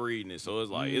and reading it, so it's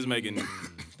like it's making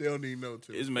They don't need no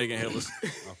too. it's making hella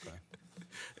Okay.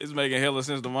 it's making hella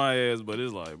sense to my ass, but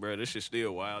it's like, bro, this shit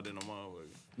still wild in the motherfucker.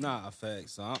 Nah,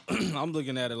 facts. So I'm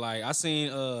looking at it like I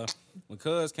seen when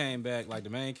Cuz came back, like the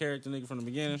main character nigga from the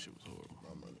beginning. Shit was horrible.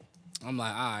 I'm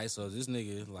like, all right, so this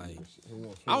nigga like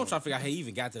I was trying to figure out how he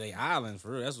even got to their island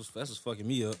for real. That's what's fucking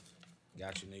me up.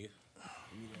 Got you, nigga.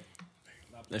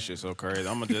 That shit so crazy.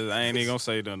 I ain't even gonna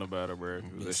say nothing about it, bro.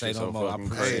 That say shit no so more. I fucking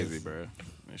appreciate crazy, bro.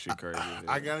 That shit crazy. as hell.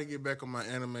 I gotta get back on my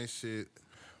anime shit,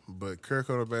 but Kirk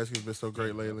on the basket's been so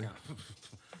great lately.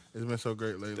 It's been so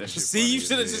great lately. That shit See, funny you as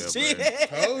should have hell, just bro. cheated.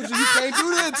 Told you can't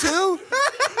do that too.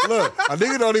 Look, a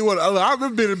nigga don't even want. I've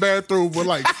been in the bathroom with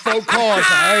like 4 cars.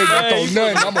 I ain't got Hey,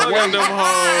 throw nothing. I'ma fuck wait them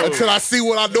hoes. until I see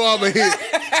what I know I'ma hit.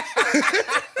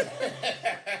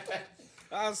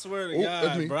 I swear to Oop, that's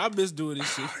God, me. bro, I miss doing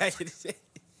this shit back in the day.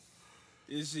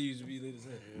 This shit used to be lit as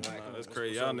hell. Nah, that's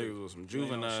crazy. Y'all niggas was some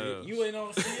juveniles. You ain't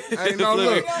on shit. Hey, no,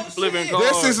 look. Flipping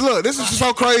cars. This is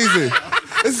so crazy.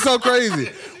 This is so crazy.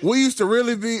 We used to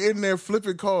really be in there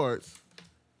flipping cards.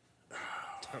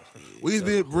 We used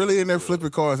to be really in there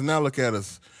flipping cards, and now look at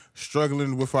us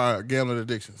struggling with our gambling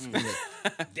addictions. Hell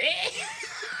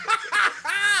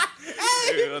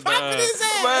nah.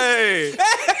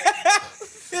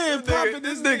 Hey,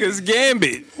 this nigga's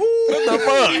Gambit. What the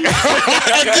fuck?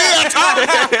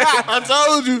 I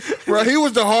told you, bro. He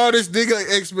was the hardest nigga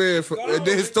X-Men, and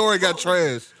then his story got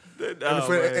trashed. In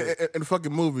the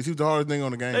fucking movies, he was the hardest thing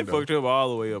on the game. They though. fucked him all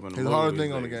the way up in the He's movie. the hardest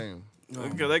thing on the game.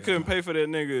 Because they couldn't pay for that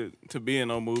nigga to be in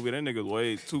no movie. That nigga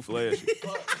way too flashy.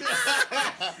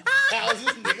 How's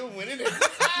this nigga winning it?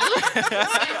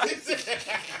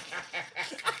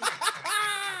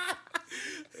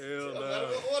 Hell No nah. matter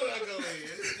what order I go in,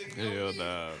 this nigga Hell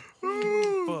nah.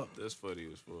 Fuck. That's funny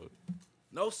as fuck.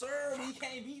 No, sir, he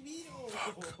can't beat me though.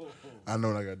 I know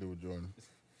what I got to do with Jordan.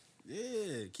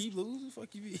 Yeah, keep losing.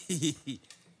 Fuck you. Be.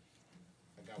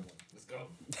 I got one. Let's go.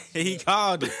 He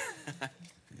called it.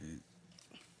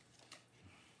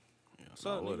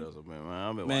 So what else, man?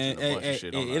 I've been Man, watching a bunch of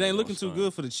shit on it ain't looking too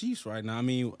good for the Chiefs right now. I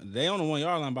mean, they on the 1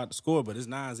 yard line about to score, but it's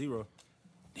 9-0.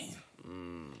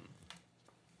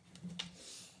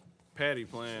 Patty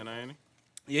playing, ain't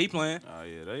he? Yeah, he playing. Oh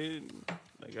yeah, they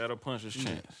got a puncher's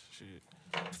chance. Shit,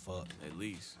 Fuck. at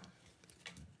least.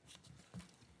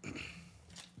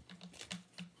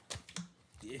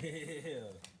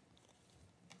 Yeah.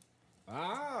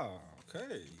 Ah,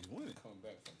 okay. He's winning. Come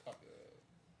back from popular.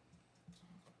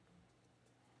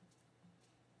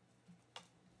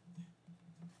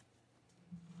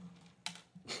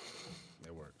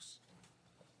 That works.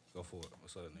 Go for it.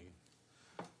 What's up,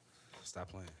 nigga? Stop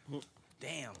playing.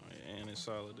 Damn. And it's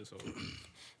solid. This whole.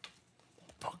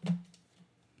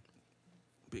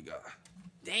 Big guy.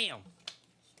 Damn.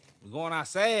 We're going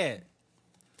outside.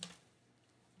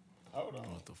 Hold on.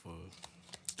 What the fuck?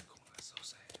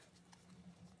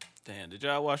 Damn, did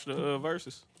y'all watch the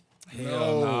Versus?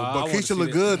 No, I but wanna Keisha see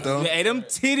look that. good though. Hey, them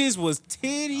titties was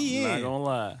titty Not in. gonna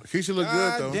lie. Keisha look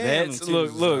good though. Damn. That's them titties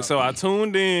was look. out. So I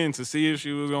tuned in to see if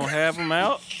she was gonna have them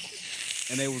out,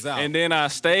 And they was out. and then I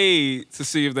stayed to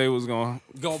see if they was gonna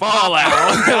Gonna fall pop out,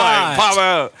 out. like pop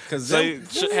out, 'Cause they them-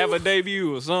 should have a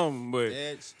debut or something. But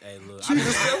Bitch, hey,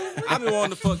 look. I've been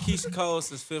wanting to fuck Keisha Cole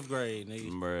since 5th grade, nigga.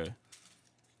 bruh,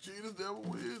 Jesus, that was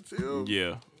weird too.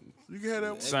 yeah, You can have that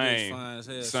one. That bitch same, fine as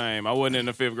hell. same. I wasn't in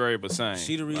the 5th grade, but same.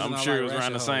 She the reason I'm I sure like it was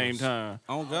around the ratchet same hoes. time.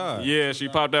 Oh God. Yeah, she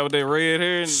popped out with that red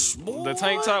hair and Boy. the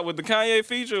tank top with the Kanye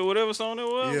feature or whatever song it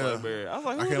was. Yeah. Like, bruh, I was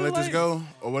like, I who can't the let this lady? go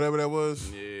or whatever that was.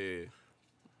 Yeah,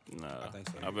 nah, think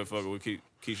so. I've been fucking with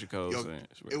Keisha Cole Yo, since.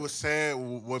 bruh. it was sad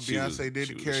what She was- Beyonce did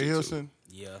she to was Carrie shit, too. Hilson,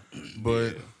 Yeah.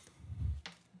 but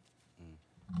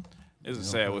It's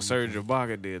sad what Serge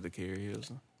Ibaka did to Carrie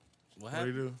Hilson. What what do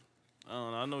you happened? do? I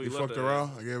don't know. I know He he, fucked her raw.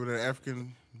 I gave her that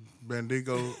African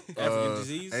Bandigo African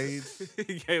disease? AIDS. he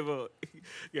gave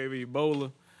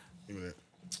Ebola. Give me that.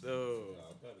 Oh,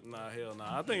 nah, hell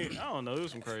nah. I don't know. It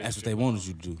was some crazy. That's what shit. they wanted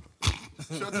you to do.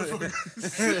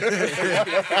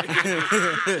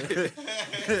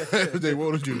 That's what they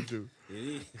wanted you to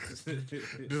do.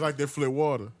 Just like they flip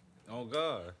water. Oh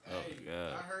God. Oh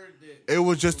god. I heard that It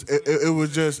was just. It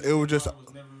was just. It was just.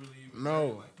 was never really even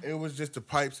No, it was just the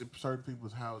pipes in certain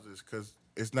people's houses because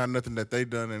it's not nothing that they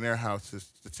done in their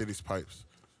houses. The city's pipes.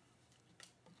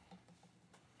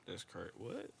 That's crazy.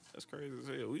 What? That's crazy as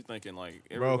hell. We thinking like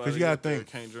Bro, 'cause everybody you gotta up there think.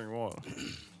 can't drink water.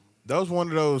 That was one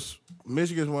of those.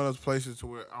 Michigan's one of those places to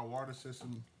where our water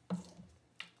system.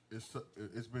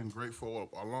 It's been great for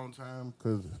a long time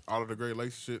because all of the Great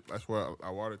Lakes shit. That's where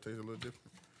our water tastes a little different.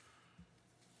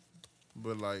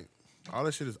 But like all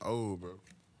that shit is old, bro.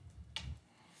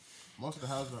 Most of the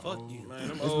houses are old. you. Man,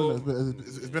 them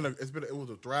It was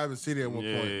a thriving city at one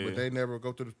point, Yeah. but they never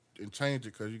go through and change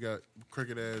it because you got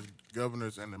crooked ass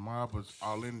governors and the mob was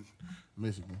all in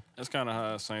Michigan. That's kind of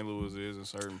how St. Louis is in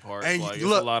certain parts. And like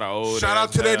look, it's a lot of old. shout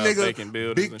out to that nigga, vacant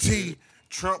buildings Big and T, shit.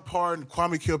 Trump pardoned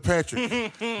Kwame Kilpatrick,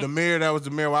 the mayor that was the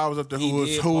mayor while I was up there, He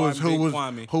did pardon Big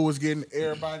Kwame. who was getting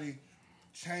everybody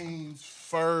chains,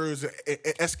 furs,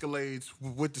 Escalades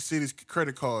with the city's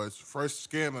credit cards. First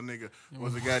scammer nigga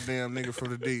was a goddamn nigga from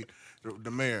the D.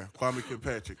 The mayor, Kwame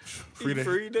Kilpatrick. He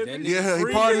freed that That nigga. nigga Yeah, he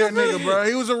free pardoned that nigga. nigga, bro.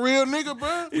 He was a real nigga,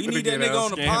 bro. We need that Get nigga out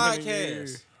on the scamming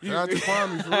podcast. Shout out to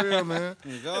Kwame for real, man.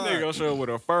 That nigga gonna show up with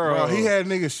a fur. Bro, on. he had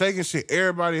niggas shaking shit.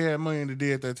 Everybody had money in the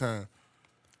D at that time.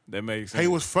 That makes sense. He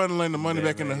was funneling the money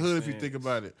That back in the makes hood. If you sense. think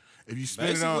about it, if you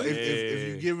spend it on,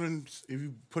 Basically. if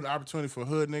you put an opportunity for a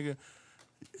hood nigga,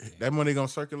 that money gonna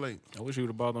circulate. I wish you would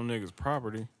have bought them niggas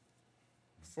property.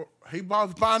 He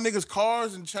buying niggas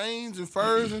cars and chains and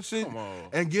furs and shit, Come on.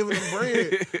 and giving them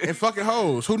bread and fucking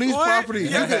hoes. Who needs property? You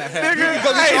go get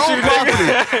I your own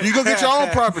property. You go get your own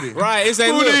property. Right. It's a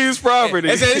Who look. needs property?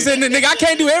 It's a nigga. I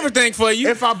can't do everything for you.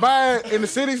 If I buy it in the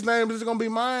city's name, it's gonna be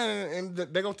mine, and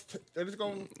they're just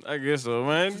gonna. I guess so,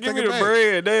 man. Give take me it the back.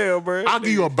 bread, damn, bro. I'll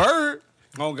give you a bird.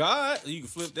 Oh God, you can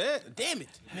flip that. Damn it.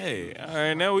 Hey, all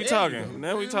right, now we talking.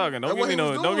 Now we talking. That's Don't what give me he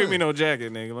was don't give me doing. no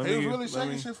jacket, nigga. Let He was me. really let shaking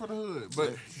me- shit for the hood,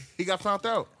 but he got found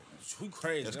out. Who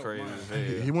crazy? That's That was crazy mine. as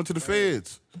hell. He went to the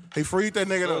feds. He freed that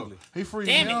nigga though. Ugly. He freed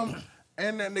Damn him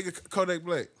and that nigga Kodak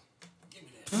Black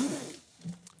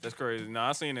That's crazy. Nah,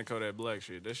 I seen that Kodak Black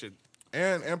shit. That shit.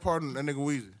 and pardon that nigga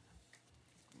Weezy.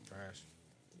 Trash.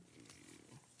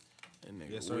 That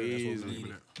nigga Yes, sir. That's what we Weezy.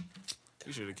 needed.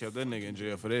 You should have kept that nigga in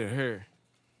jail for that hair.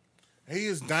 He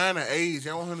is dying of AIDS.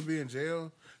 Y'all want him to be in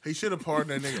jail? He should have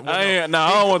pardoned that nigga. I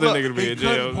don't want that Look, nigga to be he in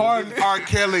jail. couldn't pardon R.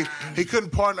 Kelly. He couldn't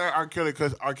pardon R. Kelly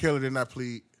because R. Kelly did not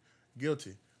plead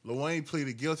guilty. Lil Wayne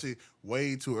pleaded guilty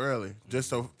way too early, just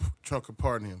so Trump could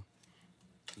pardon him.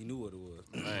 You knew what it was.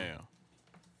 Damn.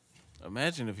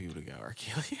 Imagine if he would have got R.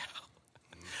 Kelly out.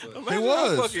 He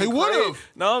was. He would have.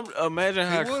 No, imagine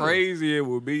how would've. crazy it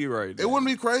would be right now. It wouldn't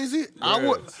be crazy.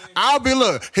 I'll be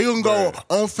look. He gonna go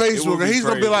on Facebook would and be he's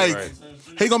gonna be crazy, like, right.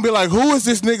 he gonna be like, who is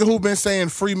this nigga who been saying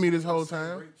free me this whole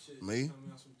time? Me,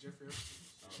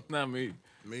 Not me.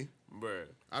 me. Bruh.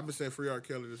 I've been saying free R.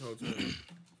 Kelly this whole time.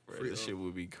 Bruh, this shit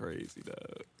would be crazy,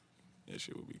 dog. That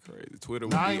shit would be crazy. Twitter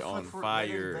would Nah, I be ain't on flip-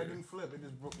 fire. That didn't flip. It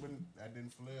just broke. That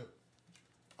didn't flip.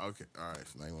 Okay, all right.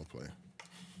 So now you wanna play?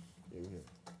 Yeah, we here.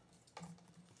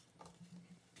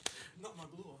 Not my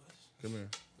blue eyes. Come here.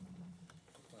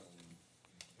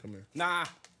 Come here. Nah.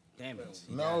 Damn it.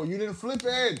 No, you didn't flip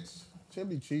it. Should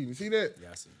be cheating. See that? Yeah,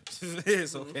 I see it.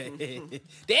 It's okay.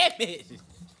 Damn it.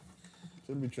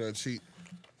 Should be trying to cheat.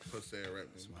 Put that rap.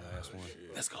 My last one.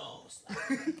 Let's go.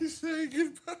 You say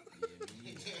goodbye.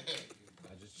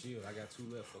 I just Shield. I got 2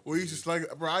 left. Fuck We you. used to slug,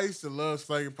 bro. I used to love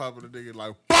slugging popping the nigga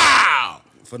like pow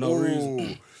For no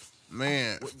reason.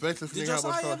 Man, especially if Did nigga have a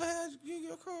Josiah car. ever had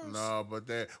your cars? No, but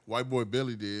that white boy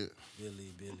Billy did.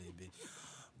 Billy.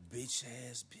 Bitch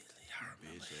ass Billy. I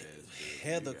remember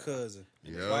Heather cousin.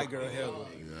 Yeah. White girl Heather.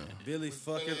 Yeah. Billy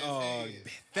fucking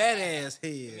fat ass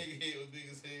head. Nigga head was big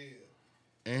as hell.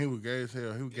 And he was gay as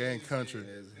hell. He was gay in country.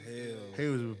 As hell. He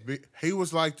was big. He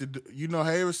was like the. You know,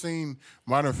 have you ever seen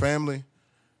Modern Family?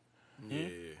 Yeah.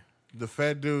 The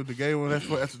fat dude, the gay one.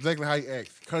 That's exactly how he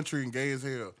acts. Country and gay as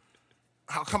hell.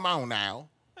 Oh, come on now,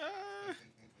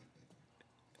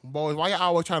 boys. Why y'all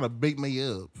always trying to beat me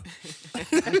up?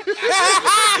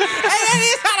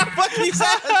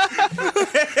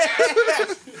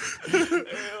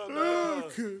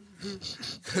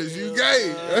 Cause you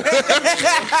gay.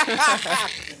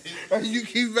 You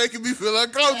keep making me feel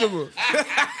uncomfortable.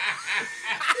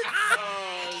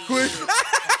 Quit.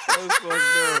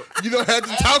 You don't have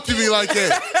to talk to me like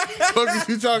that. Fuck is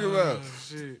you talking about?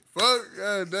 Fuck,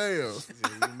 god damn.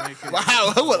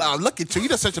 Wow, what I look at you.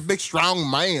 You're such a big, strong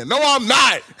man. No, I'm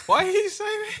not. Why he say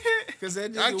that? Because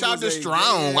that I nigga y'all was just a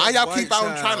strong. Why y'all keep white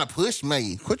on trying to child. push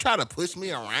me? Quit trying to push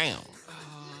me around.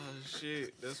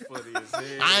 Shit, that's funny as hell.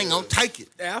 I ain't gonna take it.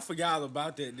 Hey, I forgot all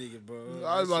about that nigga, bro.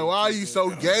 I was like, why are you so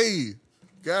gay?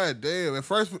 God damn. At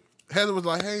first, Heather was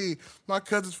like, hey, my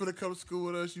cousin's finna come to school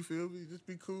with us. You feel me? Just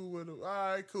be cool with them. All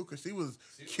right, cool. Because she was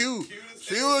cute.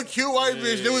 She was a cute white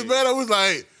bitch. Then we met her. Was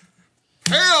like,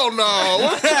 hell no.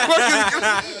 What the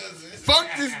fuck is fuck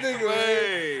this nigga,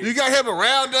 man. You got him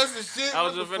around us and shit. I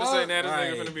was What just the finna fuck? say that this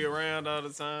Right. nigga finna be around all the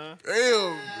time.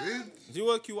 Damn. You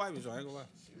was a cute white bitch, I ain't gonna lie.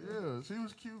 Yeah, she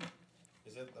was cute.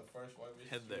 Is that the first white bitch?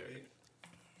 Head there.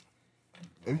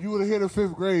 If you would have hit her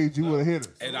 5th grade, you would have hit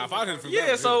her. Hey, nah, if I didn't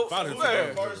Yeah, so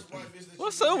where?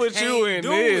 What's up with you and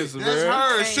this, That's bro?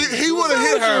 her. He would have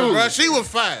hit her, bro. She was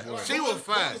fine. She was Who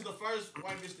fine. was the first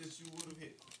white bitch that you would have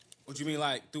hit? What you mean,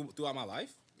 like throughout my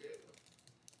life?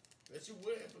 That you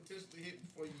would have potentially hit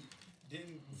before you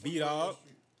didn't. B-Dog.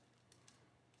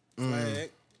 Flag.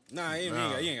 Nah, he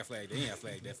ain't got flagged that. He ain't got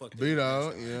flagged that. Fuck that.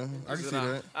 B-Dog, yeah. I can see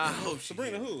that. I hope she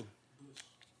Sabrina who?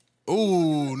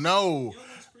 Ooh, no.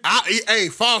 Hey,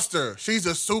 Foster, she's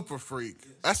a super freak.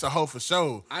 That's a hoe for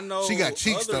sure. I know She got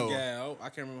cheeks, other though. gal. I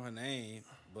can't remember her name,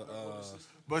 but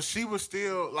But she was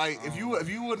still, like, if you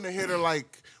wouldn't have hit her,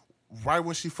 like, right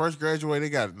when she first graduated,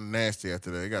 it got nasty after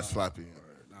that. It got sloppy.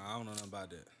 nah, I don't know nothing about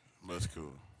that. But it's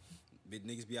cool. Big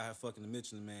niggas be out here fucking the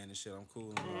Michelin man and shit. I'm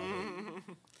cool.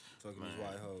 Fucking these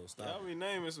white hoes. Stop. Y'all be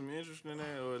naming some interesting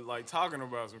that or like talking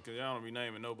about some because y'all don't be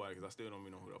naming nobody because I still don't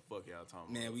be know who the fuck y'all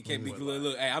talking about. Man, we can't be But,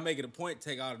 look. Hey, I'm making a point to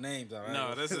take all the names, all right?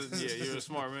 No, you're a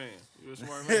smart man. You're a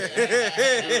smart man. You're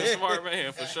a smart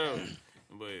man for sure.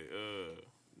 But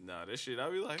nah, that shit I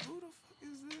be like, who the fuck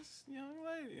is this young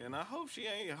lady? And I hope she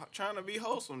ain't trying to be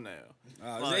wholesome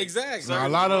now. Like, exactly. Now, a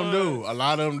lot of them do. A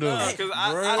lot of them do. Because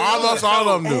Almost all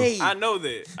of them do. Hey, I know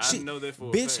that. I She- know that for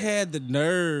a bitch fact. had the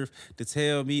nerve to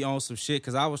tell me on some shit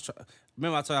because I was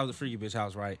remember I told you I was a freaky bitch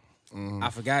house, right? I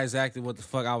forgot exactly what the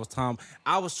fuck I was talking.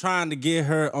 I was trying to get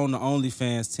her on the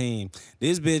OnlyFans team.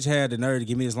 This bitch had the nerve to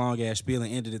give me this long ass spiel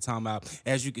and ended it talking about,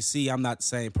 as you can see, I'm not the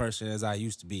same person as I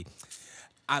used to be.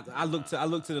 I looked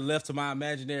to the left to my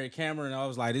imaginary camera and I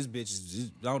was like, this bitch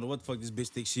is, I don't know what the fuck this bitch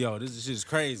thinks she on. This shit is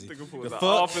crazy. Nigga put The the fuck?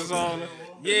 office on her.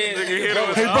 Yeah, Nigga hit her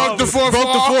with He the broke the office. fourth broke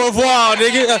the wall. fourth wall,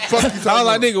 nigga. I was like,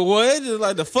 about? nigga, what? Just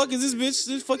like, the fuck is this bitch?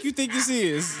 The fuck you think this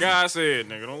is? God said,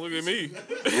 nigga, don't look at me.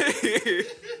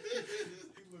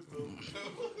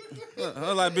 I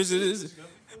was like, bitch,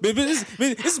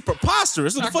 this is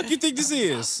preposterous. What the fuck you think this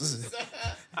is?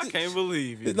 I can't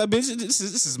believe you. Like, bitch, this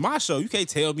is my show. You can't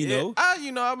tell me no.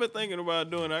 I've been thinking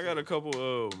about doing. I got a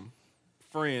couple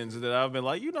friends that I've been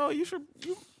like, you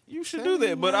should do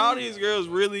that. But all these girls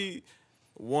really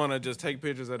want to just take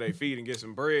pictures of their feet and get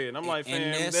some bread. And I'm like, fam,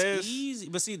 And that's easy.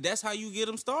 But see, that's how you get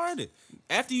them started.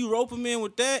 After you rope them in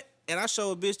with that, and I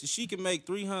show a bitch that she can make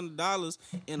 $300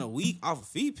 in a week off of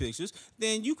feed pictures,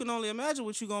 then you can only imagine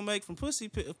what you gonna make from pussy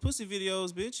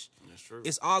videos, bitch. That's true.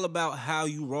 It's all about how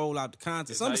you roll out the content.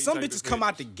 It's Some how you take bitches the come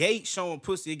out the pictures. gate showing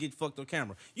pussy and get fucked on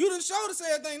camera. You didn't show to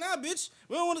say everything now, bitch.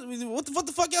 We don't want to, what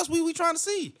the fuck else we trying to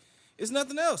see? It's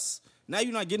nothing else. Now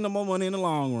you're not getting no more money in the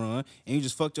long run, and you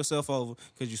just fucked yourself over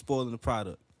because you're spoiling the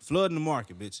product. Flooding the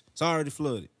market, bitch. It's already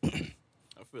flooded.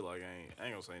 I feel like I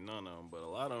ain't gonna say none of them, but a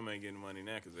lot of them ain't getting money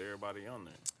now because everybody on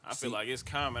there. I feel like it's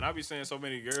common. I be seeing so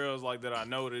many girls like that I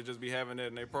know that just be having that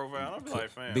in their profile. I be like,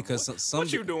 fam, because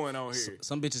what you doing on here?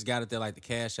 Some bitches got it there like the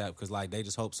Cash App because like they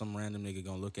just hope some random nigga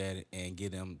gonna look at it and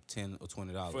give them $10 or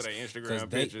 $20 For their Instagram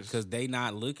pictures. Because they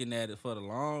not looking at it for the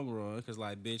long run. Because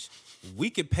like, bitch, we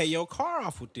could pay your car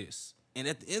off with this, and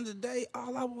at the end of the day,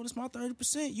 all I want is my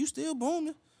 30%. You still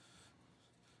booming.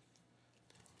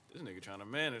 This nigga trying to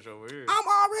manage over here. I'm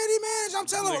already managed. I'm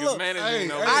telling you, look,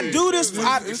 managing over I here. do this.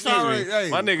 It's all right. Hey,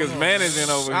 My niggas managing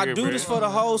over I here. do bro. this for the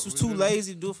hoes who's too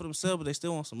lazy to do it for themselves, but they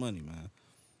still want some money, man.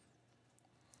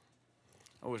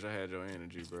 I wish I had your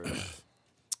energy, bro.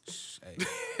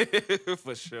 Hey,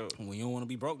 For sure. when you don't want to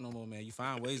be broke no more, man, you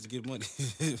find ways to get money.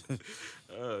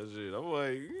 Oh shit. I'm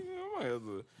like, I might have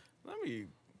to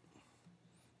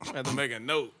I have to make a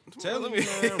note. Tell Let me,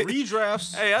 man,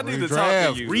 redrafts. Hey, I need to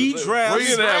talk to you. Redraft. We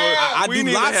need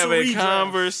to have a redrafts.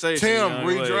 conversation. Tim, young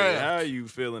lady. redraft. How are you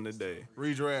feeling today?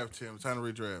 redraft, Tim. Time to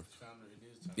redraft.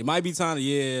 It might be time to,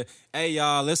 yeah. Hey,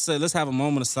 y'all, let's have a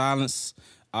moment of silence.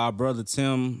 Our brother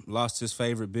Tim lost his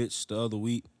favorite bitch the other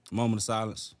week. Moment of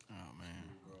silence. Oh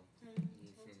man.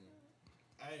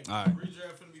 Hey, All right.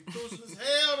 redraft finna be crucial as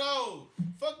hell though.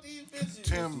 Fuck these bitches.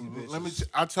 Tim,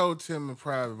 I told Tim in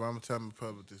private, but I'm gonna tell him in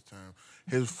public this time.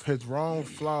 His wrong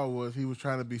flaw was he was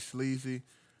trying to be sleazy,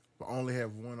 but only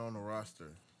have one on the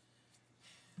roster.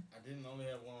 I didn't only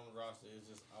have one on the roster. It's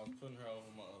just I was putting her over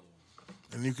my other one.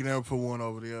 And you can never put one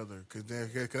over the other, cause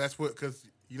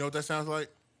you know what that sounds like?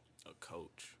 A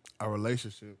coach. A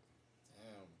relationship.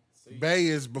 Damn. See, Bay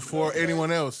is before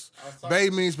anyone else. I was talking- Bay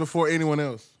means before anyone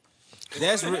else.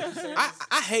 That's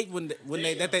I hate when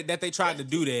they tried to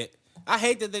do that. I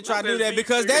hate that they tried to do that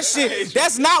because that shit,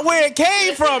 that's not where it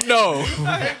came from, though.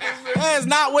 That's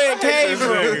not where it came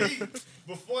from.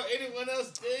 Before anyone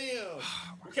else, damn.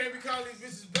 We can't be calling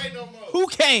these bitches Bay no more. Who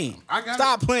came? I got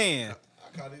Stop playing.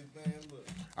 I call these man, look.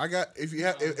 I got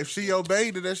if she your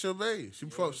bae, then that's your bae. She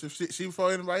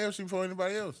before anybody else. She before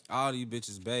anybody else. All these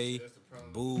bitches, bae,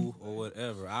 boo, or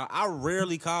whatever. I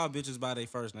rarely call bitches by their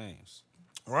first names.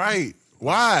 Right?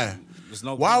 Why? There's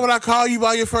no Why would I call you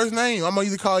by your first name? I'm gonna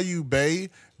either call you bae,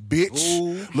 bitch,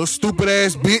 Ooh. little stupid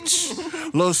ass bitch,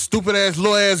 little stupid ass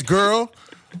little ass girl,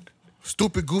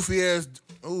 stupid goofy ass.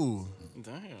 Ooh.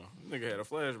 Damn. Nigga had a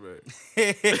flashback.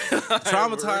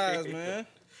 traumatized, man?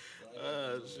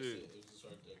 Shit.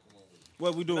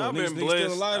 What we doing? I've Niggas been still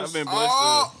blessed. alive? I've been blessed.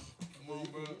 Oh. Come on,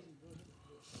 bro.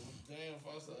 Damn,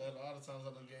 Foster, all the times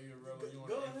I done gave you a relo, you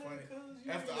wanna act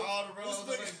funny. After all the relos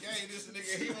I done gave this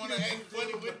nigga, he wanna act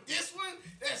funny with this one?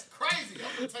 That's crazy.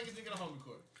 I'm gonna take this nigga to homie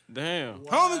court. Damn.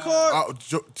 Homie court. Oh,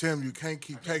 Tim, you can't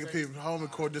keep taking people home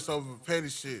and court just over petty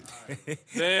shit.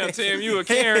 Damn, Tim, you a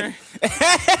Karen. All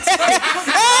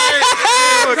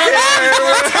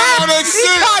that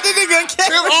shit.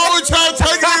 Tim always trying to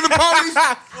take it in the police.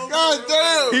 God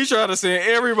damn. He trying to send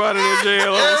everybody to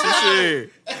jail over some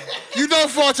shit. You know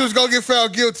Fortune was gonna get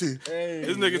found guilty.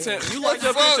 This nigga Tim, you like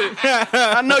her picture?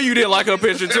 I know you didn't like her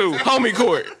picture too. Homie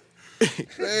court.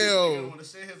 Damn. When to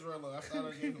share his relo, I thought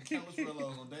I gave him countless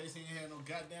relos on days he ain't had no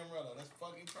goddamn relo. That's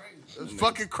fucking crazy. It's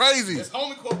fucking crazy. That's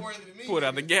homie court worthy to me. Put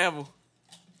out the gavel.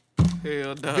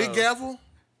 Hell no. Big Gavel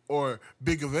or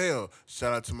Big Avail?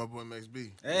 Shout out to my boy Max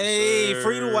B. Hey,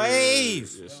 free the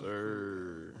wave. Yes,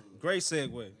 sir. Great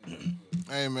segue.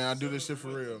 Hey man, I do this shit for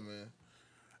real, man.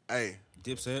 Hey,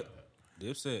 Dipset.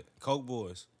 Coke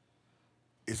Boys.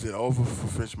 is it over for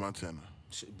French Montana?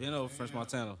 Shit, been over French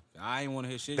Montana. I ain't want to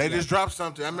hear shit. They You just got- dropped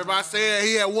something. I remember I said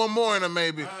he had one more in him,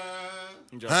 maybe.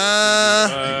 He dropped Uh,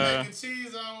 Mac and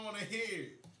cheese, I don't want to hear it.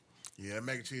 Yeah, that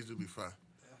mac and cheese do be fine.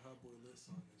 That Hot Boy Lit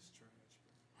song is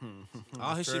trash.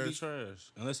 all his shit be trash.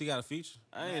 trash. Unless he got a feature.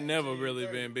 I ain't never really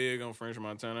been big on French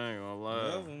Montana. I ain't gonna lie.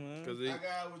 Never, man. Cause I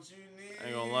got what you need. I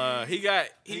ain't gonna lie. He got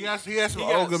some he got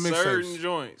Olga certain mixtapes.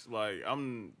 joints. Like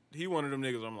he one of them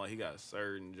niggas. I'm like he got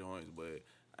certain joints, but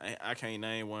I can't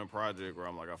name one project where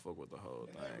I'm like I fuck with the whole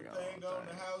thing. Everything on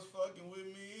the house fucking with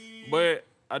me. But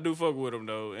I do fuck with him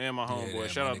though, and my homeboy.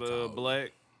 that Shout out money to call.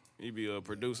 Black. He be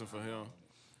producing for him.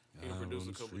 He produced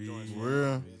a couple joints.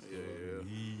 Real. Yeah.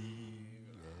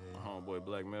 My homeboy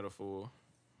Black Metaphor.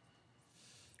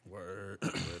 Word. But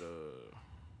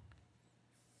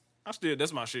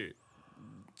that's my shit.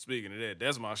 Speaking of that,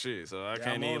 that's my shit. So I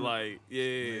can't I'm even on it. like,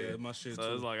 yeah. my shit So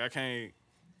too. it's like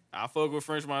I fuck with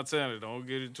French Montana. Don't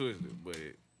get it twisted. But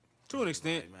To an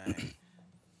extent. like, man,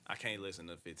 I can't listen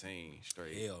to 15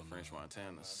 straight Hell no. French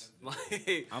Montanas.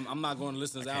 Like I'm not going to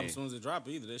listen to this album as can't. soon as it drop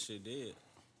either. That shit dead.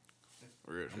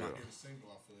 real shit. Get a single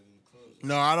off of it in the club.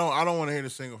 No, I don't want to hear the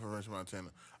single from French Montana.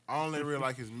 I only really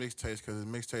like his mixtapes because his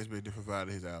mixtapes be a different vibe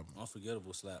to his album.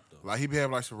 Unforgettable slap though. Like he be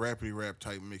having like some rapidy rap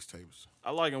type mixtapes.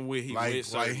 I like him with Like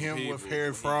certain him people, with Harry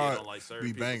when he Fraud get on, like, certain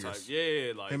be people bangers. type.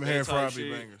 Yeah, like Him and that Harry type Fraud be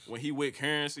shit. bangers. When he with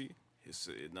Currency, his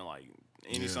like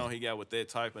any song he got with that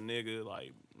type of nigga,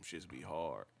 like them shits be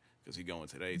hard because he going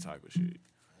to that type of shit,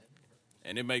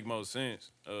 and it make most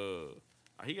sense. You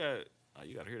gotta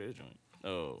hear that joint.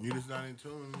 You just not in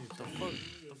tune.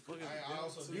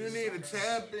 You need to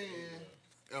tap in.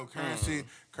 Oh,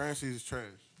 currency is trash.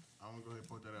 I'm gonna go ahead and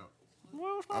point that out.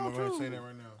 I'm gonna go ahead and say that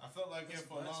right now. I felt like him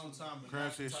for a long time. But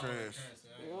Currency is trash.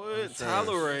 What?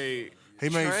 Tolerate? He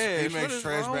trash. makes What is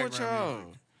trash wrong with background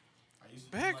y'all?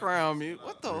 music. Background music?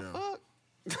 What the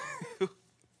fuck?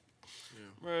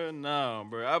 Bro, no,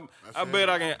 bro. I bet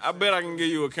I can give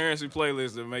you a Currency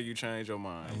playlist that make you change your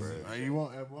mind, bro. You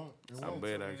won't. It won't. I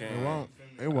bet I It can. won't.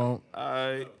 It won't.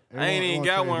 I won't- ain't it even won't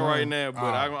got change one mine. right now, but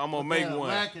I'm gonna make damn, one.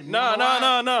 lacking. You No, know why?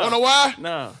 no, no, Wanna no. why?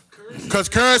 No. Cause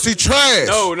currency trash.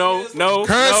 No.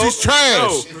 Currency's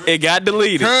trash. No. It got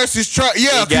deleted. Currency's trash.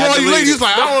 Yeah, It come got on, you deleted. he's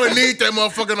like, I don't really need that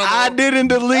motherfucker no more. I didn't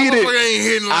delete That motherfucker it. ain't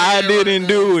hitting like I that didn't right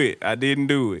do it. I didn't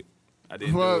do it.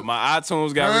 What? My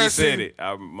iTunes got Currency. reset it.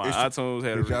 My iTunes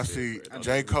had a Did y'all reset. see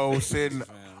J. Cole sitting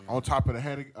on top of the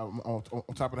head, on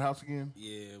top of the house again?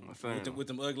 Yeah, saying. with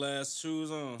them ugly ass shoes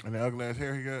on. And the ugly ass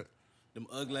hair he got. Them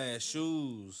ugly ass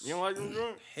shoes. You don't like them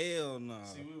drunk? Hell no.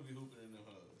 See, we'll be hooping in them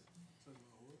hoes.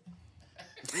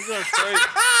 You going straight?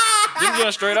 Them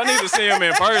going straight. I need to see them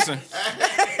in person.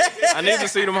 I need to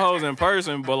see them hoes in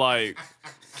person, but like,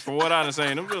 from what I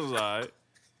understand, them just alright.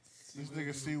 This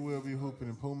nigga C will be hooping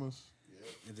in Pumas.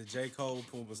 And the J. Cole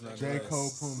Pumas not J. Cole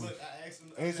Pumas. Look, I asked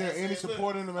him. Is there any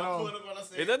support in them at all?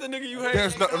 Is that the nigga you hate?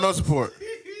 There's no support.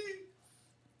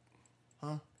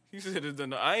 He said it's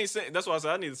the, I ain't saying. That's why I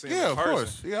said I need to see him Yeah, in of person.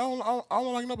 course. Yeah, I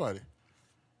don't like nobody.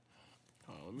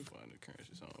 Oh, let me find the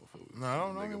Currency song. No, I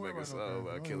don't know. Nigga make a song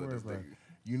about killing this nigga.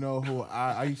 You know who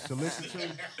I used to listen to?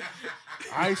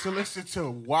 I used to listen to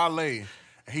Wale.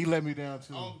 He let me down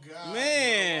too. Oh God,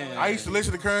 Man. I used to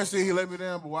listen to Currency. He let me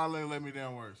down, but Wale let me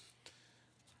down worse.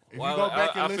 If Wale, you go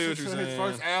back I and feel listen what to you're his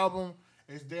saying. first album,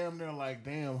 it's damn near like,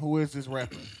 damn, who is this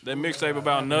rapper? That mixtape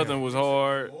about nothing was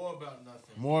hard. More about nothing.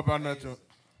 More about nothing.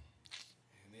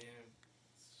 And then,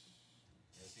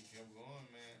 as he kept going,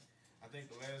 man, I think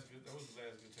that was the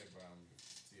last good tape by him.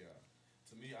 T.I.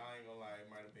 To me, I ain't gonna lie, it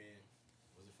might have been,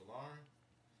 was it for Lauren?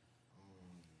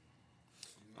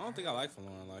 I don't think I like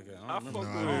Falon like that. I I don't fuck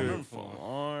remember. with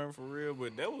Falon for real,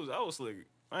 but I was like,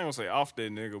 I ain't gonna say off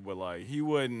that nigga, but like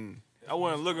I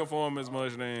wasn't looking for him as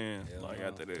much then. Like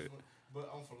after that.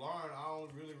 But on for Lauren, I don't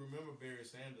really remember Barry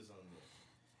Sanders on there.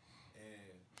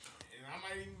 And I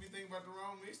might even be thinking about the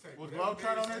wrong mixtape. Was But that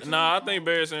Globetrot on Barry there too? Nah, I think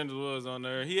Barry Sanders was on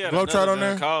there. He had Globetrot another on there?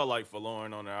 joint called like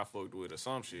Forlorn on there. I fucked with or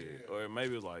some shit, or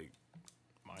maybe it was like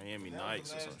Miami That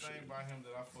Nights or was the some last shit. thing by him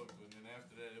that I fucked with, and then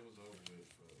after that, it was over with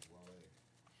for Wale.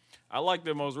 I like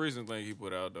the most recent thing he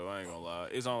put out though. I ain't gonna lie.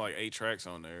 It's on like 8 tracks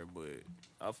on there, but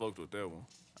I fucked with that one.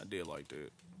 I did like that.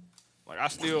 Like I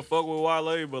still fuck with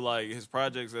Wale, but like his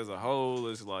projects as a whole,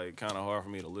 it's like kind of hard for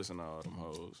me to listen to all them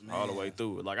hoes all the way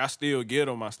through it. Like I still get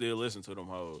them, I still listen to them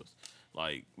hoes.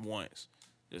 Like once,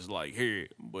 it's like hear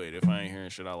it, but if I ain't hearing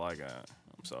shit I like,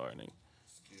 I'm sorry, nigga.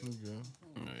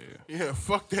 Yeah,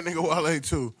 fuck that nigga Wale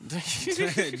too.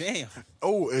 Damn.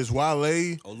 Oh, is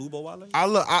Wale? Olubo Wale?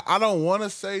 I don't want to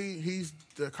say he's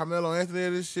the Carmelo Anthony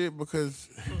of this shit because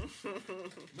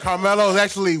Carmelo's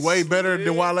actually way better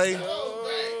than Wale.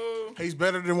 He's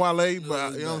better than Wale,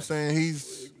 but you know what I'm saying?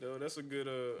 He's No, that's a good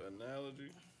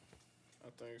analogy. I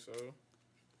think so.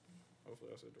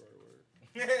 Hopefully I said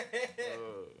the right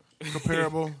word.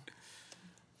 comparable.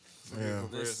 Yeah.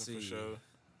 Let's Comparison for see. sure.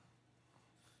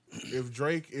 If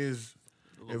Drake is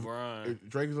LeBron. if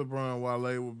Drake is LeBron,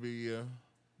 Wale would be Who's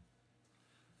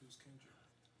Kendrick?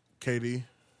 KD.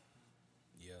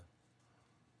 Yeah.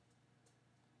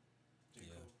 J.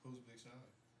 Cole, who's Big Sean?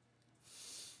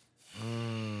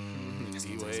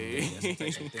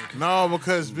 No,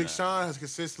 because Big Sean has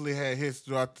consistently had hits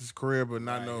throughout his career, but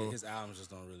not Right, no. his albums just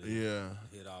don't really Yeah.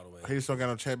 hit all the way. He just don't got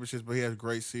no championships, but he has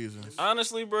great seasons.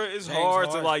 Honestly, bro, it's James hard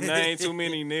to Harden. like name too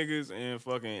many niggas in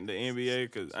fucking the NBA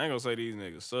because I ain't gonna say these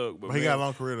niggas suck, but But he got a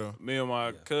long career though. me and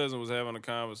my cousin was having a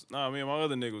conversation. Nah, me and my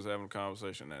other nigga was having a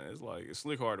conversation, and it's like it's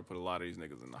slick hard to put a lot of these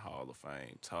niggas in the Hall of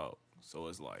Fame talk. So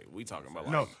it's like we talking about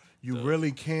like No, you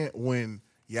really can't when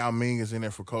Yao Ming is in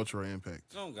there for cultural impact.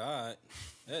 Oh God,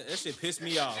 that shit pissed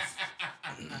me off.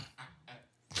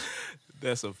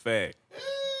 that's a fact.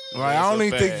 Like That's I a only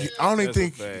fact.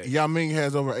 think That's a fact. Yao Ming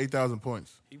has over 8,000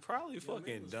 points. He probably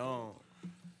fucking don't.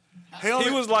 He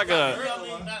was like a, I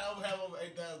mean, not have over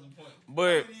 8,000 points.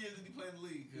 but How many years did he play in the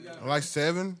league? Like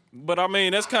 7. but I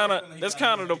mean that's kind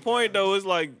of the point though. It's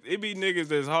like it be niggas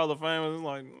that's Hall of Famers. It's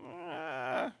like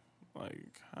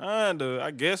kinda,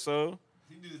 I guess so.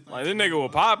 Like this nigga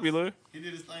was popular. He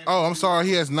did his thing. Oh, I'm sorry.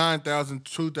 He has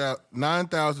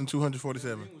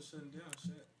 9,247. He was shutting down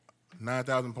shit.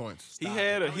 9,000 points. He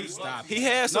had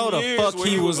some No, the years fuck where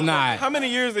he was not. How many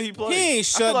years did he play? He ain't I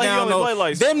shut feel like he down only no. played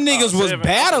like Them niggas was 7,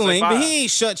 battling, but 5. he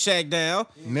ain't shut Shaq down.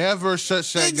 Never shut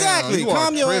Shaq Exactly. down. You are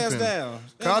Calm your ass tripping. down.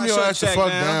 Calm Ain't your shut ass the Shaq fuck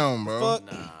down, bro. Fuck.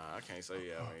 Nah, I can't say I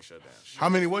ain't shut down. How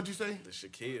many? What'd you say? The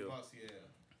Shaquille. Yeah.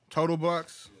 Total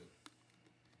blocks?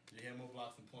 He had more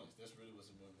blocks than points. That's really what's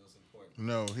important.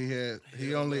 No,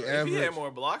 he only If averaged. he had more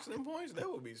blocks than points, that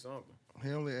would be something. He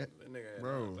only, That nigga had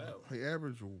bro. nine fouls. He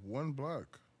averaged 1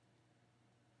 block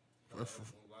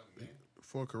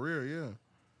for a career. Yeah.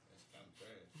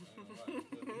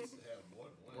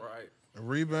 Right.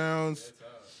 Rebounds.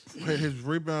 His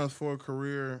rebounds for a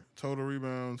career, total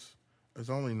rebounds is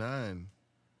only 9.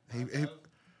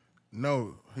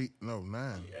 No, 9.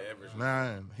 Average.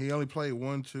 9. He only played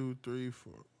 1, 2, 3,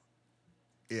 4.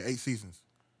 Yeah, 8 seasons.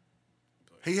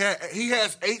 He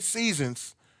has 8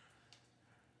 seasons.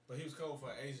 But he was cold for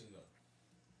an Asian though.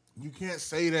 You can't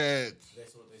say that.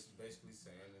 That's what they're basically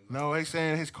saying. No, they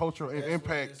saying his cultural That's what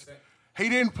impact. they're saying. He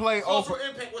didn't play Cultural over.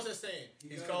 impact. What's that saying?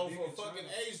 He's cold for a fucking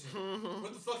Asian.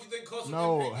 What the fuck you think cultural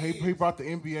No, impact he is? brought the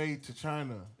NBA to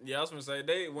China. Yeah, I was gonna say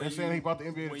they when They're you, saying he brought the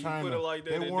NBA when to you China. put it like that,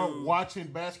 They that weren't dude- watching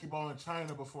basketball in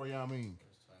China before Yao Ming.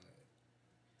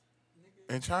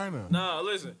 In China. Nah,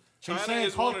 listen. China saying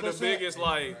is one of culture- the biggest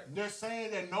like. They're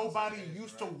saying that nobody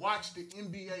used to watch the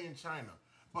NBA in China.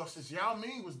 But since Yao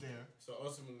Ming was there, So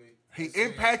ultimately, he they're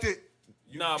saying- impacted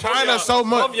Nah, both China y'all- so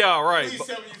much. Both y'all right. Please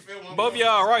tell me you feel what I'm Both saying.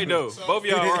 y'all right though. So, Both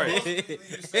y'all right. ultimately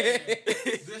you're saying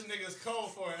this nigga's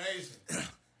cold for an Asian.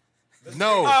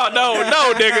 No. Oh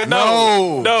no, nigga,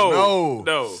 No.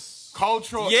 no.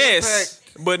 Cultural Yes,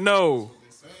 but no.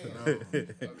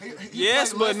 impact. He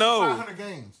Yes, played but less than no. 500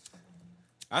 games.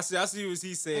 I see what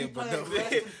he said, but no.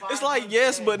 It's like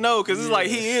yes, but no, because it's like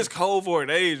he is cold for an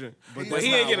Asian, but that's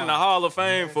he ain't not getting in the why. Hall of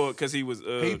Fame for because he was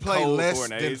He played cold less for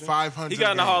an than Asian. 500 He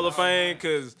got in the games. Hall of Fame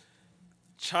because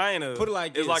China Put it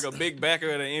like is this. like a big backer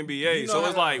of the NBA, You know so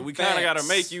it's how- like we kind of got to facts.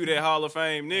 make you that Hall of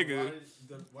Fame nigga.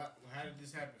 How did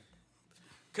this happen?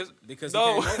 Because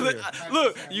No, he came over here.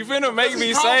 look, you finna make me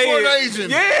He say cold for an it. Asian.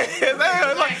 Yeah,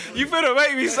 man, like, you finna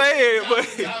make me say it,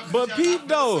 but But Pete,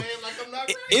 though,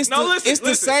 it's no, the listen, it's the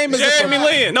listen. same as Jeremy if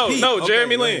Lin. No, Pete, no, okay,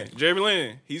 Jeremy go Lin. ahead. Jeremy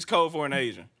Lin. He's cold for an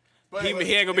Asian. But- He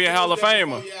ain't gonna be a Hall of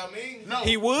Famer. No,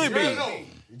 He would be.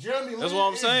 Jeremy Lin That's what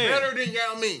I'm is saying. better than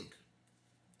Yao Ming.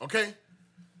 Okay?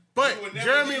 But He would never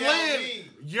Jeremy be Yao Lin, Ming.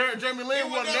 Jeremy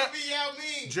Lin will never be Yao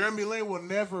Ming. Jeremy Lin will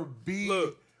never be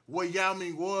Look. what Yao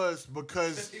Ming was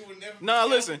because He would never Nah, be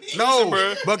listen. no,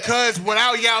 bro. because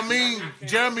without Yao Ming,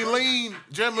 Jeremy Lin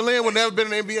would never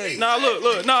been in the NBA. Nah, look,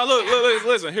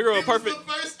 listen. Here go a perfect.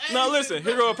 the first Nah, Asian. listen.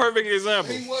 Here go a perfect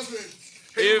example. He wasn't.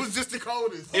 He If- was just the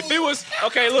coldest. If it was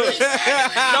okay, look.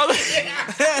 No, listen.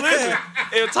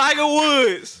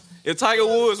 If Tiger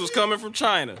Woods was coming from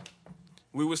China,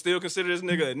 we would still consider this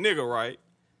nigga a nigga, right?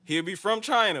 He'll be from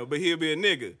China, but he'll be a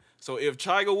nigga. So if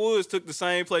Tiger Woods took the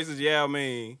same place as Yao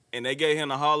Ming and they gave him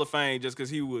the Hall of Fame just because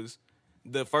he was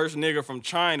the first nigga from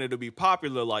China to be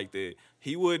popular like that,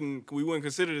 we wouldn't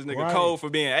consider this nigga Right. cold for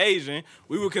being Asian.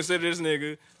 We would consider this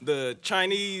nigga the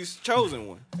Chinese chosen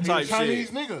one He type a Chinese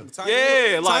shit. nigga.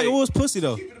 Yeah, like Tiger Woods pussy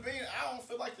though. Keep it a bean. I don't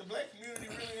feel like the black community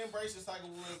really embraces Tiger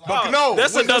Woods. Like, But Oh, no,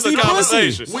 that's we- another he pussy.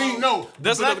 conversation. We know.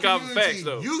 That's the black another conversation, community facts,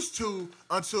 though. Used to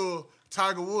until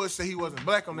Tiger Woods said he wasn't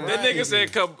black on that. That nigga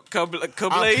said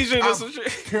Kablasian or some shit.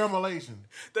 Caramelation.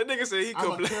 That nigga said he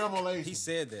I'm a could. caramelation. He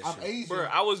said that I'm shit. Asian. Bro,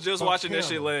 I was just I'm watching that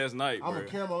caramel. shit last night, I'm a bro.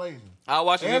 caramelation. I was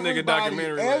watching this nigga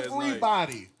documentary last night.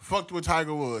 Everybody fucked with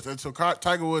Tiger Woods until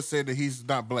Tiger Woods said that he's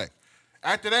not black.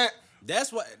 After that,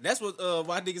 That's what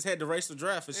why niggas had the racial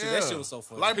draft and shit. That yeah. shit was so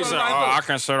funny. Like, He bro, said, like, "Oh, look, I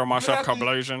consider myself you have to-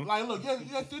 Kablasian." Like, look,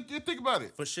 you think about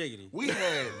it. for shiggity. We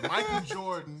had Michael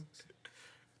Jordan,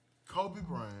 Kobe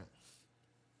Bryant,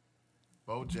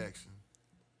 Bo Jackson,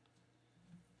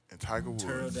 and Tiger Woods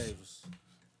Terrell Davis.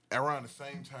 around the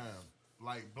same time.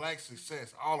 Like black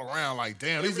success all around. Like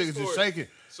damn, these Every niggas just sport. shaking.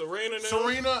 Serena now?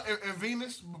 Serena and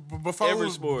Venus before Every it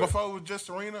was, sport. before it was just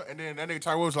Serena, and then that nigga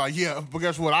Tiger Woods was like, yeah, but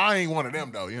guess what? I ain't one of them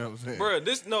though. You know what I'm saying? Bro,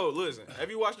 listen. Have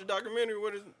you watched the documentary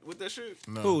with that shit?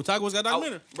 No. Who? Tiger Woods got a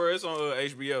documentary. Bro, it's on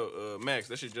HBO Max.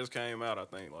 That shit just came out, I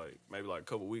think, maybe a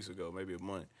couple weeks ago, maybe a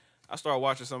month. I started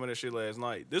watching some of that shit last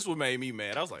night. This what made me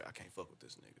mad. I was like, I can't fuck with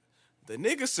this nigga. The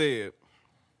nigga said,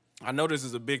 I know this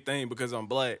is a big thing because I'm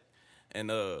black. and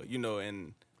you know,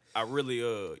 and I really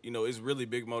you know, it's really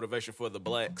big motivation for the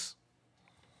blacks.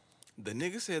 The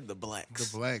nigga said the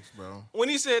blacks. The blacks, bro. When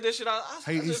he said that shit, I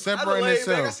He just separating laid back.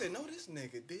 I himself. said, no, this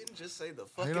nigga didn't just say the He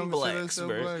fucking don't blacks, consider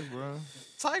bro. himself black, bro.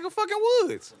 Tiger fucking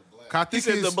Woods. I think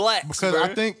said it's- the blacks, because bro.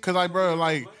 I think because like bro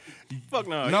like Fuck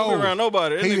no, he no ain't been around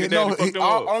nobody. That nigga daddy fucked him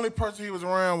up. only person he was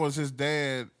around was his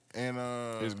dad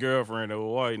and His girlfriend that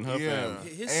was white and her Yeah. family.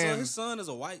 His son is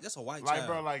a white. That's a white like child.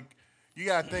 bro like you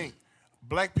gotta think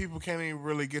black people can't even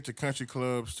really get to country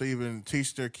clubs to even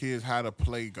teach their kids how to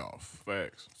play golf.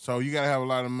 Facts. So you gotta have a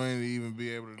lot of money to even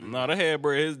be able to do Nah, they had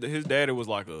bro. His daddy was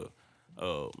like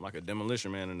a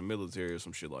demolition man in the military or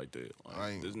some shit like that. Like,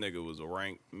 Right. this nigga was a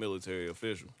ranked military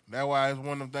official. That's why it's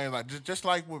one of them things like just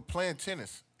like with playing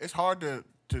tennis. It's hard to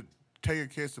tell your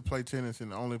kids to play tennis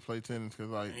and only play tennis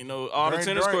because like You know, all the there ain't-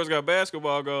 tennis there ain't- courts got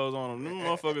basketball goals on them. Them and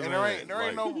motherfuckers. there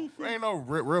ain't no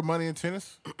real money in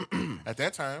tennis at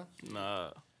that time.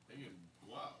 Nah.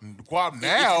 Guap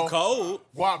now, cold.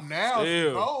 Guap now,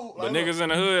 Still. cold. But Like, niggas look, in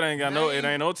the hood ain't got it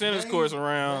ain't no tennis name- courts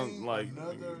around. name Like,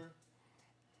 another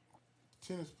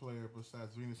tennis player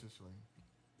besides Venus and Serena.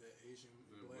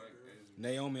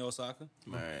 Naomi Osaka.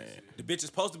 man. The bitch is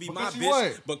supposed to be Because my she bitch,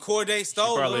 what? but Corday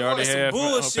stole Probably her. already That's some had her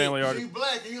bullshit. family She already.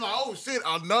 black, and you like, oh shit,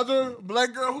 another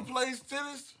black girl who plays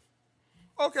tennis.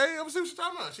 Okay, I'm see what she's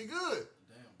talking about. She good.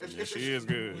 Yeah, she is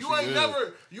good. You She ain't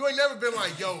good. never been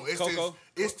like, yo, Coco.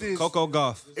 it's this, Coco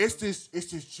Golf. it's this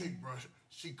chick, bro.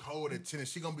 She cold at tennis.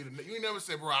 She gonna be the. You ain't never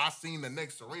said, bro, I seen the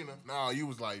next Serena. No, you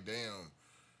was like, damn.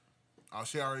 Oh,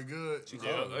 she already good. Yeah,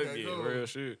 okay, yeah, cool. real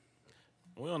shit.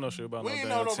 We don't know shit about We no ain't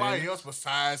damn know nobody tennis. else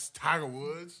besides Tiger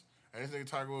Woods. And this nigga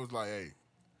Tiger Woods like, hey,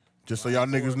 just so y'all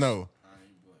niggas know.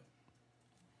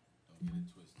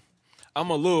 I'm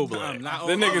a little black. I'm not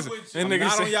the on, niggas, I'm niggas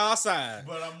not say, on y'all side.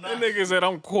 But I'm that not. nigga said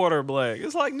I'm quarter black.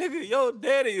 It's like, nigga, your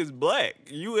daddy is black.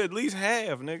 You at least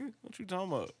half, nigga. What you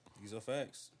talking about? These are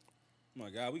facts. Oh my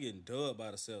God, we getting dubbed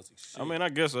by the Celtics. Shit. I mean, I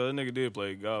guess that nigga did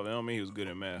play golf. I don't mean he was good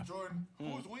at math. Jordan,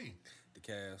 who's we? the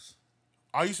Cavs.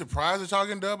 Are you surprised that y'all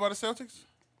getting dubbed by the Celtics?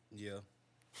 Yeah.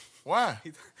 Why?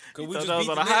 Cause we Thought just that was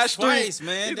beat on the a high Nets street. twice,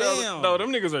 man. He thought- Damn. No,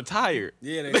 them niggas are tired.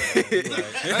 Yeah, they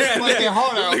They like their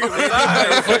heart out.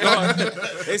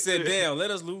 they said, damn, let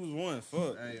us lose one.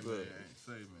 Fuck. Hey, man.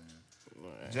 Say,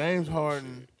 man. James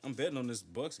Harden. I'm betting on this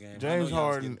Bucks game. I know James y'all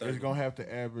Harden getting is 30. going to have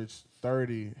to average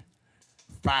 35.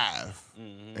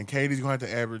 And KD's going to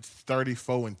have to average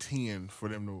 34 and 10 for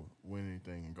them to win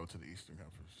anything and go to the Eastern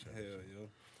Conference. Hell yeah.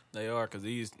 They are, because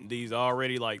these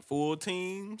already, like, full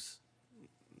teams,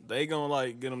 they gonna,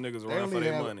 like, get them niggas They around don't for even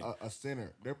their have money. a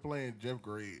center. They're playing Jeff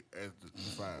Grade as the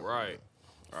five. Right.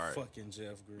 All right. Fucking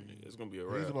Jeff Green. It's gonna be a He's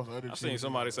wrap. about the other I seen team.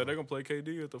 somebody say they're gonna play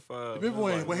KD at the 5. Remember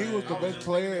when he was the best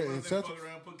player in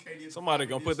Celtics? Somebody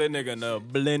gonna put that nigga in the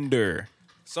blender.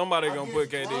 Somebody gonna put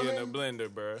Against KD in the Drummond?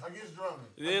 blender, bro. Against Drummond.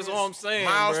 That's what I'm saying,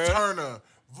 Miles bro. Turner,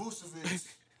 Vucevic.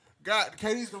 God,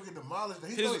 KD's going to get demolished.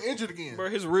 He's going to injured again. Bro,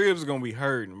 his ribs gonna be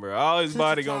hurting, bro. All his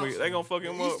body gonna be. They gonna fuck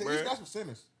him up, He's bro. got some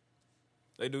centers.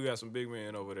 They do got some big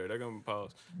men over there. They gonna be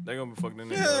pause. They gonna be fucking that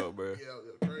nigga up, bro.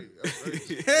 Yeah, crazy. That's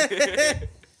crazy.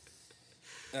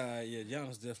 Yeah,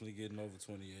 Giannis definitely getting over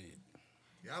 28.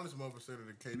 Giannis more of a center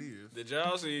than KD is. Did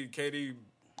y'all see KD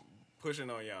pushing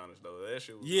on Giannis though? That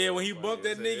shit was Yeah, real when he funny. bumped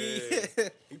that He nigga.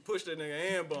 said, he pushed that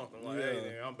nigga and bumped him like, hey, Yeah.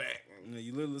 nigga, I'm back. Yeah,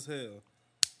 you little as hell.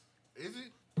 Is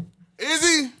he? Is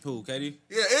he? Who, KD?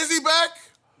 Yeah, is he back?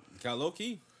 Got low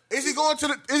key. Is he going to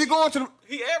the? Is he going to the?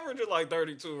 He averaged like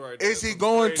 32 right there. Is he Some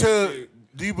going crazy to? shit.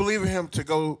 Do you believe in him to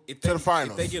go to the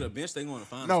finals? If they get a bench, they going to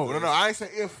finals. no. I ain't say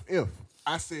if.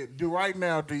 I said, do right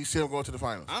now. Do you see him going to the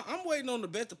finals? I'm waiting on the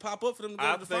bet to pop up for them to go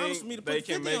I to the finals for me to think put they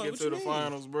 50 can make on. it What to you the mean?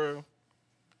 finals, bro.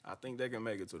 I think they can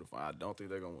make it to the finals. I don't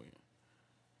think they're gonna win.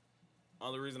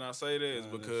 Only reason I say that is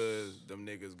because them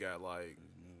niggas got like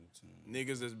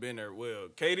niggas that's been there. Well,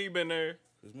 KD been there,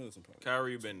 Chris Middleton probably.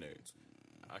 Kyrie been there.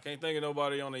 I can't think of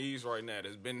nobody on the East right now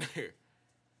that's been there.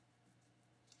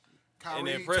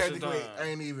 Kyrie in pressure technically time.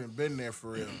 ain't even been there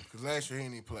for real because last year he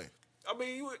didn't even play. I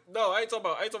mean, no, I ain't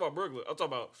talking about Brooklyn. I'm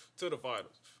talking about to the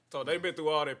finals. So they been through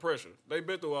all that pressure. They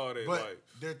been through all that. But Like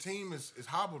their team is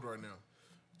hobbled right now.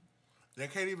 They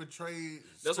can't even trade.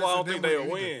 that's why I don't think Spencer they'll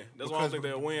Dinwiddie win. either. That's why I don't think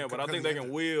Because- they'll win. But I because think he they can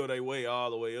injured. will their way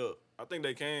all the way up. I think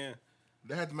they can.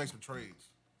 They have to make some trades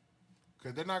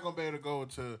because they're not gonna be able to go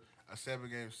to a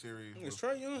 7-game series. Is with-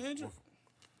 Trae Young injured?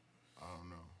 I don't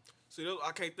know. See,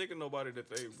 I can't think of nobody that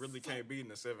they really can't beat in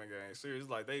the 7-game series.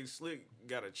 Like they slick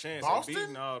got a chance Boston? at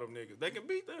beating all them niggas. They can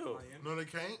beat them. No, they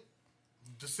can't.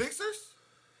 The Sixers.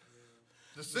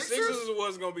 The The Sixers. Sixers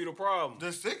was gonna be the problem.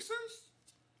 The Sixers.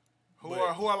 Who But-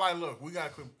 are like? Look, we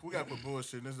got quit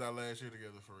bullshitting. This is our last year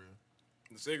together for real.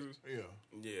 The Sixers? Yeah.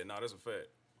 Yeah, nah, that's a fact.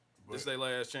 But This their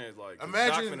last chance. Like, Doc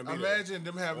imagine finna be there.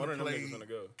 them having One to of them play niggas finna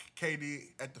go. KD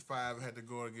at the 5 had to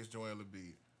go against Joel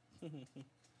Embiid.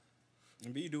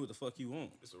 And B, do what the fuck you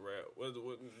want. It's a wrap. What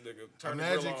nigga? Turn the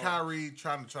Imagine grill on. Kyrie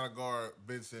trying to guard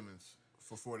Ben Simmons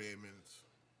for 48 minutes.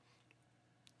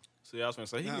 See, I was gonna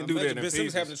say he Nah, can do that imagine in Ben Simmons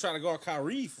pieces. having to try to guard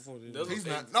Kyrie for 40 That's He's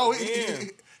what- not. No,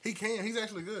 again. he can. He's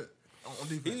actually good on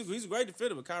defense. He's a great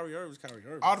defender, but Kyrie Irving's Kyrie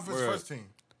Irving. All defense Bruh. first team.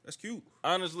 That's cute.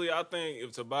 Honestly, I think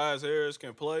if Tobias Harris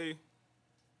can play,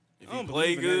 if I he don't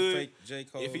play believe in that good, fake J.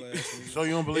 Cole if he- last season. So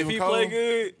you don't believe if in he Cole? play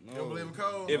good, You don't believe in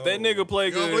Cole? if that nigga play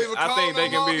You don't believe good, in I Cole think no they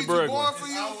can more? beat He's too Brooklyn. boring for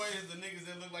It's you. always the niggas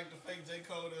that look like the fake J.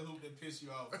 Cole that hoop that piss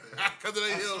you off. Man. Because it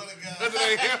ain't him. swear to God. Because it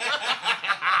ain't him.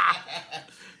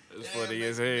 It's Yeah, funny man,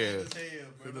 as mad hell. bro. Cause it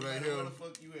No ain't matter where him. the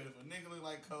fuck you at, if a nigga look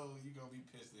like Cole, you gonna be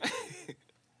pissed at him.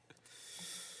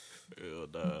 Hell,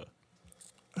 nah.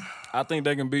 I think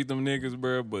they can beat them niggas,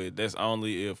 bro, but that's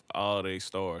only if all they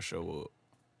stars show up.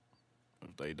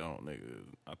 If they don't, nigga,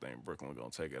 I think Brooklyn gonna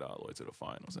take it all the way to the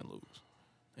finals and lose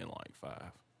in like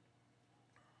 5.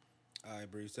 All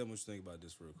right, Breeze, tell me what you think about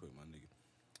this real quick, my nigga.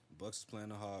 Bucks is playing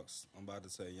the Hawks. I'm about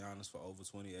to take Giannis for over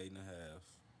 28.5.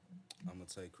 I'm going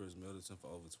to take Chris Middleton for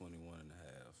over 21.5.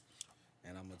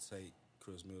 And I'm going to take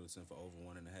Chris Middleton for over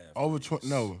 1.5. Over 20.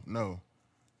 No.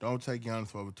 Don't take Giannis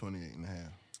for over 28 and a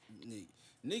half.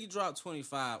 Nigga dropped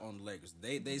 25 on the Lakers.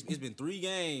 It's been 3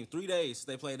 days since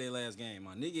they played their last game.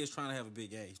 My nigga is trying to have a big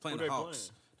game. He's playing Who the they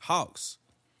Hawks. Hawks.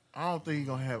 I don't think he's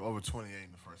going to have over 28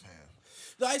 in the first half.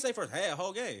 No, I ain't say first half,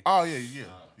 whole game. Oh, yeah.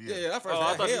 Yeah, that first Oh,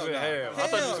 half. I thought you hell said nah. half. I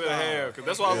thought you Hell said nah. half, because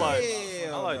that's why I like.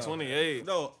 Hell I like no. 28.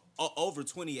 No, over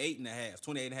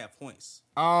 28.5 points.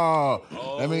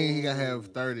 Oh, that means he got to have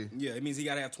 30. Yeah, it means he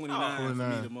got to have 29 for me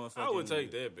 29. to motherfucking. I would take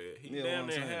that bet. He Yeah, damn what I'm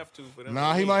near saying. have to for them.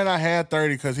 Nah, to he win. might not have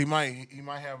 30 because he might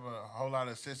have a whole lot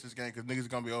of assists this game because niggas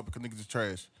going to be open because niggas is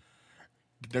trash.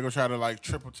 They're going to try to, like,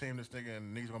 triple team this nigga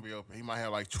and niggas going to be open. He might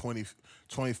have, like, 20,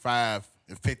 25,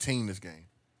 and 15 this game.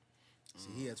 See,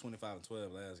 he had 25 and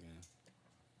 12 last game.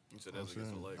 You said that's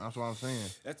against the Lakers. That's what I'm saying.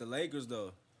 That's the Lakers,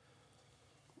 though.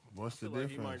 What's the I feel like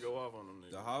he difference? might go off on them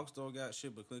The niggas. Hawks don't got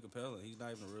shit but Clint Capella. He's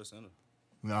not even a real center.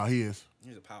 No, he is.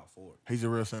 He's a power forward. He's a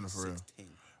real center for real. 6'10".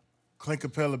 Clint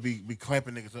Capella be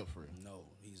clamping niggas up for real. No,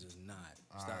 he's just not.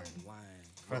 Stop right. lying.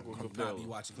 Fuck with Not Capella. be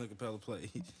watching Clint Capella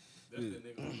play. That's that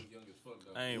nigga who was young as fuck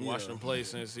though. I ain't Yeah. watched him play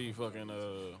since he fucking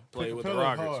played with the Capella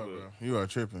Rockets. hard, but bro. You are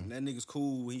tripping. that nigga's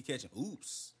cool when he catching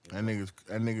oops. That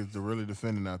nigga's the really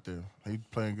defending out there. He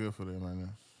playing good for them right now.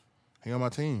 He on my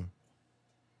team.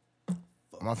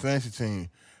 My fantasy team.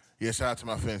 Yeah, shout out to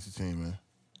my fantasy team, man.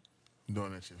 I'm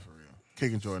doing that shit for real.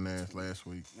 Kicking Jordan ass last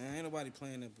week. Man, ain't nobody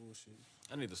playing that bullshit.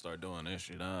 I need to start doing that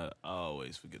shit. I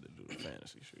always forget to do the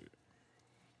fantasy shit.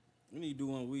 We need to do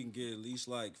one we can get at least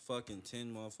like fucking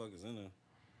 10 motherfuckers in there.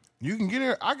 You can get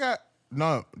here.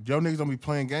 No, your niggas don't be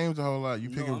playing games a whole lot. You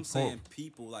No, picking I'm saying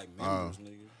people like members,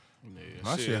 nigga. Yeah,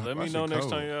 My shit. shit- Let my me shit know next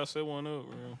cold. time y'all set one up,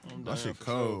 bro. I'm that down shit for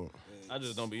cold. sure. I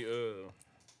just don't be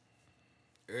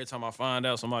every time I find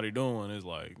out somebody doing one, it's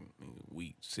like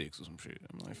week 6 or some shit.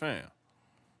 I'm like, fam.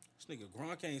 This nigga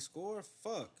Gronk ain't score?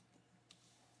 Fuck.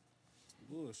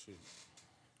 Bullshit.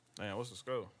 Damn, what's the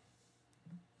score?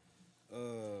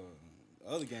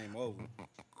 Other game over.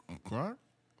 Grunt?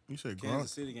 You said Kansas Grunt?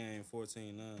 City game 14-9.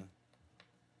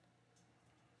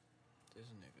 This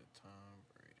nigga Tom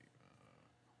Brady.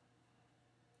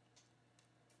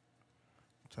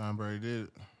 Tom Brady did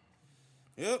it.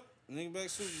 Yep, nigga back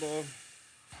Super Bowl.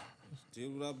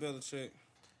 Deal without Belichick.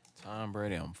 Tom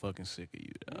Brady, I'm fucking sick of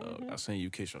you, dog. I seen you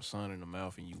kiss your son in the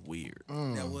mouth and you weird.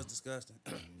 That was disgusting.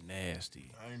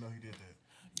 Nasty. I didn't know he did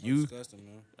that. You Disgusting,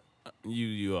 man.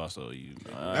 you also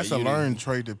That's a learned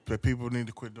trait that people need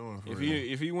to quit doing. For If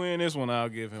real. he win this one, I'll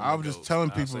give him. I the was just GOAT.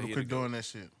 telling I'll people say to he quit the GOAT. doing that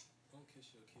shit. Don't kiss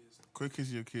your kids. Quit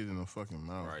kissing your kids in the fucking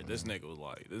mouth. Right, man. this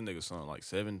nigga son like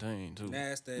 17 too.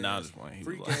 Nasty Nah, I'm ass, just playing. He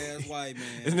freak was like, ass white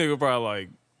man. this nigga probably like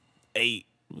 8.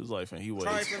 It was like, man, he way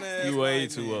Trifling ass you way white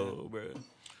too man. old, bro.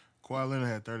 Kawhi Leonard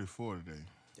had 34 today.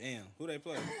 Damn, who they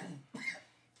play?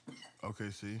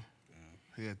 OKC.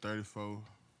 He had 34,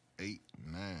 8,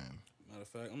 9. Matter of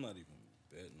fact, I'm not even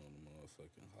betting on the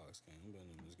motherfucking Hawks game. I'm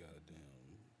betting on this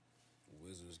goddamn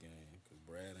Wizards game because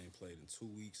Brad ain't played in 2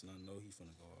 weeks and I know he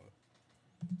finna go off.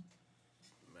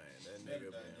 Man, that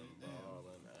nigga been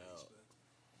balling out.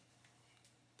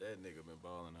 That nigga been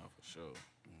balling out for sure.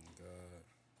 Oh, God.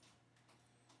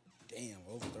 Damn,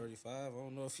 over 35. I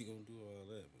don't know if he gonna do all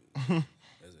that, but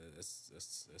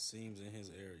that seems in his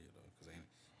area though, because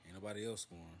ain't nobody else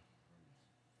scoring.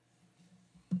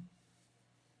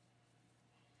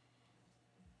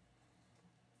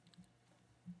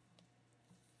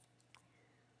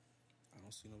 I don't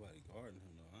don't see nobody guarding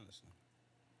him though, honestly.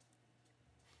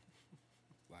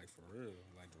 Like for real,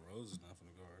 like DeRozan's not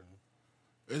finna guard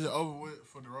him. Is it over with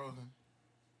for DeRozan?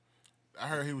 I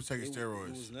heard he was taking steroids.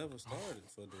 It was never started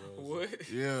for DeRozan. What?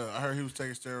 Yeah, I heard he was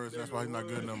taking steroids. That's why he's not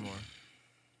good no more.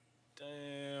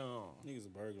 Damn. Niggas a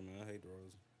burger, man. I hate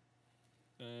DeRozan.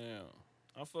 Damn.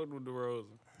 I fucked with DeRozan.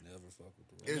 Never fuck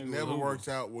with DeRozan. It never works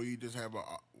out where you just have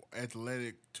a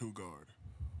athletic two guard.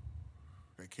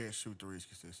 They can't shoot threes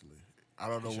consistently. I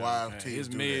don't know why teams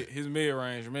do that. His mid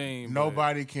range mean.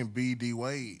 Nobody can be D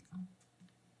Wade.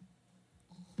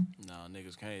 Nah,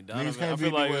 niggas can't. Niggas Donovan, can't I feel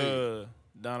beat like D-Wade.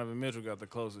 Donovan Mitchell got the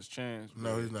closest chance.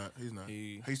 No, but he's not. He's not.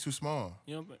 He- He's too small.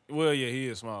 You don't think? Well, yeah, he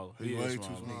is smaller. He's He way is too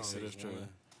smaller. small. Yeah, that's true.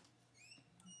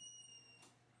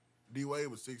 D Wade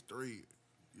was 6'3".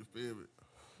 You feel me?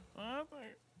 I think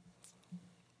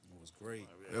It was great.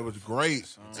 It was great.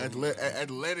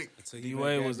 Athletic. Until he D met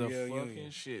Wade was the Gabrielle fucking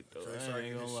Union. shit, though. So he I started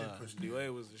ain't getting gonna his lie. shit pushed D in. Wade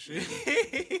was the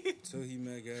shit. Until he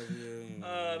met Gabrielle Union.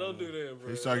 Don't do that, bro.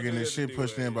 He started getting Don't his do that shit to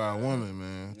pushed in D-Wade, by a man. woman,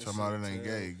 man. That Talking about it shit ain't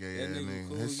terrible. gay. Gay That ass nigga nigga.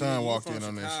 cool. His You son walked from in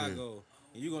on that shit. Chicago,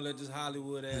 and you gonna let this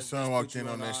Hollywood ass His bitch son put walked you in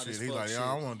on that all shit. this He's fuck like, shit. yo,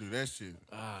 I want to do that shit.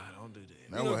 Don't do that.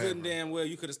 That You know what good and happened. damn well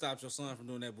you could have stopped your son from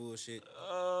doing that bullshit.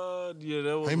 Yeah,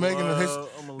 that was They making wild. his.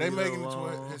 I'ma They leave that making it to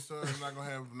alone. where his son's not gonna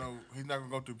have no. He's not gonna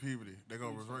go through puberty. They're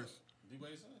gonna reverse.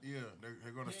 D-Wade son? Yeah,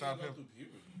 they're gonna He stop ain't him. go through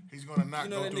puberty. He's gonna not You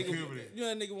know go that through nigga. puberty You know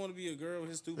that nigga want to be a girl with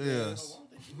his stupid Yeah. ass.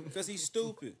 Because he's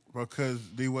stupid. because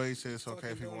D Wade says it's okay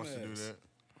if he Fucking wants to do dumbass. that.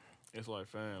 It's like,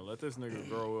 fam, let this nigga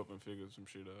grow up and figure some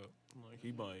shit out. Like,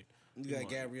 he might. You got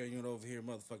Gabrielle Union over here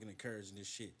motherfucking encouraging this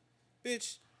shit.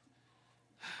 Bitch,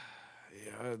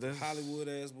 Yeah, that's Hollywood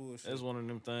ass bullshit. That's one of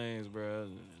them things, bro.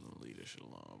 Leave this shit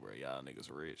alone, bro. Y'all niggas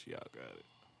rich. Y'all got it.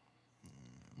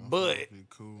 But Be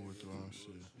cool with the wrong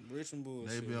shit. Rich and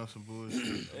bullshit. They be on some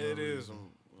bullshit. it is some.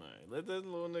 Like, let that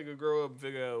little nigga grow up and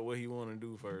figure out what he want to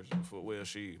do first. Before, well,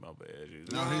 she, my bad.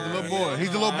 No, he's a little boy. He's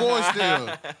a little boy still.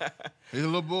 He's a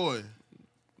little boy.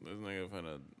 This nigga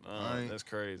finna. Alright. That's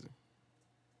crazy.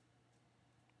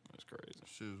 That's crazy.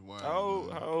 Shit is wild.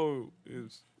 man. How old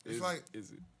is? It's is, like-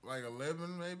 is it? Like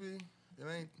 11 maybe. It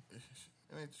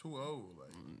ain't too old. Like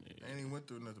ain't even went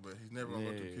through nothing, but he's never gonna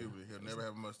go through Yeah. puberty. He'll never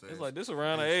have a mustache. It's like this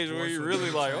around the His age where voice you will really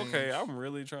never like, change. okay, I'm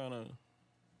really trying to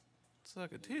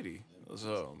suck a titty or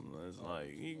something. It's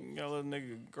like you gotta let a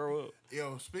nigga grow up.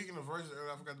 Yo, speaking of verses,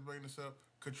 I forgot to bring this up.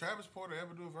 Could Travis Porter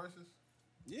ever do a versus?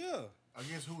 Yeah.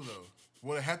 Against who though?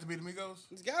 Would it have to be the Migos?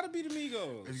 It's gotta be the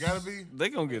Migos. It's gotta be. They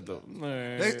gonna get the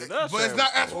man. They, that's but it's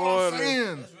not. That's what I'm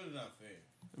saying. That's really not fair.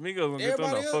 Migos gonna get them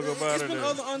Everybody the else, fuck up out it's of been there.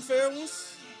 other unfair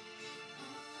ones.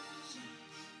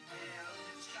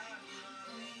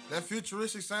 That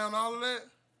futuristic sound, all of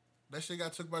that shit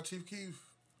got took by Chief Keef.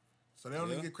 So they don't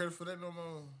even get credit for that no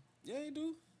more. Yeah, you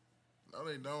do. No,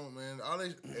 they don't, man.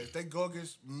 If they go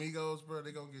against Migos, bro,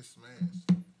 they gonna get smashed.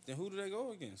 Then who do they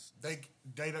go against? They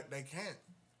can't,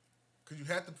 cause you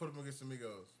have to put them against the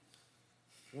Migos.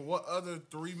 Well, what other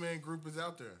 3-man group is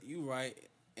out there? You right.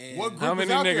 And What group How is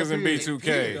many out there, niggas in period?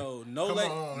 B2K? No, Come like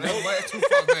on, that's too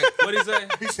far back. what he say?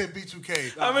 He said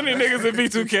B2K. How many niggas in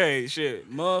B2K? Shit.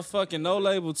 Motherfucking No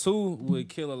Label 2 would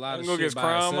kill a lot I'm of gonna shit get by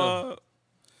crime itself. up.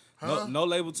 Huh? No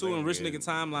Label 2 and Rich Yeah, Nigga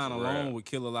Timeline it's a alone wrap. would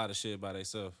kill a lot of shit by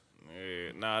themselves.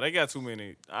 Yeah, nah, they got too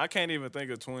many. I can't even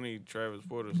think of 20 Travis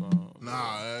Porter songs.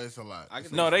 Nah, it's a lot.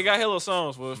 No, they got hella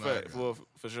songs for a Nah, fact, I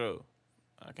for sure.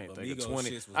 I can't But think Migos of 20.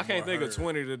 shits was I can't more think of heard.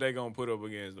 20 that they gonna put up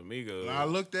against the Migos. I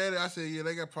looked at it. I said, yeah,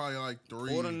 they got probably like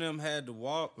 3. Porter and them had to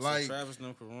walk, Like- so Travis and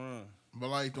them could run. But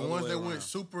like the Other ones way that around. went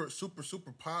super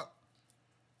pop,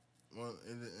 well,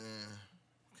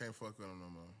 can't fuck with them no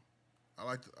more. I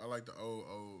like the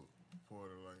old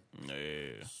Porter, like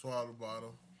Yeah, Swallow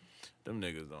Bottle, them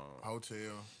niggas on Hotel.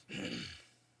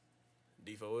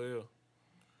 D4L.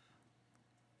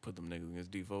 Put them niggas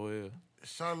against D4L.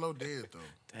 Charlotte dead though.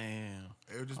 Damn.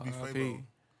 It would just be R.I.P. Fabo.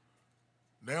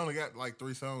 They only got like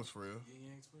 3 songs for real.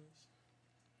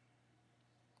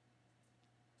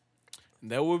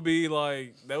 That would be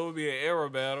an era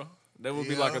battle. That would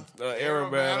be like a era Era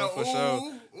battle for battle.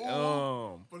 sure.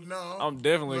 Ooh. But no, I'm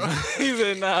definitely. He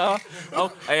said, "Nah."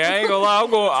 Hey, I ain't gonna lie.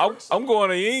 I'm going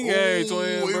to Yin Yang twin,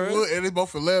 it bro. would, and they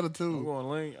both Atlanta I'm too.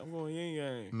 going Yin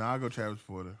Yang. Nah, I go Travis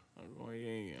Porter. I'm going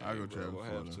Yin Yang. I go bro. Travis I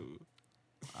have Porter. to.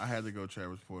 I had to go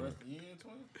Travis Porter. That's the Yin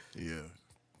twin? Yeah.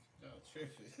 Y'all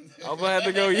tripping. I'm gonna have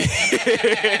to go. I'm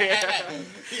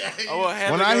gonna have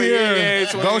When to I go hear Yin Yang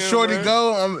twin, Go Shorty bro.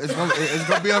 Go, it's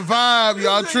gonna be a vibe.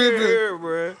 Y'all tripping. Yeah,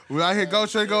 bro. When I hear Go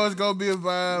Shorty Go, it's gonna be a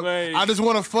vibe. Man. I just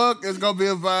want to fuck, it's gonna be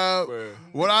a vibe. Bruh.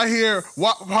 When I hear,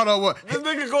 hold on, what? This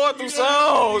nigga going through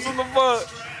songs. What the fuck?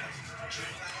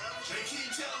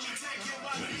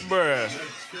 Bruh.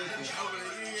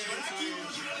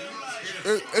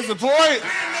 It's a point.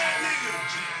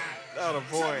 Not a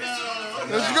point.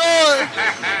 Let's go.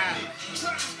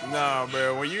 Nah,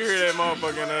 bro. When you hear that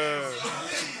motherfucking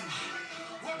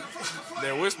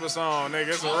that whisper song, nigga,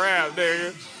 it's a rap,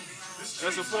 nigga.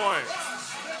 That's a point.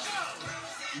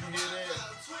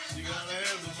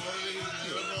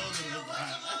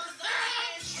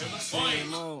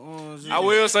 I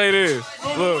will say this.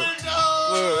 Look.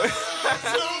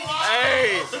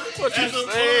 Hey, what you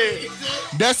say?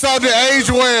 That's all the age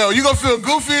well. You gonna feel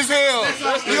goofy as hell.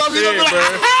 You gonna be like,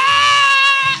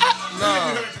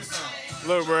 nah.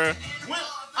 Look, bro.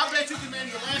 I bet you can name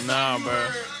the last Nah, time you bro.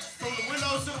 heard from the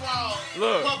windows to the wall.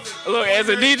 Look. As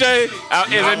a DJ,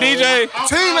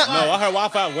 Tina. No, I heard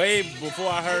Wi-Fi way before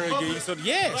I heard it. So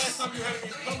yes.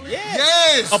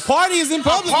 Yes. A party is in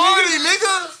public. Party,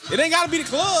 nigga. It ain't gotta be the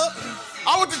club.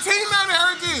 I went to Team Night and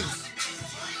heard this.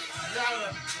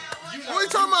 What are you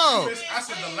talking about? I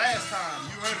said the last time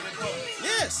you heard it in public.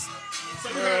 Yes. So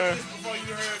you heard this before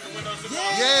you heard the windows to the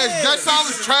wall. Yes, that song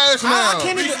is trash now.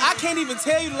 I can't even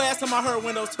tell you the last time I heard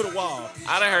Windows to the Wall.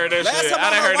 I done heard that Last shit. time I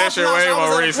done heard that shit way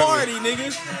more recently. Party,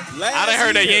 nigga. I done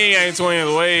heard that Yin Yang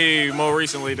Twins way more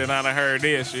recently than I done heard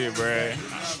this shit, bruh.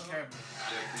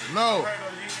 No.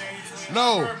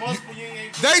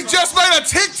 They just made a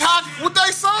TikTok with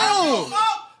their song.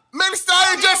 Megan Thee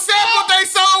Stallion just sampled their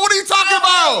song. What are you talking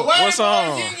about? What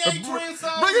song?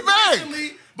 Bring it back.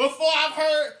 Before I've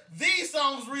heard these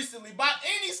songs recently, by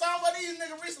any song by these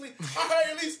niggas recently, I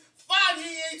heard at least 5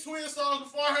 Yin Yang Twin songs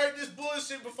before I heard this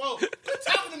bullshit before. Quit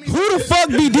talking to me. Who the fuck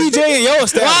be DJing your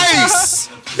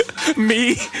establishment?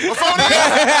 Me. Before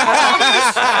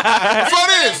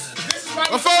this.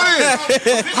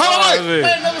 Hold on.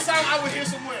 Play another song I would hear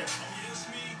somewhere.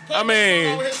 I mean,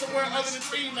 I would hear somewhere other than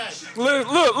Team Night.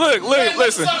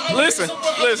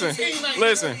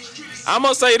 Listen. I'm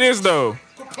gonna say this though.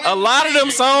 A lot of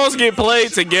them songs get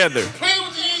played together. Play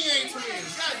with the Yin Yang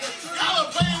Twins. Y'all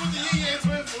are playing with the Yin Yang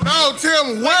Twins. No,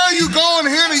 Tim, where are you going to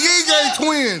hear the Yin Yang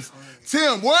Twins?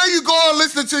 Tim, where are you going to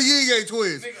listen to the Yin Yang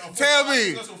Twins? Tell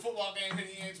me.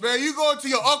 Man, you going to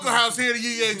your uncle's house here, the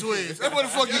Yin Yang Twins. That's where the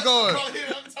fuck you going.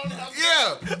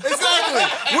 Yeah, exactly.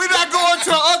 We're not going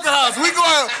to an uncle house. We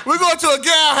going to a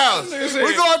gal house.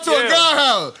 We going to a gal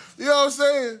house. You know what I'm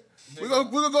saying? We're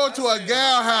gonna go to a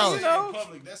gal house.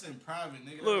 That's in private,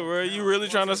 nigga. Look, bro, you really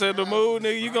trying to set the mood,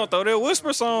 nigga? You gonna throw that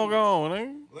whisper song on,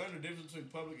 nigga? Learn the difference between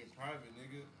public and private,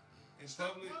 nigga. In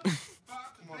public,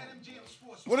 come on.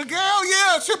 With a gal,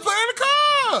 yeah, she play in the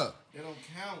car. They don't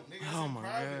count, nigga. Oh my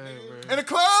god, bro. In the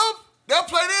club, they'll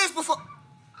play this before.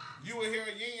 You would hear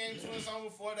a Yin Yang Twin song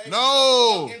before they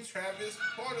No. fucking Travis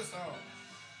Porter song.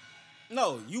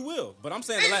 No, you will. But I'm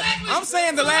saying the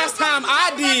last time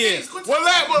I did.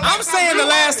 I'm saying the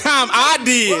last time I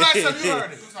did. When last time you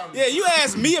heard it? Yeah, you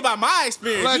asked me about my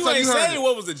experience. Last You time ain't you heard saying it?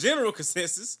 what was the general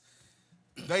consensus.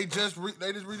 They just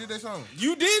redid their song.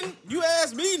 You didn't. You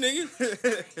asked me,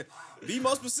 nigga. Be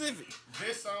more specific.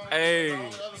 This song, Hey. the only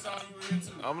other song you were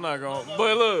into. I'm not gonna.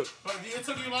 But look, But it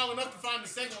took you long enough to find the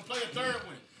second one. Play a third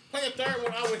one. Play a third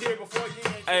one I would hear before Yin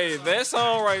Yang Twin hey, song. that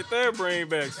song right there bring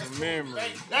back some memories.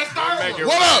 That's third Make one. it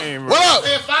What up? rain, What up?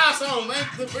 Play 5 songs, man.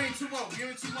 Bring 2 more. Give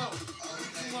me 2 more. 2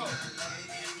 more.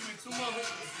 Give me 2 more.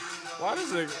 Why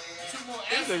this nigga? 2 more.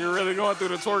 This nigga really going through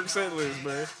the twerk set list,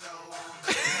 man. For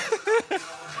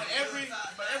every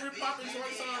poppin'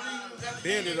 twerk song, you got the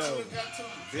Bend it Yin Yang up. Twins got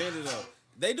 2. Bend it up.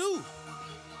 They do. I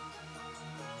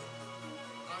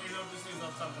don't even know if this is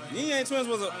I'm talking about. Yin Yang Twins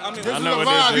was a. I mean, This I is know a what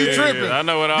vibe. this You is. tripping? I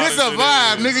know what all This this a shit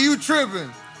vibe, is. nigga. You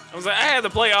tripping? I was like, I had to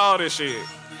play all this shit.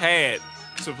 Had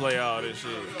to play all this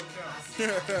shit.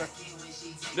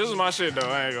 This is my shit though.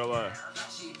 I ain't gonna lie.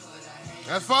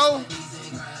 That's 4.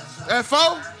 That's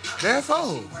 4. That's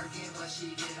 4.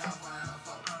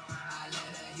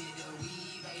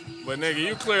 But nigga,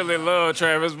 you clearly love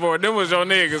Travis Boyd. Them was your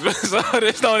niggas, so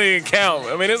this don't even count.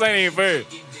 I mean, this ain't even fair.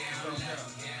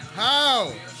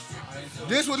 How?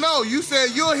 This one, no. You said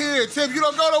you'll hear it. Tim, you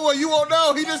don't go nowhere. You won't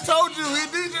know. He just told you. He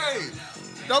DJ.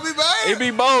 Don't be bad. It be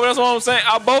both. That's what I'm saying.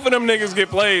 Both of them niggas get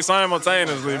played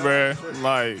simultaneously, bruh.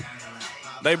 Like,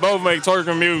 they both make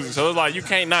twerking music, so it's like you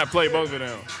can't not play both of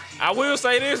them. I will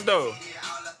say this though.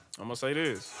 I'm gonna say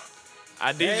this.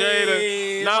 I DJ'd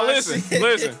Hey, Now my listen.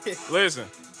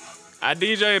 I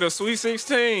DJ'd a Sweet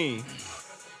 16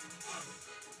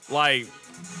 like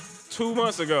 2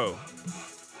 months ago.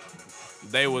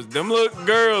 Them little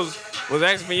girls was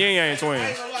asking for Yin Yang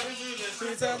Twins.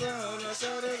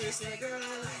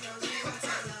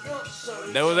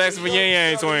 They was asking for Yin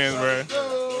Yang Twins, bro.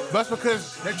 That's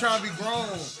because they trying to be grown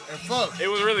and fuck. It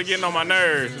was really getting on my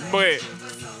nerves, but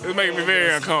It's making me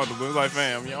very uncomfortable. It's like,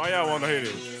 fam, why y'all want to hear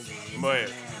this?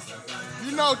 But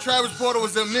You know Travis Porter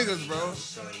was them niggas, bro.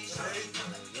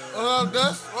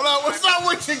 Dust? What up? What's up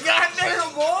with you,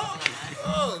 goddamn boy?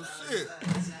 Oh shit.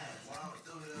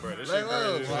 bro, this Like, shit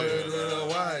crazy.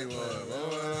 why?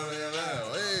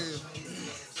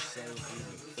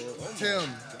 Tim,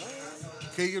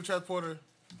 can you give Travis Porter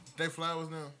they flowers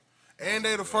now? And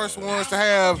they the first ones to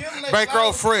have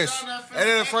bankroll fresh. And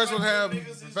they the first ones to have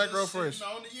bankroll fresh.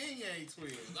 On the Yin Yang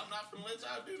twins. I'm not gonna let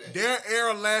y'all do that. Their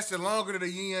era lasted longer than the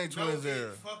Yin Yang No, Twins it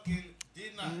era. fucking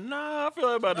did not. Nah, I feel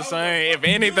like about the No, same. If you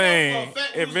know anything, for a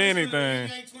fact we if was listening to the anything. Yin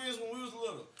Yang twins when we was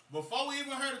little. Before we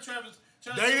even heard of Travis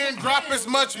They didn't drop as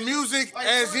much music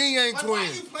as Yin Yang like, why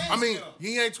Twins. you playing I mean, with them?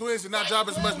 Yin Yang Twins did not drop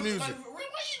as much music.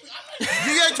 Like,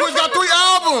 Yin Yang Twins got 3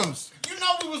 albums. you know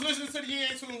we was listening to the Yin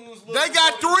Yang twins when we was little. They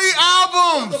got 3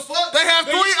 albums. They have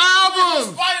 3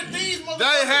 albums.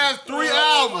 They have 3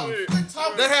 albums.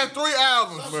 They have 3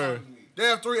 albums. Bro. They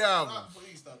have 3 albums.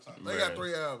 Please stop talking. They got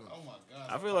 3 albums. Oh my god.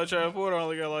 I feel like Travis Porter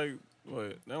only got like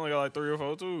what? They only got like 3 or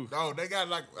 4 too. No, they got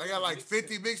like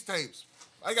 50 mixtapes.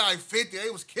 I got like 50. They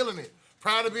was killing it.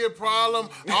 Proud to be a problem.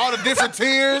 All the different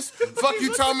tiers. Fuck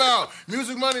you talking about?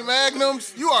 Music Money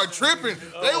Magnums. You are tripping.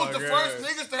 They was the first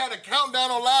niggas to have a countdown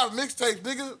on live mixtapes,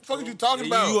 nigga. Fuck you talking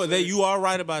about? You are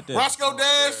right about that. Roscoe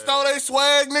Dash stole they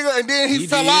swag, nigga, and then he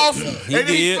fell did. off. He And then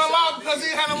he did. fell off because he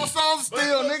had no more songs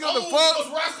still, nigga. The fuck? Was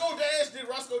Roscoe Dash? Did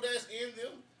Roscoe Dash end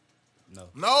them?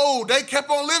 No, they kept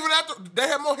on living after. They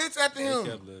had more hits after him.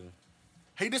 Kept living.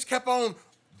 He just kept on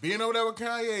being over there with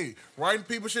Kanye, writing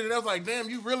people shit. And I was like, damn,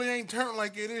 you really ain't turned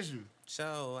like it, is you?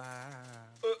 So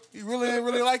You really ain't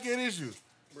really like it, is you?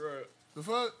 Bro. The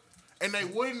fuck? And they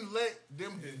wouldn't let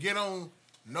them get on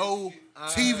no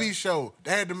TV show.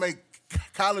 They had to make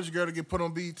College Girl to get put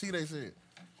on BET, they said.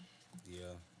 yeah.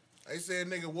 They said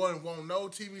nigga won't no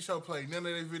TV show play. None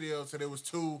of their videos said it was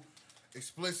too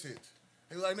explicit.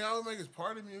 They was like, now we make his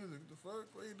party music. The fuck?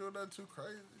 Why you doing that too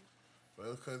crazy?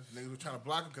 Well, because niggas were trying to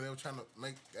block him because they were trying to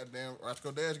make goddamn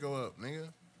Roscoe Dash go up, nigga.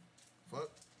 Fuck.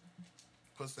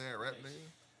 Pussy ass rap, nigga.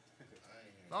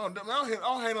 I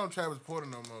don't hate on Travis Porter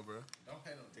no more, bro. Don't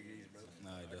hate on the Yeezys, bro.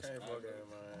 Nah, it doesn't.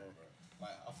 Like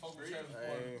I fuck with Travis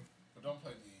Porter, but don't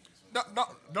play the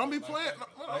Yeezys. Don't be playing.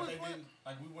 Like they didn't.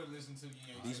 Like we wouldn't listen to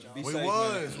the Yeezys. Be We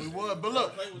safe, was. But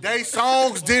look, they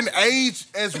songs didn't age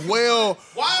as well.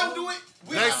 Why do it?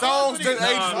 They songs didn't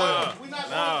age well. We not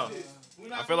Nah. going to this.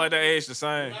 I feel like they age the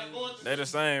same. They the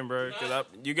same, bro. Cause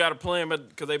you gotta play them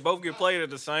because they both get played at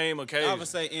the same I occasion. would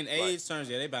say in age terms,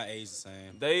 yeah, they about age the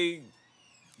same. They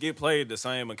get played the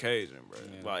same occasion, bro.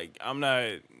 Yeah. Like I'm not.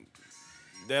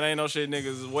 That ain't no shit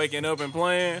niggas is waking up and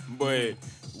playing, but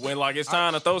when like it's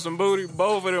time to throw some booty,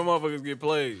 both of them motherfuckers get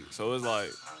played. So it's like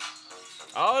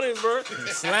all this, bro.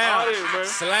 Slam. All this, bro.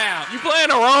 Slam. You playing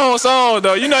the wrong song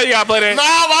though. You know you gotta play that. No,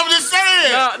 I'm just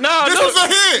saying. No, This was a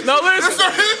hit. No, listen. This was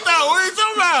a hit though. What are you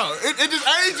talking about? It just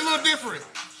aged a little different.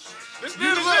 This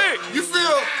still the shit. You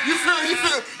feel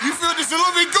just a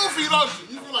little bit goofy, don't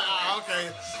you? You feel like, okay.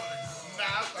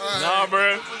 Nah,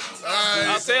 bro.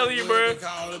 I'm telling you, bro.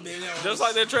 Just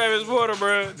like that Travis Porter,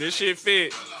 bro. This shit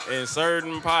fit in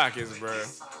certain pockets, bro.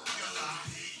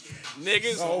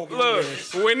 Niggas, look,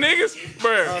 when niggas,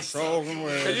 bro, cause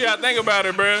you gotta think about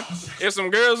it, bro. If some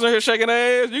girls in here shaking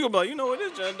their ass, you can be like, you know what,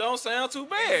 this junk don't sound too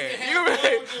bad. You can be like,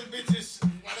 them bitches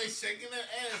while they shaking their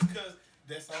ass because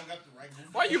that song got the right groove.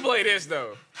 why you play this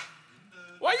though?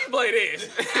 Why you play this?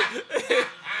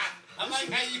 I like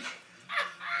how you.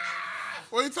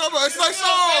 What are you talking about? It's like song.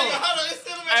 Hold on, it's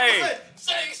still a Hey.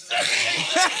 shake.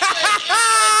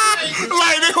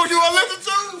 Like they what you want to listen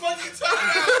to? Fucking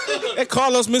time. That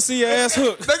Carlos missing your ass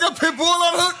hook. They got Pitbull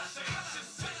on the hook.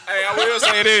 Hey, I will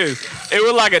say this. It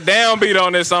was like a downbeat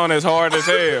on this song that's hard as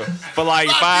hell. For like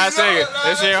 5 seconds.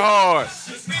 That shit hard.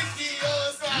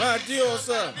 My deal,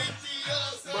 sir.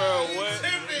 Bro, what?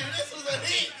 This was a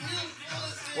hit.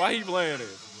 Why he playing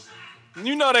this?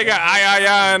 You know they got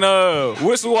I and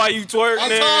whistle while you twerk.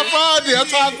 I'm nigga. trying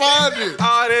to find it.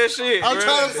 All that shit. I'm bro.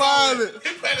 trying to find it.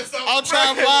 He played a song. I'm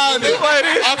trying to find He it. play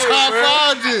this I'm shit, trying to bro.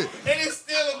 find it. And it's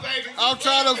still a baby. I'm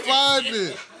trying to find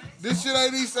it. This shit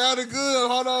ain't even sounding good.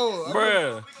 Hold on.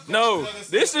 Bruh. No,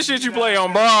 this the shit you play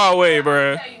on Broadway,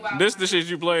 bruh. This the shit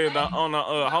you play on the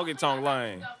Honky Tonk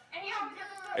Lane.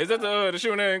 Is that the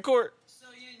shooting there in court? So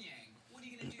Yin Yang, what are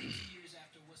you gonna do 2 years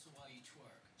after Whistle While You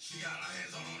Twerk?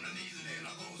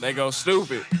 They go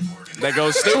stupid. They go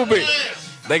stupid.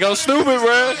 They go stupid,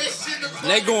 bruh.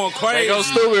 They going They crazy. go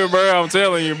stupid, bruh. I'm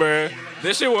telling you, bruh.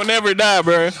 This shit will never die,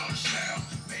 bruh.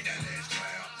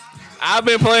 I've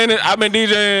been playing it. I've been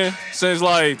DJing since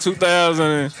like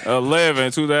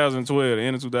 2011, 2012, the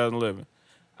end of 2011.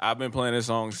 I've been playing this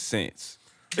song since.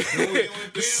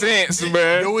 Since,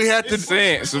 man. Do we have to?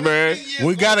 Since, man.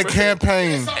 We got a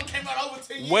campaign. This song came out over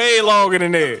 10 years. Way longer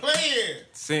than that. Playing.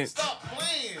 Since. Stop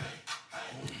playing.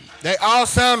 They all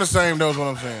sound the same, though, is what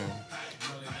I'm saying.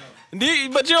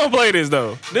 But you don't play this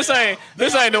though. This ain't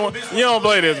the one. You don't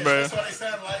play this, bro. That's what they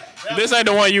sound like. This ain't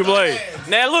the one you play.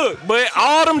 Now look, but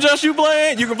all them just you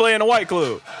playing, you can play in the white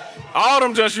club. All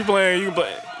them just you playing, you can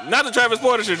play. Not the Travis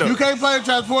Porter shit though. You can't play the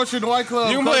transport shit in the White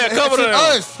Club. You can play a couple of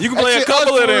them. You can play a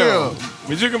couple of them.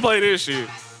 But you can play this shit.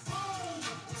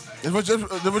 That's what you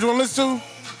want to listen to?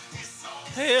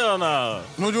 Hell no.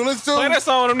 What you want to listen to? Play that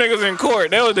song with them niggas in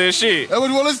court. That was that shit. That's what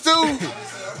you want to listen to?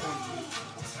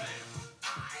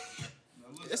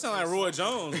 That sound like Roy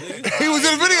Jones, nigga. He was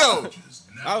in the video.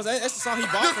 That's the song he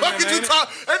bought The from fuck them, is you ain't it?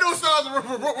 talking? Ain't no songs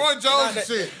of Roy Jones and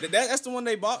shit. That's the one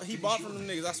he bought from them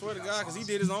niggas. I swear to God, because he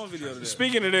did his own video to that.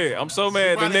 Speaking of that, I'm so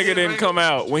mad the nigga didn't come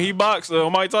out. When he boxed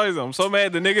Mike Tyson, I'm so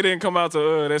mad the nigga didn't come out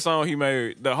to that song he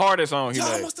made. The hardest song he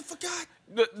Y'all made. must have forgot.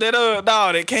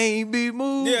 That can't be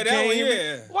moved. Yeah, that one,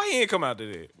 yeah. Why he ain't come out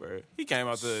to that, bro? He came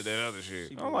out to that other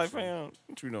shit. I'm like, fam,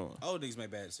 what you doing? Old niggas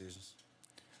make bad decisions.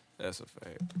 That's a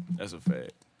fact. That's a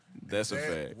fact. That's a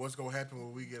fact. What's gonna happen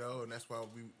when we get old, and that's why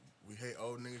we hate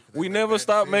old niggas. We never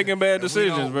stop making bad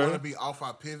decisions, we don't bro. want to be off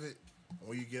our pivot.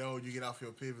 When you get old, you get off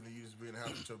your pivot and you just be in the house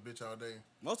with your bitch all day.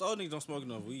 Most old niggas don't smoke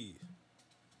enough weed.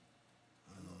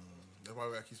 That's why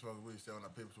we gotta keep smoking weed, stay on our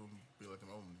pivots, so we be like them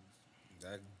old niggas.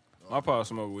 Exactly. My pa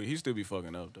smoke weed. He still be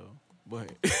fucking up though.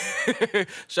 But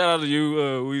shout out to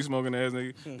you, weed smoking ass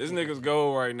nigga. This nigga's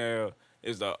goal right now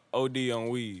is the OD on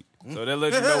weed. So that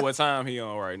lets you know what time he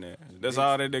on right now. That's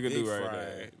all that nigga do right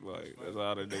there. Like that's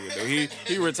all that nigga do.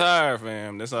 He retired,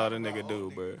 fam. That's all that nigga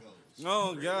do, bro.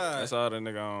 Oh God. That's all that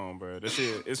nigga on, bro. That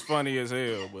shit, it's funny as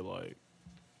hell, but like,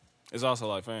 it's also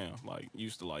like, fam, like, you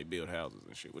used to like build houses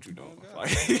and shit. What you doing? Like,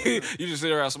 you just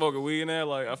sit around smoking weed in there.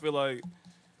 Like, I feel like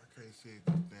I can't see it.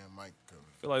 Damn mic cover.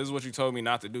 I feel like this is what you told me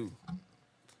not to do.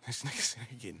 This nigga sitting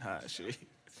here getting high and shit.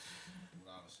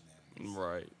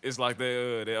 Right. It's like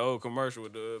that old commercial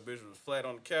with the bitch was flat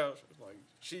on the couch. It's like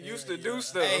she used to do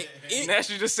stuff. Now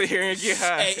she just sit here and get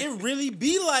high. Hey, it really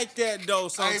be like that though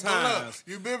sometimes. Hey, but look,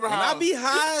 you remember and how I be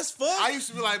high as fuck. I used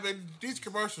to be like, man, these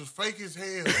commercials fake as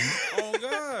hell. Oh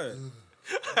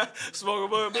God. Smoke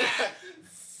a bud, bitch.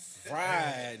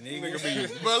 Fried,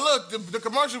 nigga. But look, the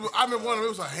commercial, I remember one of them, it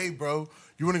was like, hey, bro,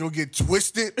 you want to go get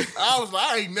twisted? I was like,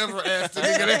 I ain't never asked a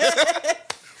nigga that.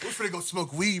 We're finna go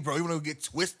smoke weed, bro. You want to go get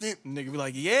twisted? Nigga be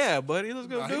like, yeah, buddy, let's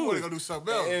go He do want to it. go do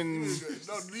something else. And-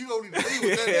 No, you don't need to leave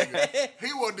with that nigga.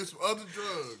 He want to do some other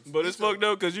drugs. But it's fucked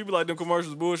up because you be like, them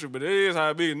commercials bullshit, but it is how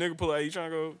it be. A nigga pull out, you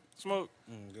trying to go smoke?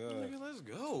 Nigga, let's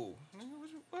go. Nigga,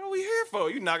 what are we here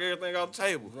for? You knock everything off the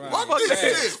table. Right. Fuck Fuck this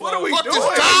that. shit. What are we Fuck doing?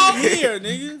 this dog. Here,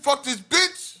 nigga. Fuck this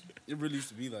bitch. It really used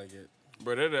to be like it.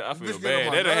 Bro, I feel Bitch, get on bad.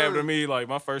 my That happened to nerves. me, like,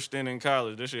 my first stint in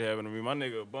college. This shit happened to me. My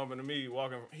nigga bumping to me,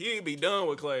 walking. He'd be done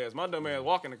with class. My dumb ass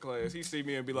walking to class. He see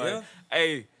me and be like, Yeah.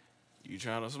 hey, you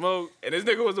trying to smoke? And this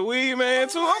nigga was a weed man,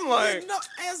 too. I'm like, no,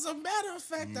 as a matter of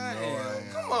fact, I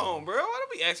am. come on, bro. Why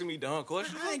don't be asking me dumb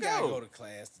questions? I ain't Let's gotta go. go to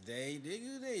class today,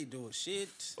 nigga. They ain't doing shit.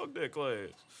 Fuck that class.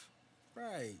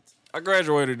 Right. I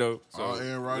graduated, though. So All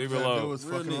Aaron Rodgers leave had it to do alone. was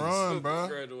Real fucking niggas. run, bro.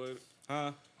 Graduated.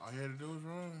 Huh? All he had to do was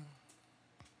run.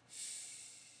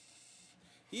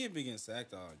 He ain't been getting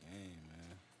sacked all game,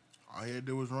 man. All he had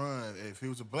to do was run. If he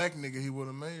was a black nigga, he would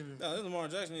have made it. No, this is Lamar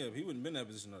Jackson. Yeah, he wouldn't been in that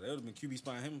position though. They would have been QB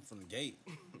spying him from the gate.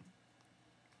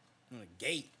 From the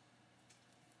gate.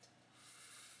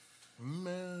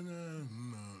 Man,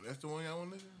 that's the one y'all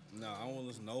want to listen to? No, I don't want to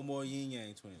listen to no more Yin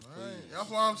Yang Twins. All right. Please. That's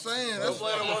what I'm saying. That's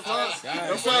what I'm God,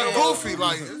 That's like goofy.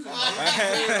 Like, I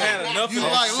had enough you of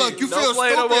that like, shit. look, you Don't feel play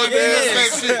no stupid. more At the end of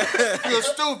games. that shit. You feel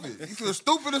stupid. You feel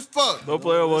stupid as fuck. Don't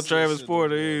play over Travis shit,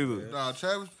 Porter man. either. Nah,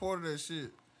 Travis Porter, that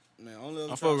shit. Man, only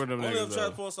other I fuck with them only niggas, other though.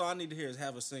 Travis Porter song I need to hear is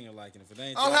Have a Singer Like It. If it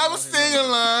ain't I'll that, have I a don't hear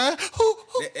singing line.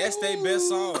 That's their best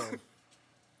song.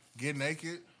 Get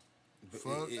naked.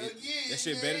 Fuck. That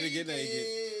shit better than Get Naked.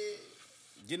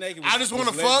 Get Naked. I just want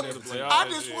to fuck. legendary. I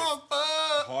just want to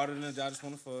fuck. Harder than I just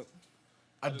want to fuck.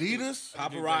 Adidas.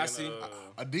 Paparazzi.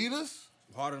 Adidas.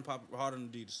 Harder than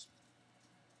Adidas.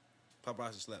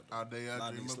 Paparazzi slept. All day A lot I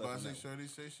of dream niggas slept about on it. that Shorty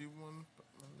say she want.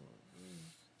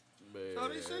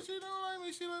 Shorty said she don't like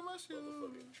me. She like my shit.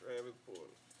 Travis Porter.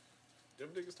 Them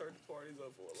niggas turned the parties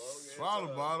up for a long ass Swallow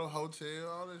time. bottle, hotel,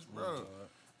 all this, bro.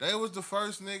 They was the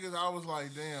first niggas I was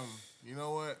like, damn, you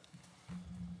know what?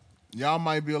 Y'all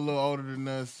might be a little older than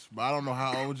us, but I don't know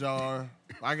how old y'all are.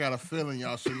 I got a feeling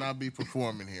y'all should not be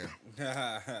performing here.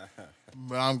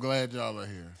 But I'm glad y'all are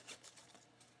here.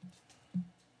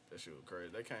 That shit was crazy.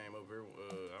 They came up here. I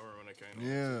remember when they came.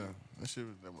 Yeah, that shit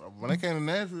was, when they came to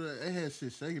Nashville, they had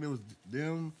shit shaking. It was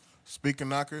them, Speaker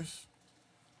Knockers,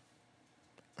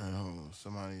 and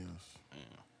somebody else.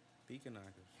 Speaker Knockers.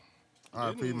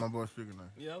 R.I.P. my boy Speaker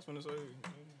Knockers. Yeah, I was gonna say.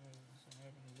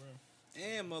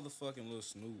 And motherfucking Lil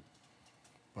Snoop.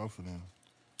 Both of them.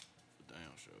 Damn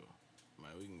sure.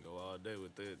 Man, we can go all day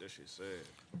with that. That shit sad.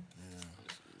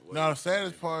 Yeah. No, the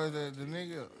saddest part is that the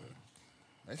nigga,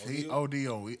 they say he OD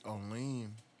on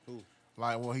lean. Who?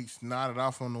 Like, well, he snotted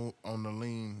off on the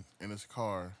lean in his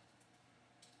car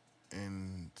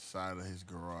inside of his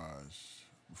garage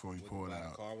before he pulled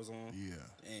out. The car was on? Yeah.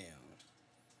 Damn.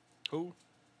 Who?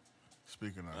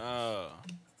 Speaking of.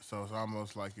 So it's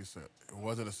almost like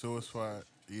was it a suicide?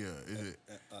 Yeah.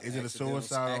 Is it a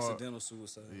suicide? Accidental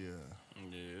suicide. Yeah.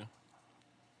 Yeah.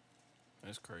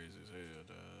 That's crazy as hell,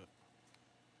 dog.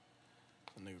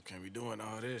 A nigga can't be doing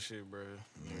all that shit, bro.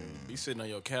 Nigga, be sitting on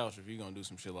your couch if you gonna do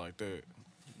some shit like that.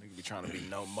 Nigga be trying to be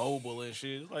no mobile and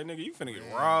shit. It's like, nigga, you finna get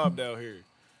robbed out here.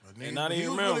 And not even he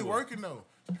was remember. really working though,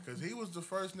 because he was the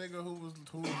first nigga who was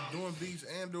doing beats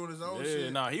and doing his own Yeah,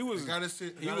 shit. nah, he was. Got his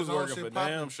shit, He got was his own working shit for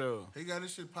popping. damn sure. He got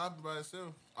his shit popping by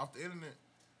himself off the internet,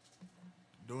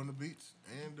 doing the beats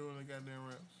and doing the goddamn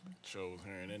raps. Show was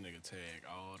hearing that nigga tag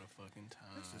all the fucking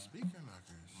time. That's the Speaker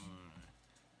Knockers.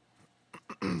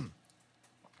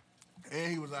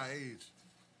 And he was our age,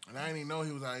 and I didn't even know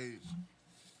he was our age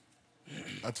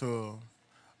until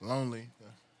Lonely.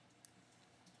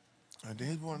 And then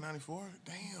he was born in '94.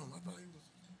 Damn, I thought he was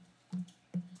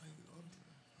older.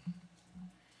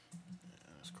 Yeah,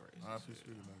 that's crazy. R.I.P.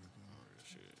 Speaker Knockers. Real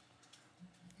shit.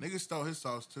 Niggas stole his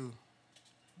sauce too.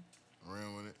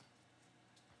 Ran with it.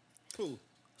 Cool.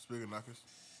 Speaker Knockers.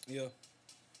 Yeah. I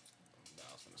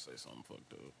was gonna say something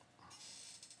fucked up.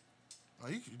 Oh,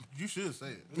 you should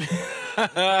say it.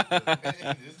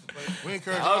 We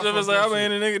encourage. I was just gonna say, I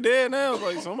mean, the nigga dead now.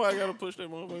 Like, somebody gotta push that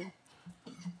motherfucker.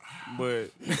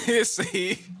 But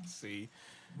see.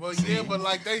 Well, yeah, but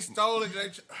like they stole it.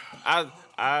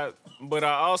 But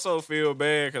I also feel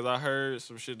bad because I heard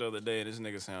some shit the other day and this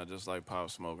nigga sound just like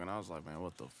Pop Smoke, and I was like, man,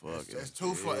 what the fuck? That's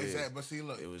too far. Exactly. But see,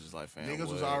 look, it was just like, fam,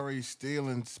 niggas was already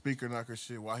stealing Speaker Knocker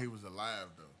shit while he was alive,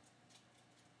 though.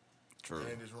 True.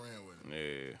 They just ran with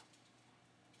it. Yeah,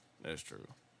 that's true.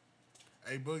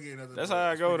 Hey, Boogie, another. That's how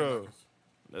I go though.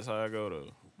 That's how I go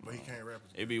though. But he can't rap.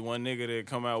 It be one nigga that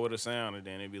come out with a sound, and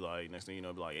then it be like, next thing you know,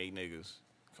 it be like 8 niggas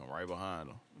come right behind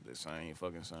him, the same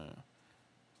fucking sound,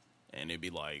 and it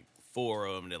be like 4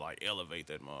 of them that like elevate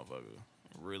that motherfucker.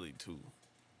 Really 2.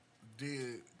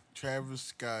 Did Travis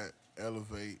Scott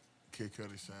elevate Kid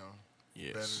Cudi's sound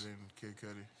Yes. better than Kid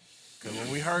Cudi? Because when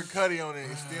we heard Cudi on it,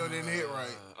 it still didn't hit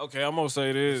right. Okay, I'm gonna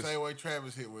say this. The same way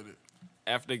Travis hit with it.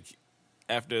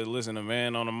 After listening to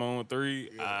Man on the Moon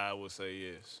 3, I would say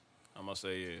yes. I'm gonna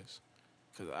say yes.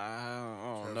 Cause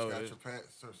I don't know. Travis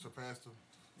Scott surpassed him.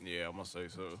 Yeah, I'm gonna say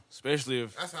so. Especially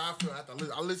if That's how I feel. After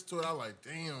I listened to it, I was like,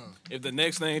 damn. if the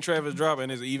next thing Travis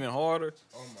dropping is even harder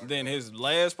than his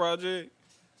last project,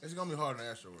 it's gonna be harder than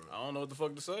Astro World. I don't know what the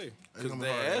fuck to say. Because gonna be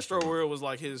the harder than Astro World was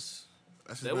like his.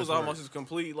 That's That was almost his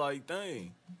complete like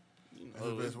thing. That's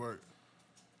his best work.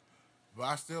 But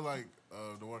I still like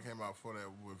the one that came out before that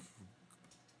with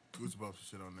Goosebumps and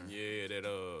shit on there. Yeah,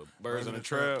 that Birds in the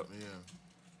Trap.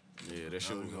 Yeah, that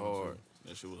shit was hard.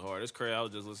 That shit was hard. It's crazy. I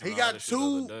was just listening. He to all got that shit the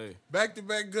 2 other day.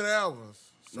 back-to-back good albums.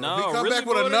 So No, if he come really back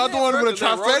with more than another that, one bro, with a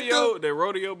 'cause trifecta. That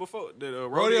rodeo before.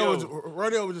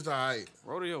 Rodeo was just alright.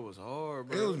 Rodeo was hard,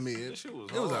 bro. It was mid. That shit was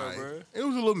It was hard, alright. bro. It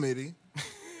was a little middy.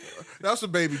 That was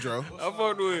some Baby Joe. I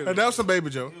fucked with it. That was some Baby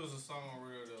Joe. It was a song on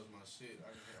Real that was my shit.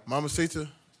 Mamacita.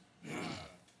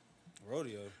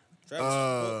 Rodeo.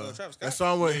 Travis Scott. That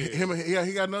song with him. Yeah,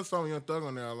 he got another song with Young Thug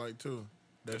on there I like too.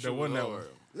 That shit wasn't was that one.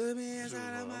 hard. Let me I'm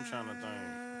trying to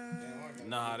think.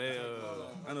 Nah, that I know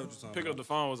what you're talking Pick about. Up the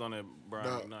Phone was on that Brian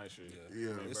No. McKnight shit. Yeah.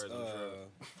 It's, Birds in the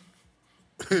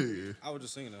Trap. Yeah. I was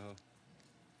just singing that, huh?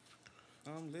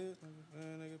 I'm lit,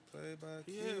 nigga, play by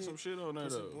He had some shit on there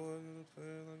Pussy though. boy, nigga, play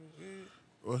like a kid.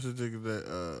 What's the ticket that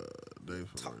Dave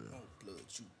for Talk Rodeo? no blood,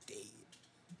 you dead.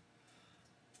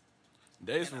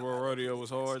 Days Before Rodeo was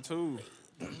hard too.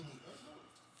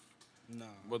 Nah.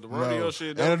 But the rodeo No.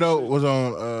 shit, that Antidote shit, was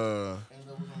on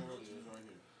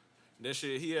that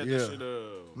shit, he had Yeah. that shit.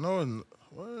 no,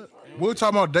 what? We were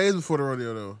talking about Days Before the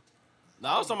Rodeo though.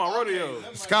 Nah, I was talking about rodeo.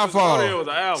 Rodeo Skyfall. was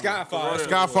an album. Skyfall. Rodeo-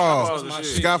 Skyfall. was the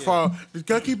shit. Skyfall. Just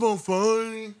gotta keep on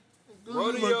falling.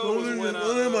 Rodeo was when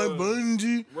my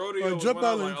bungee. Rodeo was jump when I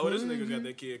out was and like, oh, this bungee. nigga got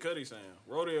that Kid Cudi sound.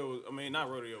 Rodeo was, I mean,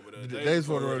 not rodeo, but Days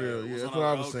Before the Rodeo. was Yeah, that's when what I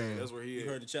like, was okay, saying. That's where he You is.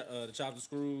 heard the Chop the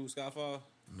Screw, Skyfall?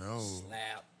 No,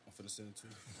 Slap. I'm finna send it to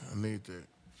you. I need that.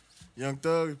 Young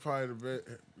Thug is probably the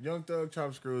best. Young Thug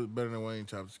Chop Screw is better than Wayne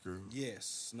Chop Screw.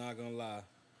 Yes, not gonna lie.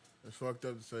 It's fucked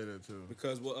up to say that too.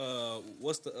 Because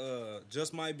what's the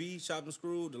Just Might Be Chopped and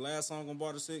Screwed, the last song on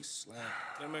Barter 6?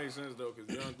 That makes sense though, cause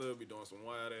Young Thug be doing some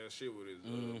wild ass shit with his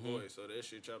voice, so that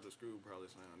shit Chopped and Screwed probably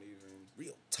sound even.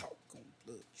 Real talk on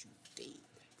blood, you dead.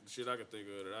 The shit I can think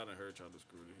of that I done heard Chopped and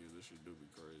Screwed to hear. This shit do be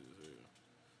crazy as hell.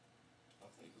 I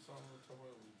think the song we're talking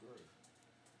about was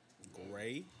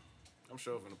great. Gray. I'm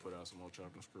sure finna put out some more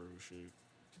Chopped and Screwed shit.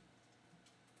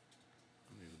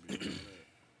 I need to be doing that.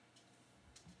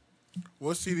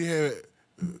 What CD had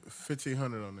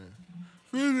 1,500 on there?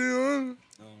 1,500.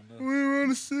 I don't know. We run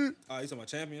the shit. You talking about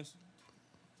Champions?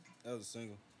 That was a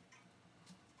single.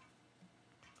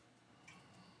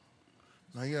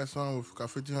 Now he got a song with got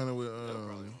 1,500 with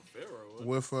Pharaoh,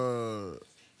 with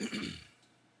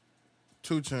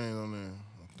 2 Chainz on there.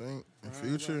 I think in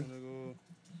Future.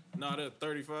 Nah, that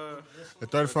 35.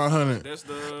 At 3,500. That's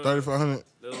the 3,500.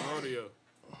 That's Rodeo.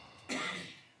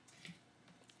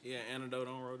 Yeah, Antidote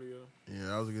on Rodeo.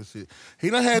 Yeah, I was gonna see. He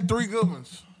done had 3 good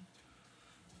ones.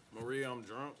 Maria, I'm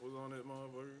Drunk was on that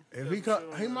motherfucker.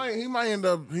 If he might end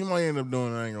up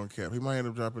doing. I ain't gonna cap. He might end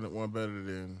up dropping it one better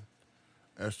than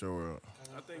Astro World.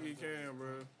 I think he can, bro.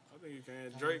 I think he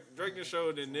can. Drake can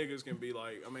show that niggas can be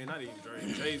like. I mean, not even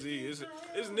Drake. Jay-Z.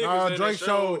 It's niggas that Drake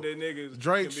showed that niggas.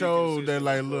 Drake can be showed that consistent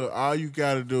like, as fuck. look, all you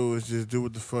gotta do is just do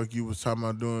what the fuck you was talking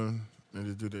about doing and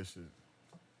just do that shit.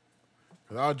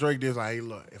 Cause all Drake did is like, hey,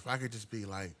 look, if I could just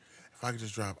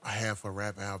drop a half a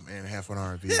rap album and half an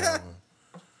R&B album,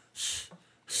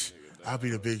 I'll be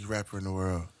the biggest rapper in the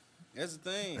world. That's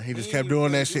the thing. And he just kept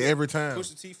doing that shit every time. Push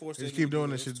the T force. He just keep doing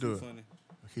that shit to do it.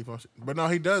 Keep on, but no,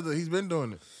 he does it. He's been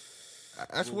doing it.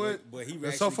 That's what. But he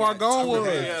and so actually far got gone two was.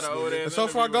 halves. And so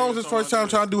far gone was his first time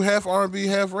trying to do half R&B,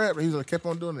 half rap. And he just kept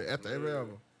on doing it after every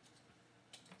album.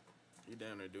 He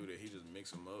down there do that. He just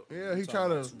mix them up. Yeah, he try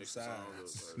to. Mix the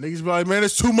songs up. Niggas be like, man,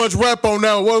 there's too much rap on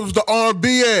now. What was the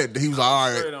R&B at? He was like, all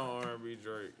Straight right. on R&B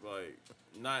Drake, like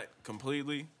not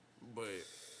completely, but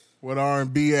What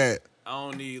R&B at? I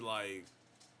don't need like.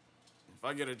 If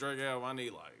I get a Drake album, I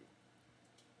need like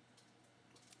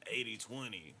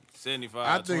 80-20, 75.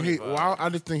 I think 25. I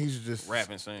just think he should just rap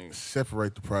and sing.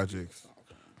 separate the projects.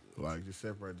 Like, just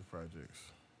separate the projects.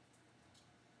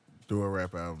 Do a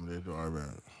rap album, then do R&B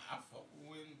album. I fuck with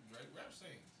when Drake rap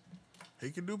sings. He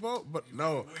can do both, but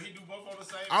no. When he do both on the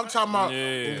same I'm track? talking about.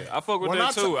 Yeah, I fuck with When that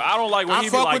I too. ta- I don't like when I he be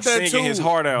fuck like with that singing too, his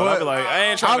heart out. I but be like, I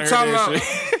ain't trying I'm to hear talking that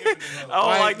shit. I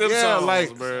don't like them songs,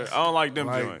 like- bro. I don't like them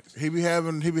Like, joints. he be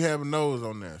having those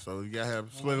on there, so you gotta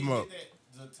have split them up.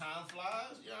 The time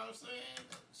flies, you know what I'm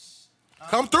saying?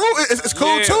 Come through, it's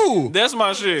cool Yeah, too. That's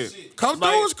my shit. Come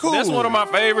Like, through is cool. That's one of my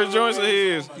favorite joints of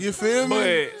his. You feel me?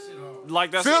 But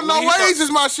like that's Feel when No he Ways start-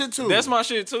 is my shit too. That's my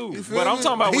shit too. You feel But I'm me?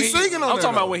 talking about He's when singing on I'm that,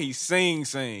 talking though. about when he sing.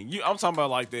 I'm talking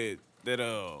about like that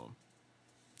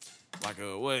like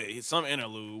what some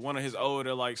interlude, one of his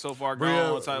older like So Far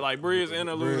Gone Bria- type, like Bria's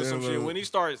interlude or some shit. interlude. When he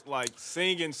starts like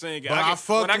singing, But I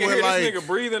fuck when I can with, hear like- this nigga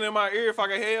breathing in my ear if I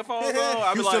got headphones on,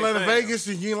 I be You like, still in fam, Vegas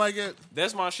and you ain't like it?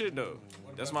 That's my shit though.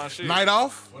 That's my shit. Night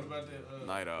Off What about that?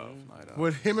 Night off.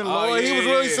 with him and Oh, Lloyd. He yeah, was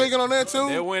really yeah. singing on that too.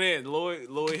 That went in.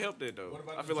 Lloyd helped it though.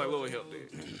 about I the feel like Georgia Lloyd helped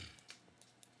it.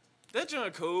 That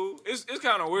joint cool. It's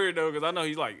kind of weird though because I know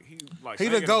he's like He the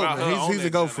singing GOAT, about her man. on He's the that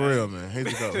GOAT joint, for real, man. He's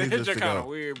the GOAT. He's That just the joint kind of GOAT.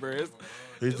 weird, bro. He's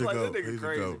It's the like GOAT. that nigga He's the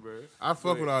crazy, GOAT. bro. I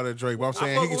fuck with all that Drake, but I'm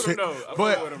saying fuck he can with him, shit. though.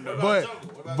 I fuck with him,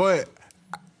 though. But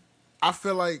I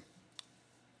feel like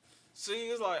See,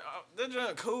 it's like that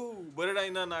joint cool, but it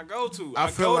ain't nothing I go to. I I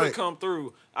feel go to like- come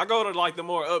through. I go to like the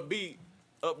more upbeat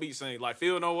sing, like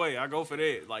Feel No Way. I go for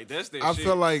that. Like that's that I shit.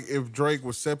 feel like if Drake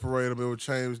would separate them, it would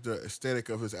change the aesthetic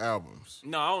of his albums.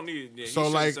 No, I don't need it. Yeah, So he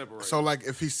like, separate.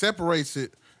 if he separates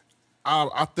it,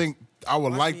 I think I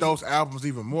would like those albums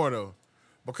even more though,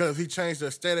 because he changed the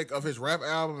aesthetic of his rap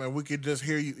album, and we could just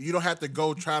hear you. You don't have to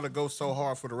try to go so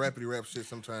hard for the rappity rap shit.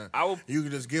 Sometimes you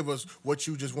can just give us what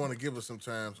you just want to give us.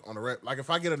 Sometimes on the rap, like if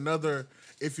I get another,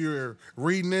 if you're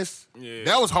reading this, Yeah.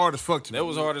 that was hard as fuck to me. That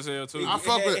was hard as hell too. I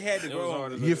fuck with. It had to It was grow.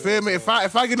 hard as You hell. feel me? If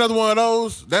I get another one of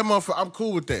those, that motherfucker, I'm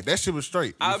cool with that. That shit was straight.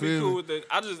 You I'd be feel cool me? with that.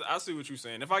 I see what you're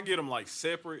saying. If I get them like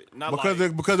separate, not Because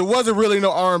like because it wasn't really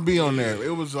no R&B on there.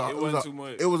 It was it wasn't too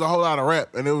much. It was a whole lot of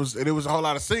rap, and it was a whole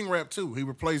lot of sing rap too. He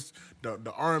replaced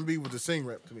the R&B with the sing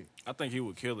rap to me. I think he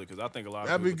would kill it because I think a lot of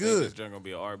That'd be people think good. this joint gonna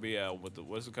be an R&B album with the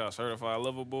what's it called, Certified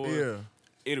Lover Boy. Yeah.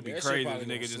 It'll be Yeah, that shit crazy if probably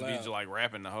the nigga gonna just slap. be like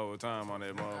rapping the whole time on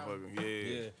that motherfucker.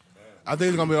 Yeah. I think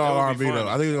it's gonna be all That would R&B be though. funny.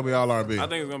 I think it's gonna be all R&B. I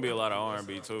think it's gonna be a lot of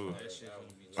R&B too.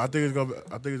 I think it's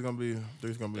gonna be.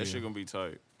 That shit gonna be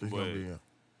tight. It's But gonna be.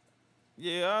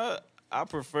 yeah, I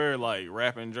prefer like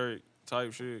rapping Drake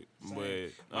type shit.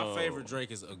 But My favorite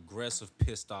Drake is aggressive,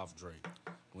 pissed off Drake.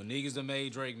 When niggas done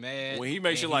made Drake mad, when he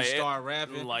makes you like start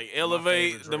rapping, like my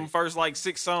elevate favorite them Drake. first like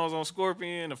 6 songs on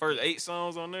Scorpion, the first 8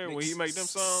 songs on there. When he make them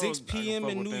songs, 6 I can p.m.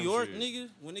 fuck in with New them York, shit. nigga.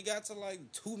 When it got to like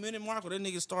 2-minute mark, where that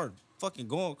nigga start fucking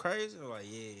going crazy, I'm like,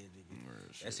 yeah,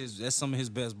 nigga. That's some of his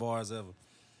best bars ever.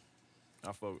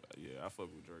 I fuck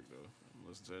with Drake though. I'm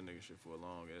listening to that nigga shit for a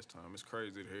long ass time. It's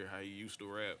crazy to hear how he used to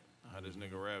rap, how this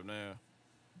nigga rap now,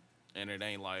 and it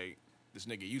ain't like this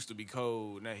nigga used to be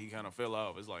cold. Now he kind of fell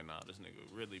off. It's like, nah, this nigga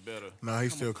really better. Nah,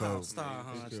 he's still cold. He's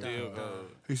still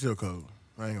cold. He's still cold.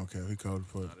 I ain't gonna care. He cold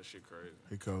for it. Nah, this shit crazy.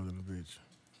 He cold in the bitch.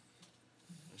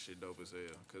 That shit dope as hell.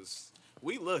 Cause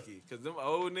we lucky. Cause them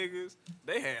old niggas,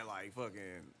 they had like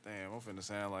fucking, damn, I'm finna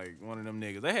sound like one of them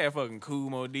niggas. They had fucking Kool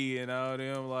Mo D and all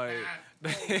them like. No,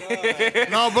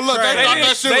 but look, they thought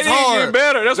that shit they was didn't hard. get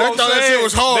better. That's They what I'm thought saying. that shit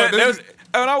was hard.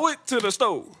 And I went to the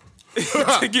store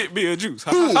to get me a juice.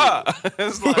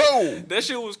 It's like, that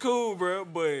shit was cool, bro.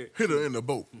 But hit her in the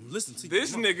boat. Listen to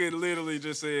this nigga literally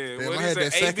just said, Damn, "What I he had said?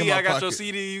 that sack in AB, my I got your pocket.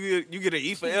 CD. You get an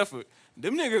E for effort."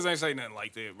 Them niggas ain't say nothing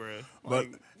like that, bro. But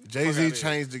Like, Jay fuck Z outta here.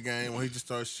 changed the game when he just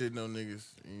started shitting on niggas.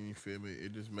 You feel me?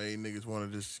 It just made niggas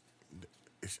want to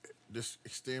just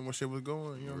extend where shit was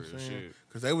going. You know what I'm Real saying? shit.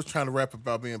 Because they was trying to rap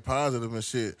about being positive and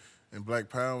shit and Black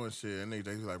Power and shit. And they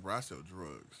was like, bro, I sell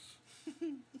drugs.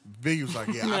 Biggie was like,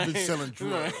 yeah, I've been selling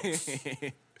drugs.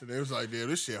 And they was like, damn,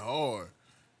 this shit hard.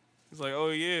 It's like, oh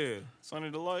yeah, Sonny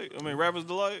Delight. I mean, Rapper's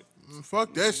Delight.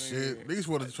 Fuck that shit. Niggas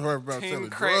want to rap about 10 selling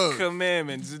crack drugs.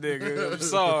 commandments, nigga. I'm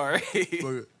sorry.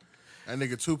 Look, that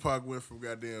nigga Tupac went from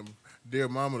goddamn Dear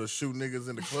Mama to shoot niggas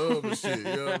in the club and shit. You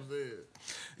know what I'm saying?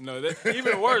 No, that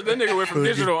even worse. That nigga went from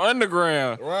Digital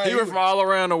Underground. Right. He went from all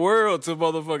around the world to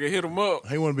motherfucking hit him up.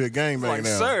 He want to be a gangbanger Like,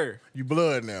 now. sir. You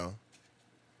blood now.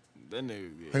 That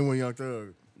nigga, He want Young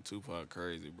Thug. Tupac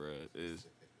crazy, bro.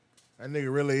 That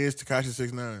nigga really is Tekashi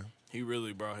 6ix9ine. He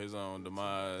really brought his own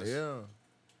demise. Yeah.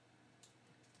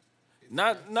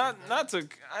 Not to.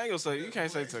 I ain't gonna say you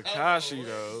can't say Tekashi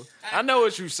though. I know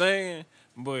what you saying,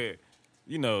 but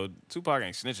you know Tupac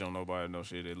ain't snitching on nobody, no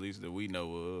shit. At least that we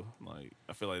know of. Like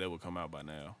I feel like that would come out by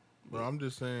now. Bro, I'm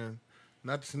just saying,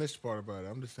 not the snitch part about it.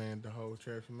 I'm just saying the whole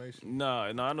transformation. Nah,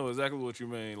 I know exactly what you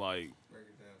mean. Like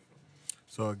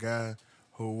So a guy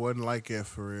who wasn't like that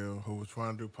for real, who was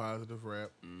trying to do positive rap,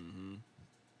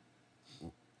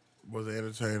 was an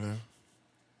entertainer.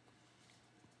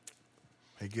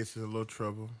 He gets in a little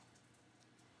trouble.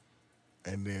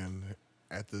 And then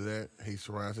after that, he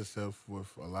surrounds himself with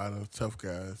a lot of tough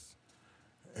guys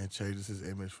and changes his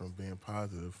image from being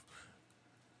positive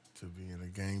to being a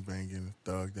gang-banging,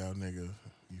 thugged out nigga.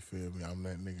 You feel me? I'm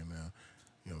that nigga now.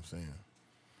 You know what I'm saying?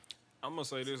 I'm gonna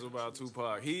say this about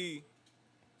Tupac.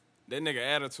 That nigga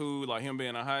attitude, like him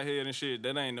being a hothead and shit,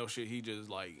 that ain't no shit. He just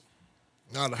like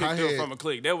No, the picked up hothead. from a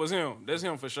clique. That was him. That's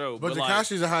him for sure. But like,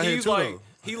 Tekashi's a hothead he's too, like, though.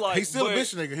 He's still a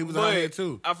bitch nigga. He was a hothead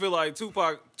too. I feel like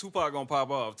Tupac gonna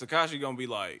pop off. Tekashi gonna be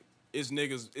like, it's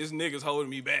niggas holding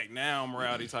me back. Now I'm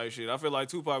rowdy type shit. I feel like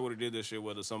Tupac would have did this shit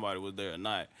whether somebody was there or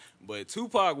not. But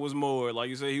Tupac was more, like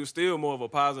you said, he was still more of a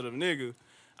positive nigga.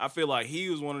 I feel like he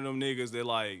was one of them niggas that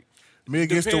like, Me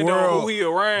Against the depending on World. who he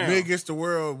around. Me Against the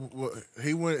World.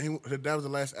 That was the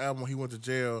last album. He went to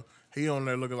jail. He on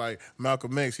there looking like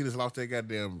Malcolm X. He just lost that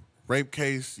goddamn rape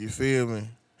case. You feel me?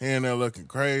 He in there looking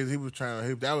crazy. He was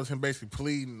that was him basically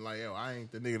pleading like, yo, I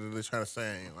ain't the nigga that they trying to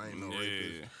say I ain't no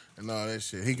rapist and all that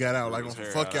shit. He got out like, his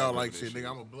hair fuck out, y'all I like remember shit, that nigga.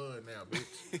 shit. I'm a blood now,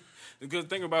 bitch. Because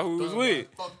think about who he was with.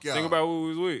 Fuck y'all. Think about who he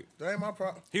was with. That ain't my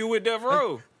problem. He was with Death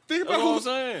Row. Think That's about what who I'm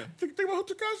saying. Think about who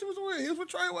Tekashi was with. He was with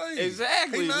Treyway.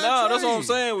 Exactly. He No, not that's what I'm Trey.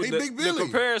 saying. With He the, Big the Billy.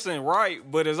 comparison, right?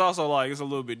 But it's also like it's a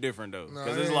little bit different though, Nah,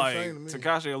 because it it's ain't like same to me.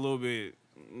 Tekashi a little bit.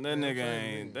 That ain't nigga same to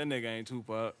ain't. That nigga ain't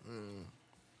Tupac.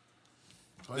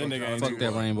 Fuck That nigga y'all ain't Fuck niggas.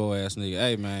 that rainbow ass nigga.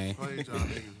 Hey man, Played y'all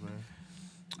niggas, man.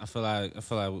 I feel like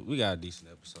we got a decent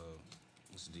episode.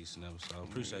 It's a decent episode.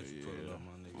 Appreciate you putting up,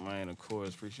 my nigga. Man, of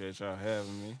course, appreciate y'all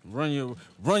having me. Run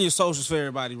your socials for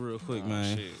everybody real quick,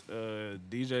 man. Shit.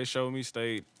 DJ Show Me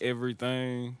State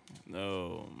everything.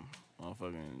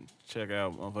 Motherfucking check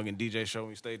out motherfucking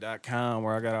DJShowMeState.com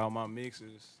where I got all my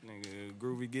mixes. Nigga,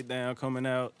 Groovy Get Down coming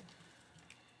out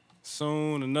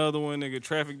soon. Another one, nigga.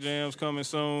 Traffic Jams coming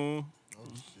soon.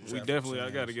 We definitely,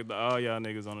 I got to get all y'all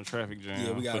niggas on the Traffic Jam.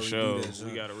 Yeah, we gotta for redo sure. that,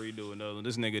 We got to redo another one.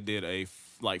 This nigga did a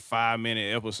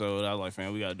 5-minute episode. I was like,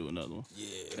 fam, we got to do another one. Yeah,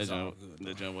 That it's all jump, good.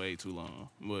 that jump way too long.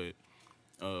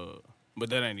 But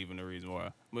that ain't even the reason why.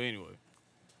 But anyway,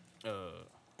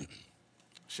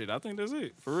 Shit, I think that's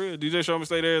it. For real. DJ Show Me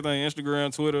State everything.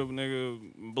 Instagram, Twitter, nigga,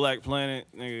 Black Planet,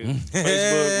 nigga,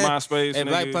 Facebook, MySpace, Hey, nigga.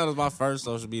 Black Planet was my first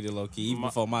social media low key, even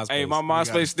before MySpace. Hey, my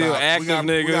MySpace still active,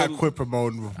 nigga. We gotta quit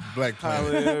promoting Black Holla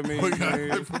Planet. at me, We gotta nigga.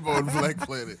 quit promoting Black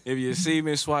Planet. If you see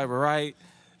me, swipe right.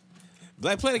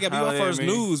 Black Planet gotta be Holla my at first me.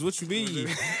 news. What you mean?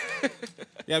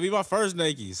 Gotta be my first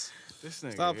Nikes. This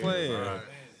nigga. Stop playing.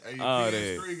 Hey, Oh,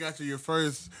 PS3 got you your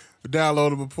first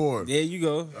downloadable port. There you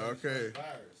go. Okay.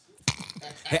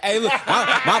 Hey, look,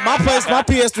 my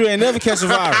PS3 ain't never catch a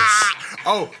virus.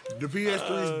 Oh, the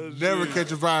PS3 never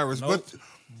catch a virus,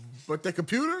 but the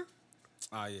computer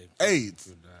Oh yeah.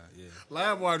 AIDS. Yeah.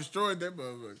 LimeWire destroyed that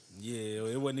motherfucker. Yeah,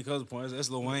 it wasn't because of points. That's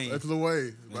Lil Wayne That's Lil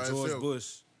Wayne by and George himself.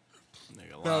 Bush.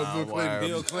 Nigga, That was Bill Clinton.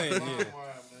 Bill Clinton, yeah. Man.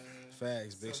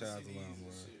 Facts. Big shout out to LimeWire.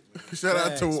 Shout out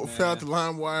Facts, to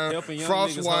man. LimeWire, Helping young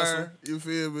niggas hustle. Frostwire. You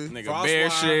feel me? Nigga, Frostwire Bear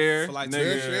Share, for like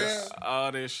Bear nigga, Share.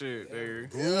 all that shit, nigga.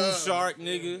 Groove Shark,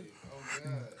 nigga.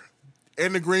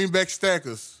 And the Greenback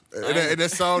Stackers. And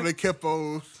that song they kept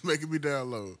on making me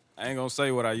download. I ain't gonna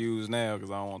say what I use now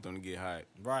because I don't want them to get hyped.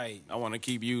 Right. I want to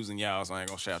keep using y'all, so I ain't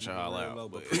gonna shout y'all Real out. low,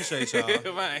 But appreciate y'all.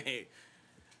 Right.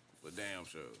 But damn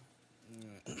sure.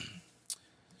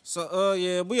 So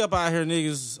yeah, we up out here,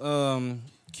 niggas.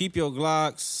 Keep your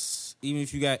Glocks, even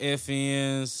if you got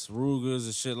FNs, Rugers,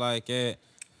 and shit like that.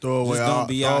 Throw away Just don't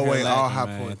be out here all lacking, high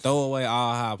man. points. Throw away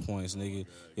all high points, nigga.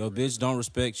 Your bitch don't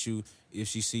respect you if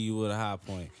she see you with a high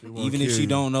point. Even if kill she you.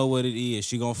 don't know what it is,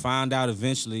 she gonna find out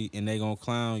eventually, and they gonna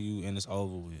clown you, and it's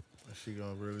over with. She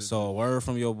gonna really So a word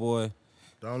from your boy.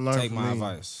 don't learn take from my me.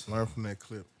 advice. Learn from that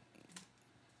clip.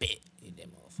 Bet. Hit that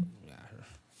motherfucker. We out here.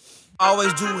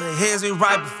 Always do it heads me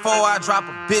right before I drop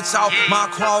a bitch off. My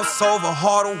crossover,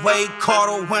 Hardaway,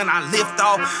 Carter when I lift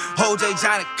off. OJ,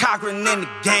 Johnny Cochran in the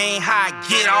game, how I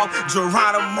get off.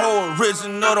 Geronimo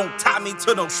original, don't tie me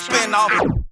to no spin off.